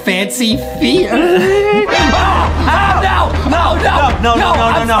like the fancy feet. No,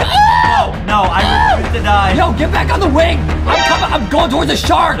 I refuse to die. Yo, get back on the wing. I'm going towards the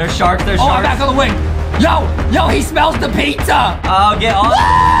shark. There's sharks. Oh, I'm back on the wing. Yo, he smells the pizza. Oh, get on.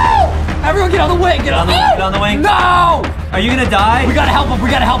 Everyone get on the wing. Get on the wing. No. Are you gonna die? We gotta help him.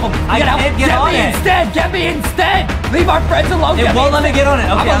 I can't get on it. Get me instead. Leave our friends alone. It won't let me get on it.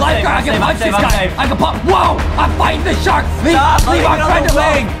 Okay, I'm a lifeguard. I can punch this guy. I can punch. Whoa, I'm fighting the shark. Leave our friend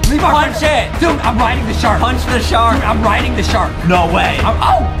alone. Punch it. Dude, I'm riding the shark. Punch the shark. Dude, I'm riding the shark. No way.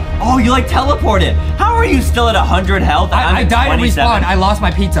 Oh, you like teleported. How are you still at 100 health? I died and respawned. I lost my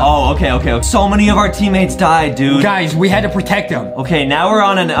pizza. Oh, okay. So many of our teammates died, dude. Guys, we had to protect them. Okay, now we're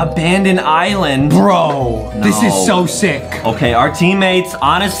on an abandoned island. Bro, this is so sick. Okay, our teammates,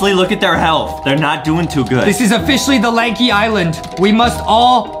 honestly, look at their health. They're not doing too good. This is officially the Lanky Island. We must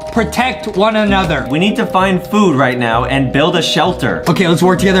all protect one another. We need to find food right now and build a shelter. Okay, let's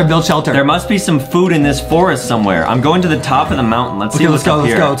work together and build shelter. There must be some food in this forest somewhere. I'm going to the top of the mountain. Let's see what's up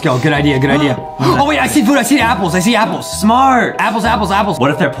here. Let's go. Good idea. Oh, wait, I see food. I see apples. Smart. Apples. What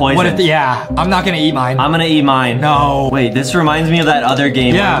if they're poisoned? Yeah, I'm not gonna eat mine. I'm gonna eat mine. No. Wait, this reminds me of that other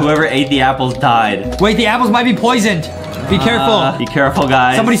game where whoever ate the apples died. Wait, the apples might be poisoned. Be careful. Be careful,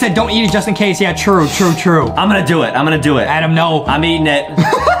 guys. Somebody said don't eat it just in case. Yeah, true. I'm gonna do it. Adam, no. I'm eating it.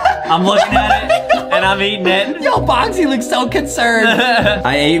 I'm looking at it, and I'm eating it. Yo, Boxy looks so concerned.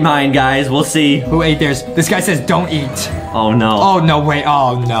 I ate mine, guys. We'll see. Who ate theirs? This guy says don't eat. Oh, no. Oh, no, wait.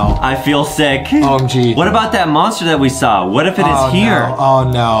 Oh, no. I feel sick. OMG. What about that monster that we saw? What if it is here? No. Oh,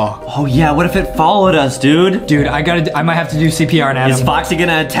 no. Oh, yeah. What if it followed us, dude? Dude, I might have to do CPR on Adam. Is Foxy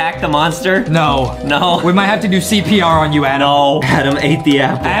gonna attack the monster? No. We might have to do CPR on you, Adam. No. Adam ate the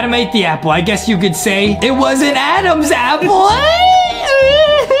apple. Adam ate the apple. I guess you could say it wasn't Adam's apple.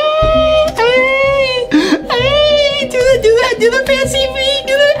 Do the fancy feet.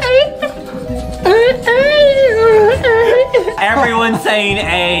 Everyone's saying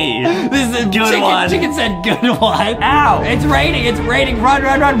A. This is a good one. Chicken said good one. Ow. It's raining.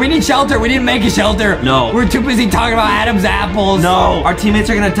 Run. We need shelter. We didn't make a shelter. No. We're too busy talking about Adam's apples. No. Our teammates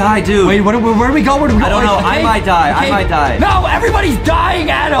are gonna die, dude. Wait, where do we go? I don't know. I might die. No, everybody's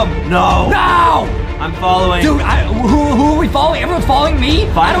dying, Adam. No. I'm following. Dude, who are we following? Everyone's following me?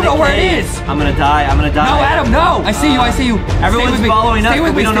 I don't know where it is. I'm gonna die. No, Adam, no. I see you. Everyone's following us,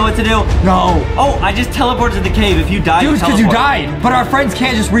 but we don't know what to do. No. Oh, I just teleported to the cave. If you die, dude, because you died. But our friends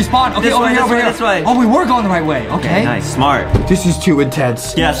can't just respawn. Okay, over here. This way. Oh, we were going the right way. Okay. Nice, smart. This is too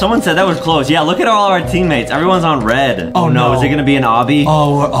intense. Yeah, someone said that was close. Yeah, look at all our teammates. Everyone's on red. Oh, no. Is it gonna be an obby?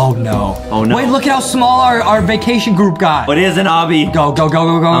 Oh, no. Oh, no. Wait, look at how small our vacation group got. What is an obby? Go.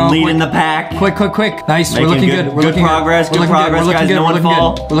 I'm leading the pack. Quick. Nice. We're looking good. Good progress, guys. No one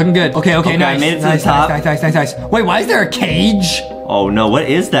fall. We're looking good. Okay, nice. I made it to the top. Nice. Wait, why is there a cage? Oh, no. What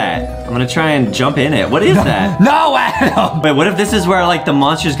is that? I'm gonna try and jump in it. What is that? No, Adam. Wait, what if this is where, like, the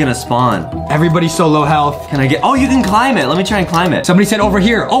monster's gonna spawn? Everybody's so low health. Can I get... Oh, you can climb it. Let me try and climb it. Somebody said over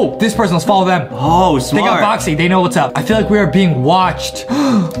here. Oh, this person. Let's follow them. Oh, smart. They got Boxy. They know what's up. I feel like we are being watched.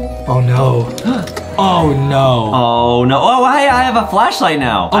 Oh, no. Oh, no. Oh, no. Oh, I have a flashlight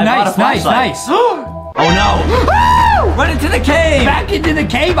now. Oh, nice. Oh, no. Run into the cave. Back into the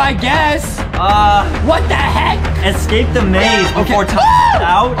cave, I guess. What the heck? Escape the maze before time's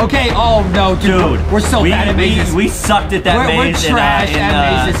out. Okay, oh no, dude. We're so bad at mazes. We sucked at that maze. We're trash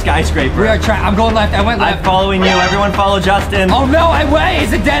at mazes. Skyscraper. We are trash. I'm going left. I went left. I'm following you. Everyone follow Justin. Oh no, I wait.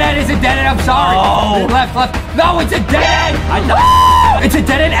 It's a dead end. It's a dead end. I'm sorry. Oh. Left. No, it's a dead end. It's a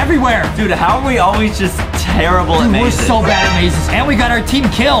dead end everywhere. Dude, how are we always just terrible at mazes? We're so bad at mazes. And we got our team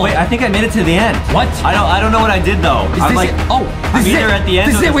killed. Wait, I think I made it to the end. What? I don't know what I did though. I'm like, I'm either at the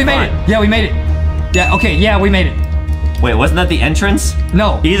end. This is it. We made it. Yeah, we made it. Yeah. Okay. Yeah, we made it. Wait, wasn't that the entrance?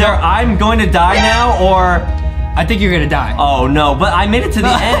 No. Either I'm going to die now or I think you're gonna die. Oh no, but I made it to the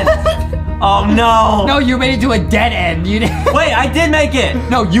end. Oh no. No, you made it to a dead end. You didn't. Wait, I did make it.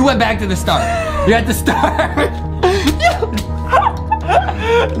 No, you went back to the start. You're at the start.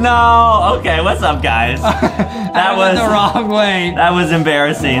 No. Okay, what's up, guys? That was the wrong way. That was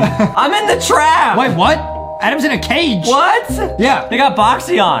embarrassing. I'm in the trap. Wait, what? Adam's in a cage. What? Yeah. They got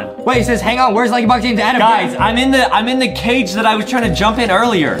Boxy on. Wait, it says, hang on, where's LankyBox Games Adam? Guys, I'm in the cage that I was trying to jump in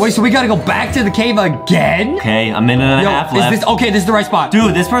earlier. Wait, so we gotta go back to the cave again? Okay, a minute and a half left. Okay, this is the right spot.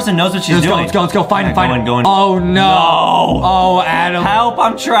 Dude, this person knows what she's doing. Let's go. Find him. Going. Oh, no. No. Oh, Adam. Help,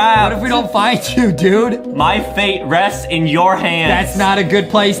 I'm trapped. What if we don't find you, dude? My fate rests in your hands. That's not a good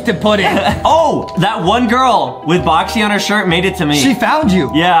place to put it. Oh, that one girl with Boxy on her shirt made it to me. She found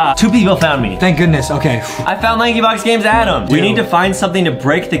you. Yeah, 2 people found me. Thank goodness, okay. I found LankyBox Games Adam. Dude. We need to find something to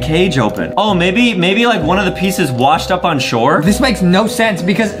break the cage open. Oh, maybe like one of the pieces washed up on shore? This makes no sense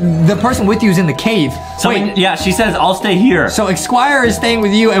because the person with you is in the cave. Wait. Yeah, she says, I'll stay here. So Esquire is staying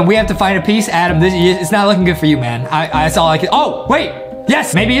with you and we have to find a piece. Adam, it's not looking good for you, man. That's all I can. Oh, wait.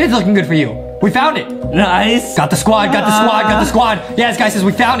 Yes, maybe it is looking good for you. We found it. Nice. Got the squad. Yes, guys, says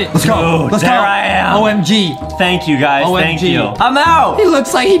we found it. Let's go. Let's go. There I am. OMG. Thank you, guys. OMG. Thank you. I'm out. He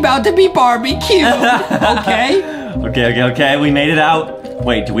looks like he about to be barbecued. Okay. Okay. We made it out.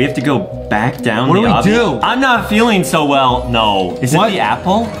 Wait, do we have to go back down what the do we obby? do? I'm not feeling so well. No. Is it the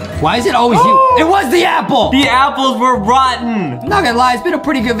apple? Why is it always you? It was the apple. The apples were rotten. I'm not gonna lie, it's been a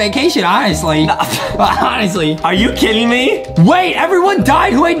pretty good vacation, honestly. Honestly. Are you kidding me? Wait, everyone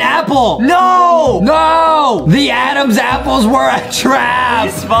died who ate an apple. No. The Adam's apples were a trap.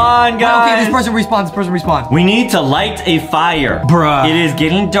 Respawn, guys. Okay, this person respawned. We need to light a fire. Bruh. It is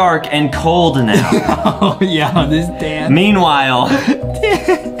getting dark and cold now. Oh, yeah, this dance. Meanwhile,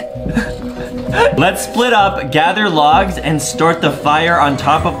 let's split up, gather logs, and start the fire on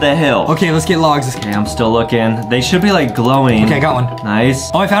top of the hill. Okay, let's get logs. Okay, I'm still looking. They should be like glowing. Okay, I got one. Nice.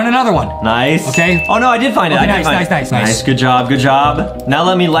 Oh, I found another one. Nice. Okay. Oh no, I did find it. Okay, nice. Good job. Now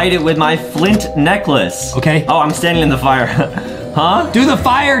let me light it with my flint necklace. Okay. Oh, I'm standing in the fire. Huh? Do the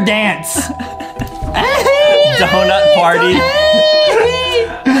fire dance. Donut party.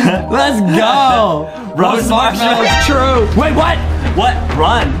 Let's go. Roast marshmallows. True. Wait, what? What?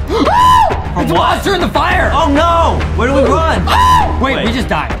 Run. From what? Monster in the fire. Oh no! Where do we run? Wait, we just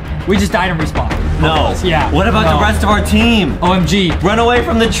died. We just died and respawned. No. Yeah. What about the rest of our team? OMG. Run away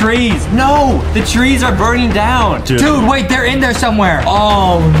from the trees. No, the trees are burning down. Dude, wait, they're in there somewhere.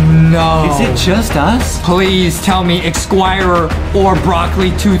 Oh no. Is it just us? Please tell me Esquire or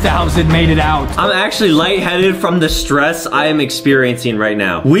Broccoli 2000 made it out. I'm actually lightheaded from the stress I am experiencing right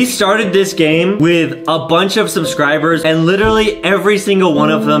now. We started this game with a bunch of subscribers and literally every single one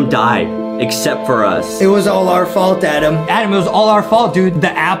of them died. Except for us. It was all our fault, Adam. Adam, it was all our fault, dude.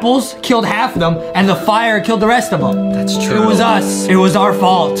 The apples killed half of them, and the fire killed the rest of them. That's true. It was us. It was our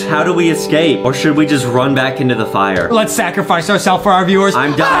fault. How do we escape? Or should we just run back into the fire? Let's sacrifice ourselves for our viewers.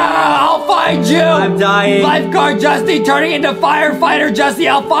 I'm dying. I'll find you. I'm dying. Lifeguard Justy turning into firefighter Justy.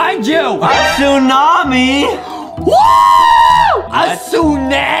 I'll find you. A tsunami. Woo! A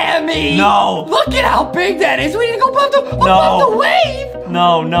tsunami! No! Look at how big that is! We need to go above the wave!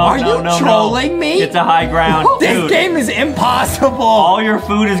 No, Are you trolling me? Get to high ground. This game is impossible! All your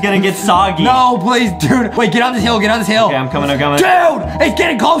food is gonna get soggy. No, please, dude. Wait, get on this hill, Okay, I'm coming. Dude! It's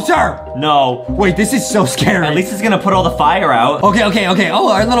getting closer! No. Wait, this is so scary. At least it's gonna put all the fire out. Okay.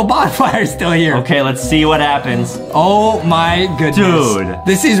 Oh, our little bonfire is still here. Okay, let's see what happens. Oh my goodness. Dude.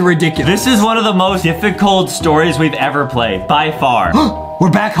 This is ridiculous. This is one of the most difficult stories we've ever played, by far. We're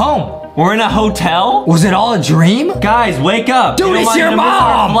back home. We're in a hotel? Was it all a dream? Guys, wake up. Dude, it's your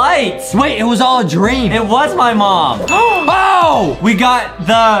mom. Flights. Wait, it was all a dream. It was my mom. Oh! We got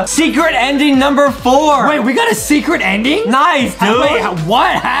the secret ending number 4. Wait, we got a secret ending? Nice, dude. Wait,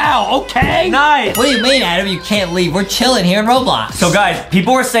 what? How? Okay. Nice. What do you mean, Adam? You can't leave. We're chilling here in Roblox. So guys,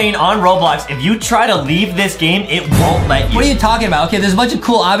 people were saying on Roblox, if you try to leave this game, it won't let you. What are you talking about? Okay, there's a bunch of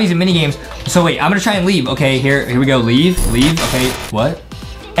cool obbies and mini games. So wait, I'm gonna try and leave. Okay, here we go. Leave. Okay, what?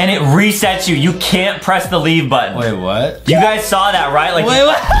 and it resets you. You can't press the leave button. Wait, what? You guys saw that, right? Like Wait,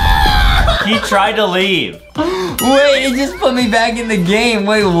 what? he tried to leave. Wait, it just put me back in the game.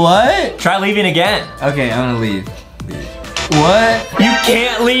 Wait, what? Try leaving again. Okay, I'm gonna leave. What? You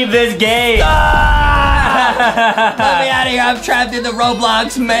can't leave this game. Let me out of here. I'm trapped in the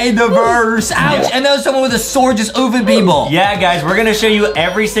Roblox metaverse. Ouch. And there was someone with a sword just oofing people. Yeah, guys, we're gonna show you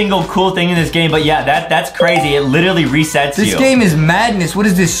every single cool thing in this game, but yeah, that's crazy. It literally resets you. This game is madness. What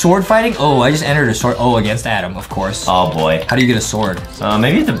is this, sword fighting? Oh, I just entered a sword. Oh, against Adam, of course. Oh, boy. How do you get a sword?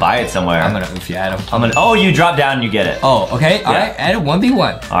 Maybe you have to buy it somewhere. I'm gonna oof you, Adam. Oh, you drop down and you get it. Oh, okay. All right, Adam,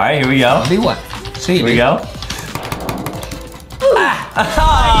 1v1. All right, here we go. 1v1. See Here we go.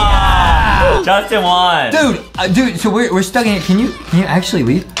 Justin won. Dude, so we're stuck in it. Can you actually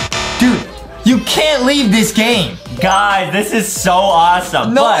leave? Dude, you can't leave this game. Guys, this is so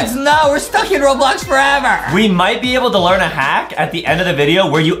awesome. No, but it's not. We're stuck in Roblox forever. we might be able to learn a hack at the end of the video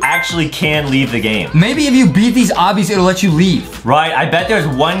where you actually can leave the game. Maybe if you beat these obbies, it'll let you leave. Right, I bet there's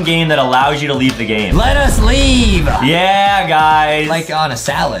one game that allows you to leave the game. Let us leave. Yeah, guys. Like on a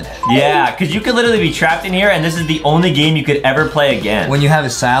salad. Yeah, because you could literally be trapped in here and this is the only game you could ever play again. When you have a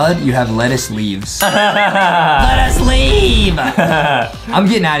salad, you have lettuce leaves. Let us leave. I'm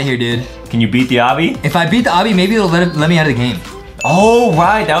getting out of here, dude. Can you beat the obby? If I beat the obby, maybe it'll let me out of the game. Oh,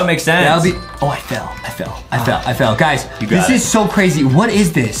 right, that would make sense. That'll be. Oh, I fell. Guys, this is so crazy. What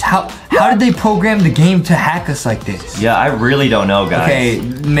is this? How did they program the game to hack us like this? Yeah, I really don't know, guys. Okay,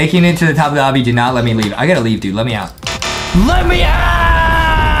 making it to the top of the obby did not let me leave. I gotta leave, dude. Let me out. Let me out!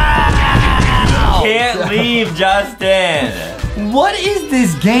 Can't leave, Justin. What is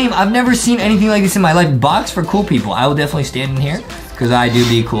this game? I've never seen anything like this in my life. Box for cool people. I will definitely stand in here. Because I do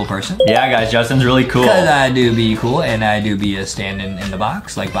be a cool person. Yeah, guys, Justin's really cool. Because I do be cool, and I do be a standing in the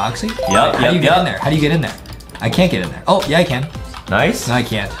box, like boxing. Yep, How do you get in there? How do you get in there? I can't get in there. Oh, yeah, I can. Nice. No, I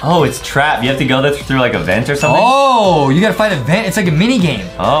can't. Oh, it's trapped. You have to go through like a vent or something? Oh, you gotta fight a vent. It's like a mini game.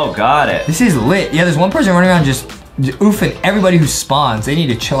 Oh, got it. This is lit. Yeah, there's one person running around just oofing everybody who spawns. They need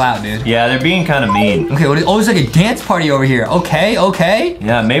to chill out, dude. Yeah, they're being kind of mean. Okay, oh, there's like a dance party over here. Okay.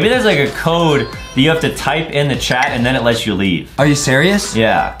 Yeah, maybe there's like a code that you have to type in the chat and then it lets you leave. Are you serious?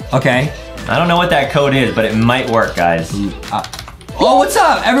 Yeah. Okay. I don't know what that code is, but it might work, guys. Oh, what's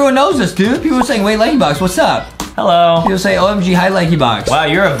up? Everyone knows us, dude. People are saying, wait, LankyBox, what's up? Hello. People say, OMG, hi, LankyBox. Wow,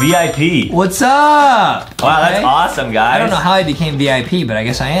 you're a VIP. What's up? Wow, Okay. that's awesome, guys. I don't know how I became VIP, but I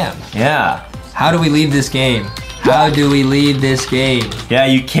guess I am. Yeah. How do we leave this game? How do we leave this game? Yeah,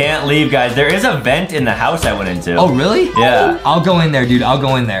 you can't leave, guys. There is a vent in the house I went into. Oh, really? Yeah. I'll go in there, dude. I'll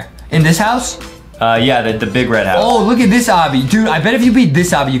go in there. In this house? Yeah, the big red house. Oh, look at this obby. Dude, I bet if you beat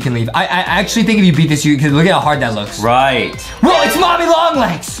this obby, you can leave. I actually think if you beat this, you can. Look at how hard that looks. Right. Whoa, it's Mommy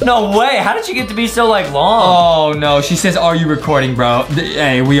Longlegs. No way. How did you get to be so, like, long? Oh, no. She says, are you recording, bro?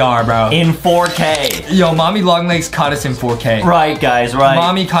 Hey, we are, bro. In 4K. Yo, Mommy Longlegs caught us in 4K. Right, guys, right.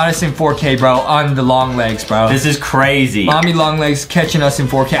 Mommy caught us in 4K, bro, on the long legs, bro. This is crazy. Mommy Longlegs catching us in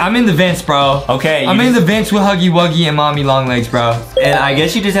 4K. I'm in the vents, bro. Okay. I'm in the vents with Huggy Wuggy and Mommy Longlegs, bro. And I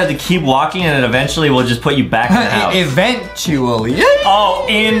guess you just have to keep walking and it eventually will just put you back in the house. Eventually. Oh,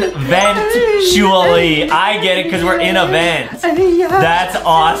 eventually. I get it because we're in a vent. That's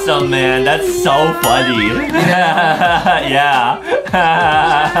awesome, man. That's so funny. Yeah. You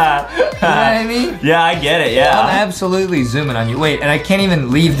know what I mean? Yeah, I get it, yeah. I'm absolutely zooming on you. Wait, and I can't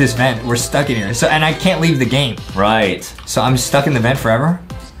even leave this vent. We're stuck in here. And I can't leave the game. Right. So I'm stuck in the vent forever?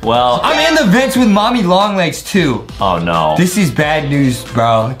 Well, I'm in the vents with Mommy Longlegs too. Oh no. This is bad news,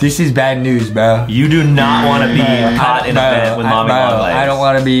 bro. This is bad news, bro. You do not want to be caught in a vent with Mommy Longlegs. I don't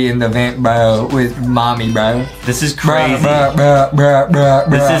want to be in the vent, bro, with Mommy, bro. This is crazy. This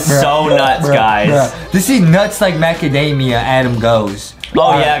is so nuts, guys. This is nuts like macadamia Adam goes.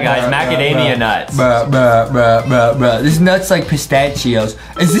 Oh yeah, guys, macadamia nuts. This is nuts like pistachios.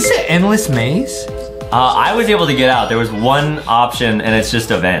 Is this an endless maze? I was able to get out. There was one option and it's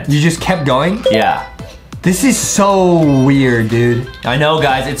just a vent. You just kept going? Yeah. This is so weird, dude. I know,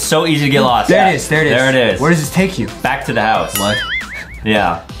 guys. It's so easy to get lost. There it is. There it is. There it is. Where does this take you? Back to the house. What?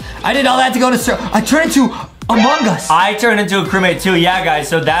 Yeah. I did all that to go to I turned into Among Us. I turned into a crewmate too. Yeah, guys.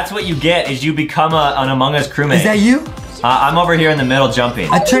 So that's what you get is you become an Among Us crewmate. Is that you? I'm over here in the middle jumping.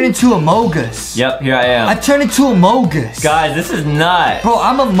 I turned into a Mogus. Yep, here I am. I turned into a Mogus. Guys, this is nuts. Bro,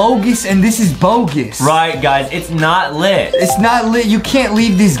 I'm a Mogus and this is bogus. Right, guys. It's not lit. It's not lit. You can't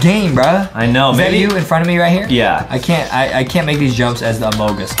leave this game, bro. I know. Is that you in front of me right here? Yeah. I can't make these jumps as the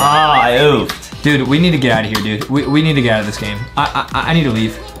Mogus. Ah, I oofed. Dude, we need to get out of here, dude. We need to get out of this game. I need to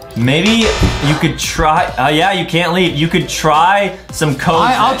leave. Maybe you could try. Yeah, you can't leave. You could try some code.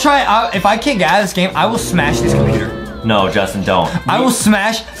 I'll try. If I can't get out of this game, I will smash this computer. No, Justin, don't. I will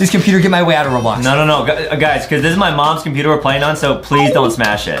smash this computer, get my way out of Roblox. No, guys, because this is my mom's computer we're playing on, so please don't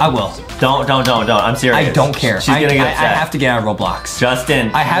smash it. I will. Don't. I'm serious. I don't care. She's gonna get upset. I have to get out of Roblox. Justin,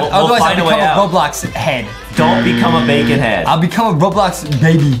 I have. we'll Otherwise, find I'll a way become a out. Roblox head. Don't become a bacon head. I'll become a Roblox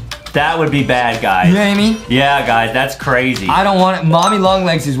baby. That would be bad, guys. You know what I mean? Yeah, guys, that's crazy. I don't want it. Mommy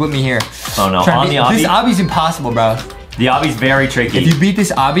Longlegs is with me here. Oh no, on the obby? This obby's impossible, bro. The obby's very tricky. If you beat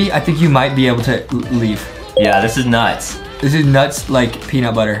this obby, I think you might be able to leave. Yeah, this is nuts. This is nuts like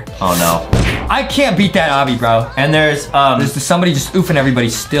peanut butter. Oh no. I can't beat that obby, bro. And there's somebody just oofing everybody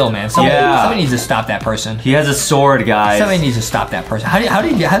still, man. Somebody needs to stop that person. He has a sword, guys. Somebody needs to stop that person. How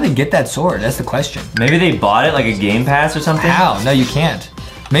did they get that sword? That's the question. Maybe they bought it like a Game Pass or something? How? No, you can't.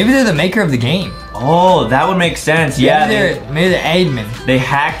 Maybe they're the maker of the game. Oh, that would make sense. Maybe Yeah, maybe they're admin. they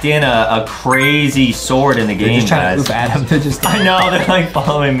hacked in a crazy sword in the game, They're just trying guys. to oof at him. They're just. I know, they're like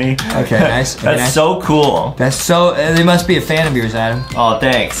following me. Okay, nice. Okay, That's nice. so cool. That's so. They must be a fan of yours, Adam. Oh,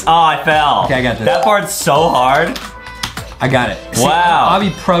 thanks. Oh, I fell. Okay, I got this. That part's so hard. I got it. See, Wow.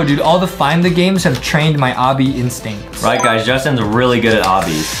 Obby Pro, dude. All the Find the games have trained my Obby instincts. Right, guys, Justin's really good at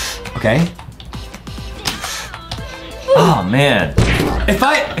obbies. Okay. Oh, man. If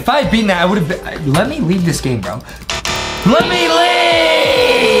I had beaten that, I would have been. Let me leave this game, bro. Let me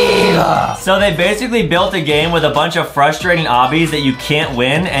leave! So they basically built a game with a bunch of frustrating obbies that you can't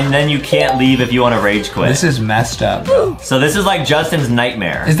win, and then you can't leave if you want to rage quit. This is messed up, bro. So this is like Justin's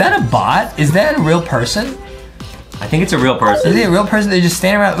nightmare. Is that a bot? Is that a real person? I think it's a real person. Is it a real person? They just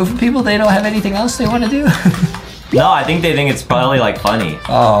stand around oofing people? They don't have anything else they want to do? No, I think they think it's probably like funny.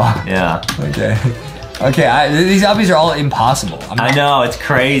 Oh, Yeah. okay. Okay, these obbies are all impossible. I know, it's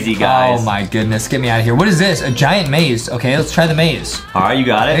crazy, guys. Oh my goodness, get me out of here. What is this? A giant maze. Okay, let's try the maze. All right, you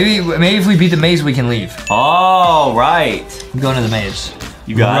got it? Maybe if we beat the maze, we can leave. Oh, right. I'm going to the maze.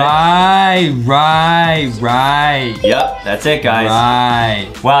 You got it? Right. Yep, that's it, guys.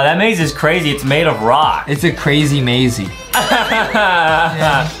 Right. Wow, that maze is crazy. It's made of rock. It's a crazy mazy.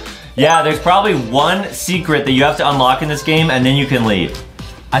 Yeah, there's probably one secret that you have to unlock in this game, and then you can leave.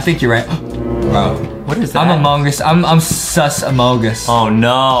 I think you're right. Bro. What is that? I'm Among Us. I'm sus Among Us. Oh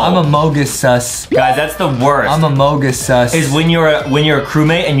no. I'm Among Us sus. Guys, that's the worst. I'm Among Us sus. Is when you're a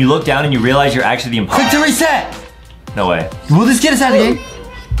crewmate and you look down and you realize you're actually the imposter. Click to reset. No way. Will this get us out of the game?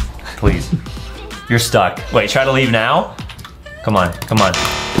 Please. You're stuck. Wait, try to leave now? Come on.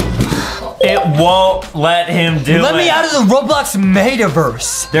 It won't let him do it. Let me out of the Roblox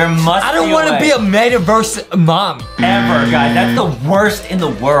metaverse. There must be I don't want to be a metaverse mom. Ever, guys. That's the worst in the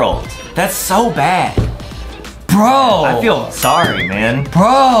world. That's so bad. Bro. I feel sorry, man.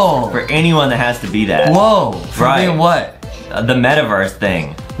 Bro. For anyone that has to be that. Whoa. For Right. being what? The metaverse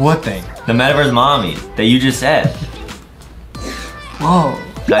thing. What thing? The metaverse mommy that you just said. Whoa.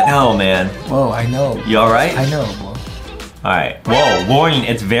 I know, man. Whoa, I know. You all right? I know, bro. All right. Whoa, warning,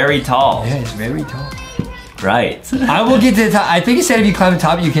 it's very tall. Yeah, it's very tall. Right. I will get to the top. I think it said if you climb the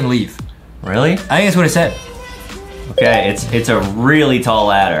top, you can leave. Really? I think that's what it said. Okay, it's a really tall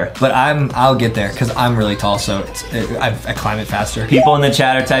ladder. But I'll get there because I'm really tall, so I climb it faster. People in the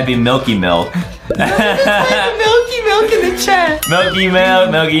chat are typing Milky Milk. Milky milk in the chat. Milky Milk,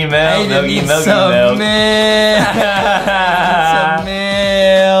 Milky Milk, Milky Milk. Some milk.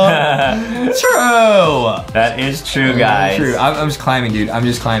 True. That is true, guys. True. I'm just climbing, dude.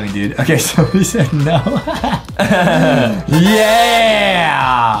 Okay, so he said no.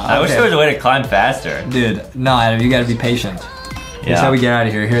 Yeah. I wish there was a way to climb faster. Dude, no, Adam, you gotta be patient. Here's how we get out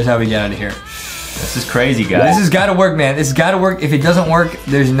of here. This is crazy, guys. This has gotta work, man. This has gotta work. If it doesn't work,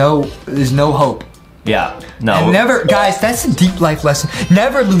 there's no hope. Yeah. No. And never, guys, that's a deep life lesson.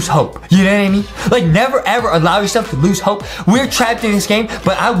 Never lose hope. You know what I mean? Like, never ever allow yourself to lose hope. We're trapped in this game,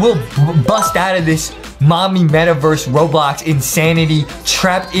 but I will bust out of this mommy metaverse Roblox insanity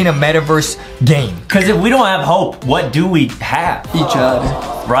trapped in a metaverse game. Because if we don't have hope, what do we have? Each other.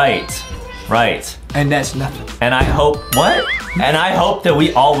 Right. And that's nothing. And I hope, what? And I hope that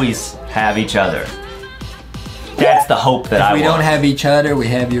we always have each other. That's the hope that I want. If we don't have each other, we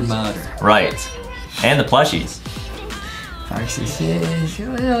have your mother. Right. And the plushies. Foxy says,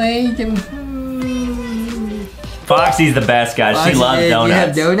 Foxy's the best, guys. She loves donuts. You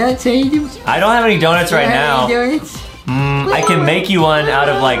have donuts, Aiden? I don't have any donuts right now. Donuts? I can make you one out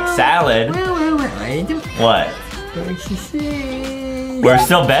of like salad. What? Foxy says. We're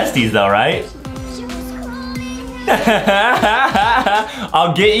still besties though, right?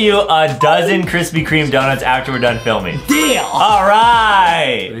 I'll get you a dozen Krispy Kreme donuts after we're done filming. Deal! All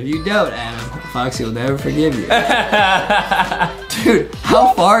right! But if you don't, Adam, Foxy will never forgive you. Dude,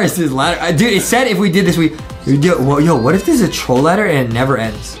 how far is this ladder? Dude, it said if we did this, we do. Well, yo, what if this is a troll ladder and it never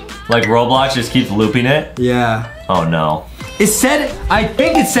ends? Like Roblox just keeps looping it? Yeah. Oh no. It said, I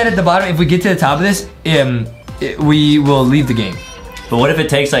think it said at the bottom, if we get to the top of this, we will leave the game. But what if it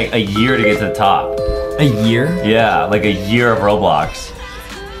takes like a year to get to the top? A year? Yeah, like a year of Roblox.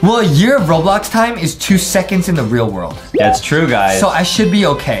 Well, a year of Roblox time is 2 seconds in the real world. That's true, guys. So I should be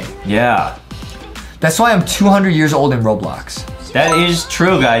okay. Yeah. That's why I'm 200 years old in Roblox. That is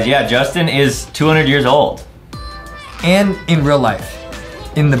true, guys. Yeah, Justin is 200 years old. And in real life.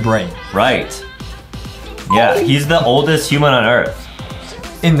 In the brain. Right. Yeah, he's the oldest human on Earth.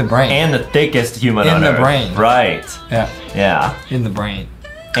 In the brain. And the thickest human on Earth. In the brain. Right. Yeah. Yeah. In the brain.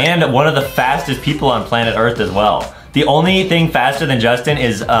 And one of the fastest people on planet Earth as well. The only thing faster than Justin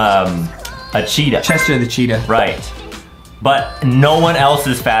is a cheetah. Chester the cheetah. Right. But no one else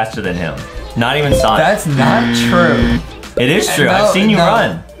is faster than him. Not even Sonic. That's not true. It is true. No, I've seen you no.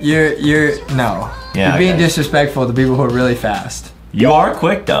 run. No. Yeah, You're being okay. disrespectful to people who are really fast. You are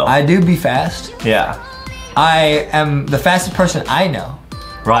quick though. I do be fast. Yeah. I am the fastest person I know.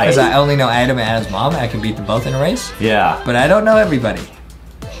 Right. Because I only know Adam and Adam's mom. I can beat them both in a race. Yeah. But I don't know everybody.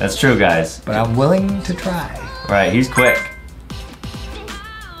 That's true, guys. But I'm willing to try. Right, he's quick.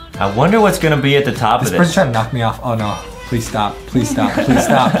 I wonder what's gonna be at the top of This person's this. trying to knock me off. Oh no. Please stop. Please stop. Please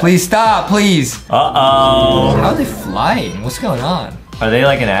stop. Please stop. Please. Uh-oh. How are they flying? What's going on? Are they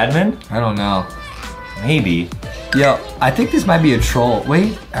like an admin? I don't know. Maybe. Yo, I think this might be a troll.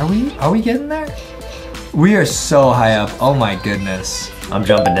 Wait, are we getting there? We are so high up. Oh my goodness. I'm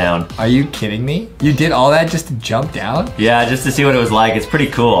jumping down. Are you kidding me? You did all that just to jump down? Yeah, just to see what it was like. It's pretty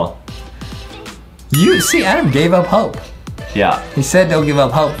cool. You see, Adam gave up hope. Yeah. He said don't give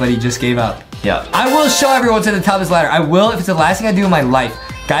up hope, but he just gave up. Yeah. I will show everyone to the top of this ladder. I will if it's the last thing I do in my life.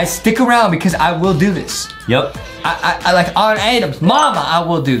 Guys, stick around because I will do this. Yep. I like on Adam's mama, I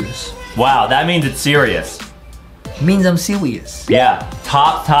will do this. Wow, that means it's serious. It means I'm serious. Yeah.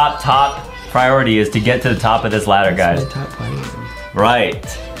 Top priority is to get to the top of this ladder, guys. My top priority.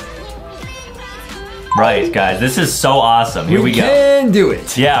 Right. Right, guys. This is so awesome. Here we go. can do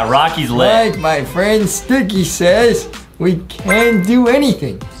it. Yeah, Rocky's lit. Like my friend Sticky says, we can do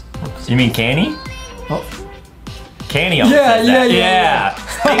anything. You mean Canny? Oh. Canny always says that. Yeah.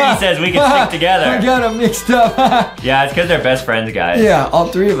 Sticky says we can stick together. I got them mixed up. Yeah, it's because they're best friends, guys. Yeah, all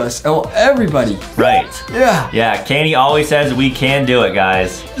three of us. Oh, everybody. Right. Yeah. Yeah, Canny always says we can do it,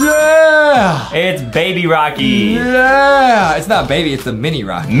 guys. Yeah. It's Baby Rocky. Yeah. It's not baby, it's the mini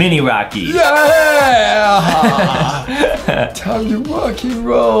Rocky. Mini Rocky. Yeah. Time to rock and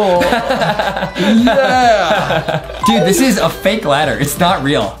roll. Yeah. Dude, this is a fake ladder. It's not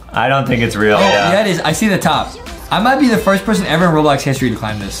real. I don't think it's real. Yeah, it is. I see the top. I might be the first person ever in Roblox history to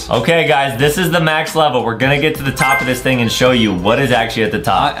climb this. Okay, guys, this is the max level. We're gonna get to the top of this thing and show you what is actually at the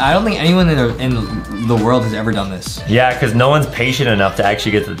top. I don't think anyone in the world has ever done this. Yeah, because no one's patient enough to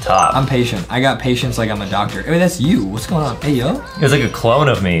actually get to the top. I'm patient. I got patience like I'm a doctor. I mean, that's you. What's going on? Hey, yo. It was like a clone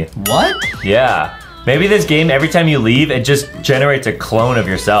of me. What? Yeah. Maybe this game, every time you leave, it just generates a clone of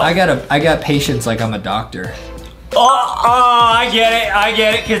yourself. I got patience like I'm a doctor. Oh, I get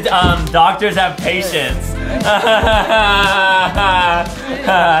it, because doctors have patience.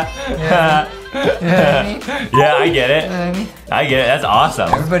 Yeah, I get it. I get it, that's awesome.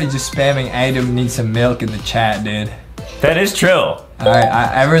 Everybody just spamming Adam needs some milk in the chat, dude. That is true. All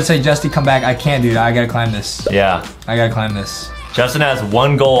right, everyone say, Justy, come back. I can't, dude. I gotta climb this. Yeah. I gotta climb this. Justin has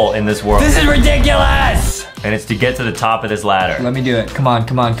one goal in this world. This is ridiculous! And it's to get to the top of this ladder. Let me do it. Come on,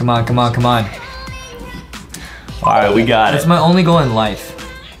 come on, come on, come on, come on. All right, we got That's it. my only goal in life.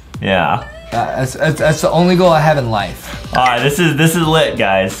 Yeah. That's the only goal I have in life. All right, this is lit,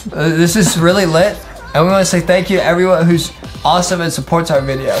 guys. This is really lit, and we want to say thank you to everyone who's awesome and supports our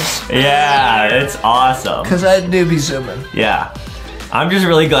videos. Yeah, it's awesome. Cause I do be zooming. Yeah. I'm just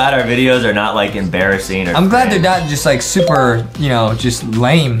really glad our videos are not like embarrassing or I'm glad they're cringe. not just like super, you know, just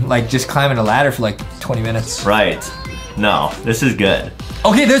lame, like just climbing a ladder for like 20 minutes. Right. No, this is good.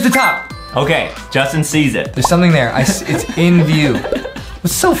 Okay, there's the top. Okay, Justin sees it. There's something there. It's in view.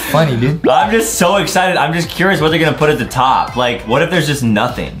 It's so funny, dude. I'm just so excited. I'm just curious what they're gonna put at the top. Like, what if there's just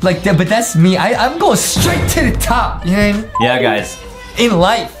nothing? Like, but that's me. I'm going straight to the top. You know what I mean? Yeah, guys. In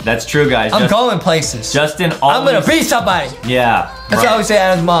life, That's true, guys. I'm going places. Justin always... I'm gonna be somebody. Yeah. That's what I always say to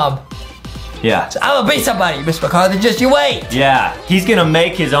Adam's mom. Yeah. I'm gonna be somebody, Miss McCarthy. Just you wait. Yeah. He's gonna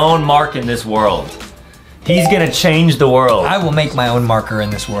make his own mark in this world. He's gonna change the world. I will make my own marker in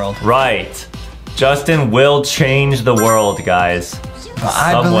this world. Right. Justin will change the world, guys. But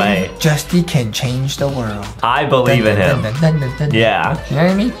I Some believe way. Justy can change the world. I believe in him. Yeah. You know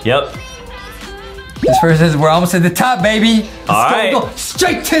what I mean? Yep. This person says we're almost at the top, baby. All Let's right. go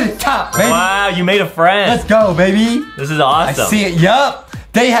straight to the top, baby. Wow, you made a friend. Let's go, baby. This is I awesome. see it. Yup.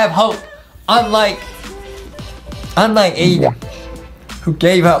 They have hope. Unlike Unlike Aiden, who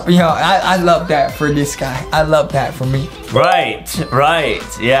gave up. You know, I love that for this guy. I love that for me. Right.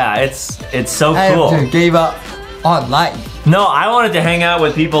 Yeah, it's so I cool. gave up on life. No, I wanted to hang out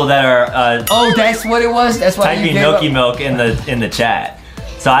with people that are Oh, that's what it was? That's why you typing gave Milky up? Milk in the chat.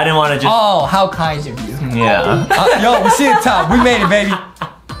 So I didn't want to just. Oh, how kind of you. Yeah. Yo, we see the top. We made it, baby.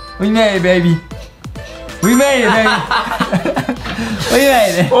 We made it, baby. We made it, baby. We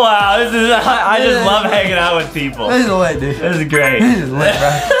made it. Wow, this is. I just love hanging out with people. This is lit, dude. This is great. This is lit,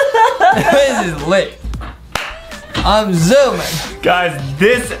 bro. This is lit. I'm zooming. Guys,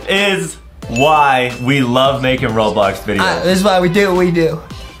 this is why we love making Roblox videos. This is why we do what we do.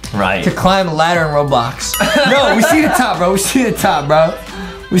 Right. To climb a ladder in Roblox. Yo, we see the top, bro. We see the top, bro.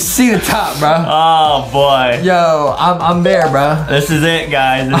 We see the top, bro. Oh boy. Yo, I'm there, bro. This is it,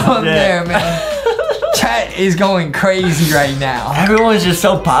 guys. This I'm is it. there, man. Chat is going crazy right now. Everyone's just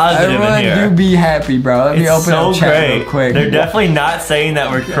so positive Everyone in here. do be happy, bro. Let me It's open so up chat great. real quick. They're definitely not saying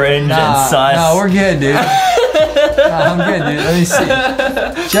that we're cringe and sus. No, we're good, dude. I'm good, dude. Let me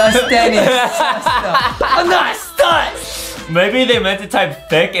see. Just Dennis. I'm not sus. Maybe they meant to type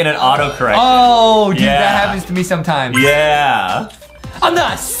thick and it autocorrected. Oh, dude, Yeah. that happens to me sometimes. Yeah. I'm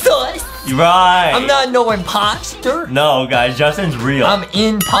not sus. Right. I'm not no imposter. No, guys, Justin's real. I'm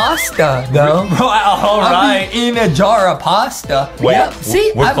in pasta, though. All right. I'm in a jar of pasta. Wait, Yep.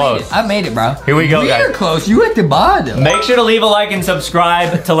 See, we're I close. made it. I made it, bro. Here we go, We're guys. close. You at the bottom. Make sure to leave a like and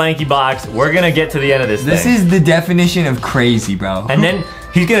subscribe to LankyBox. We're gonna get to the end of this This thing. is the definition of crazy, bro. And then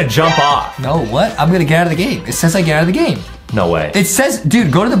he's gonna jump off. No, what? I'm gonna get out of the game. It says I get out of the game. No way. It says,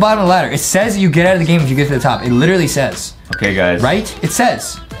 dude, go to the bottom of the ladder. It says you get out of the game if you get to the top. It literally says, Okay, guys. right? It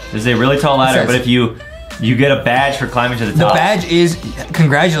says. This is a really tall ladder, says- but if you get a badge for climbing to the The top. badge is,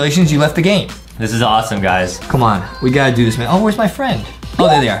 congratulations, you left the game. This is awesome, guys. Come on, we gotta do this, man. Oh, where's my friend? Oh,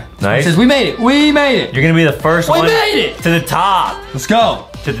 there they are. Nice. It says, we made it. We made it. You're gonna be the first We one made it! to the top, Let's go.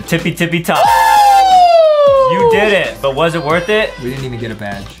 to the tippy top. You did it, but was it worth it? We didn't even get a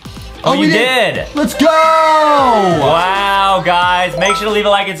badge. Oh, we you did. Let's go! Wow, guys. Make sure to leave a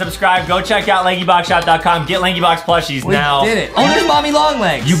like and subscribe. Go check out LankyBoxShop.com. Get LankyBox plushies We now. did it. Oh, there's Mommy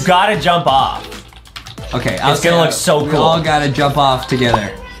Longlegs. You gotta jump off. Okay, It's gonna look so We cool. all gotta jump off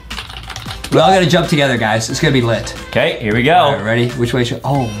together. We all gotta jump together, guys. It's gonna be lit. Okay, here we go. All right, ready? Which way should?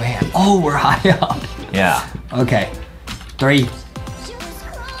 Oh man. Oh, we're high up. Yeah. Okay. 3,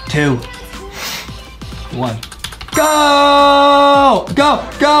 2, 1. Go! Go!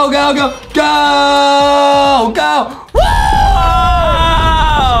 Go! Go! Go! Go! Go!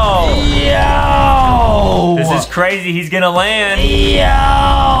 Oh! Yo! This is crazy. He's gonna land. Yo!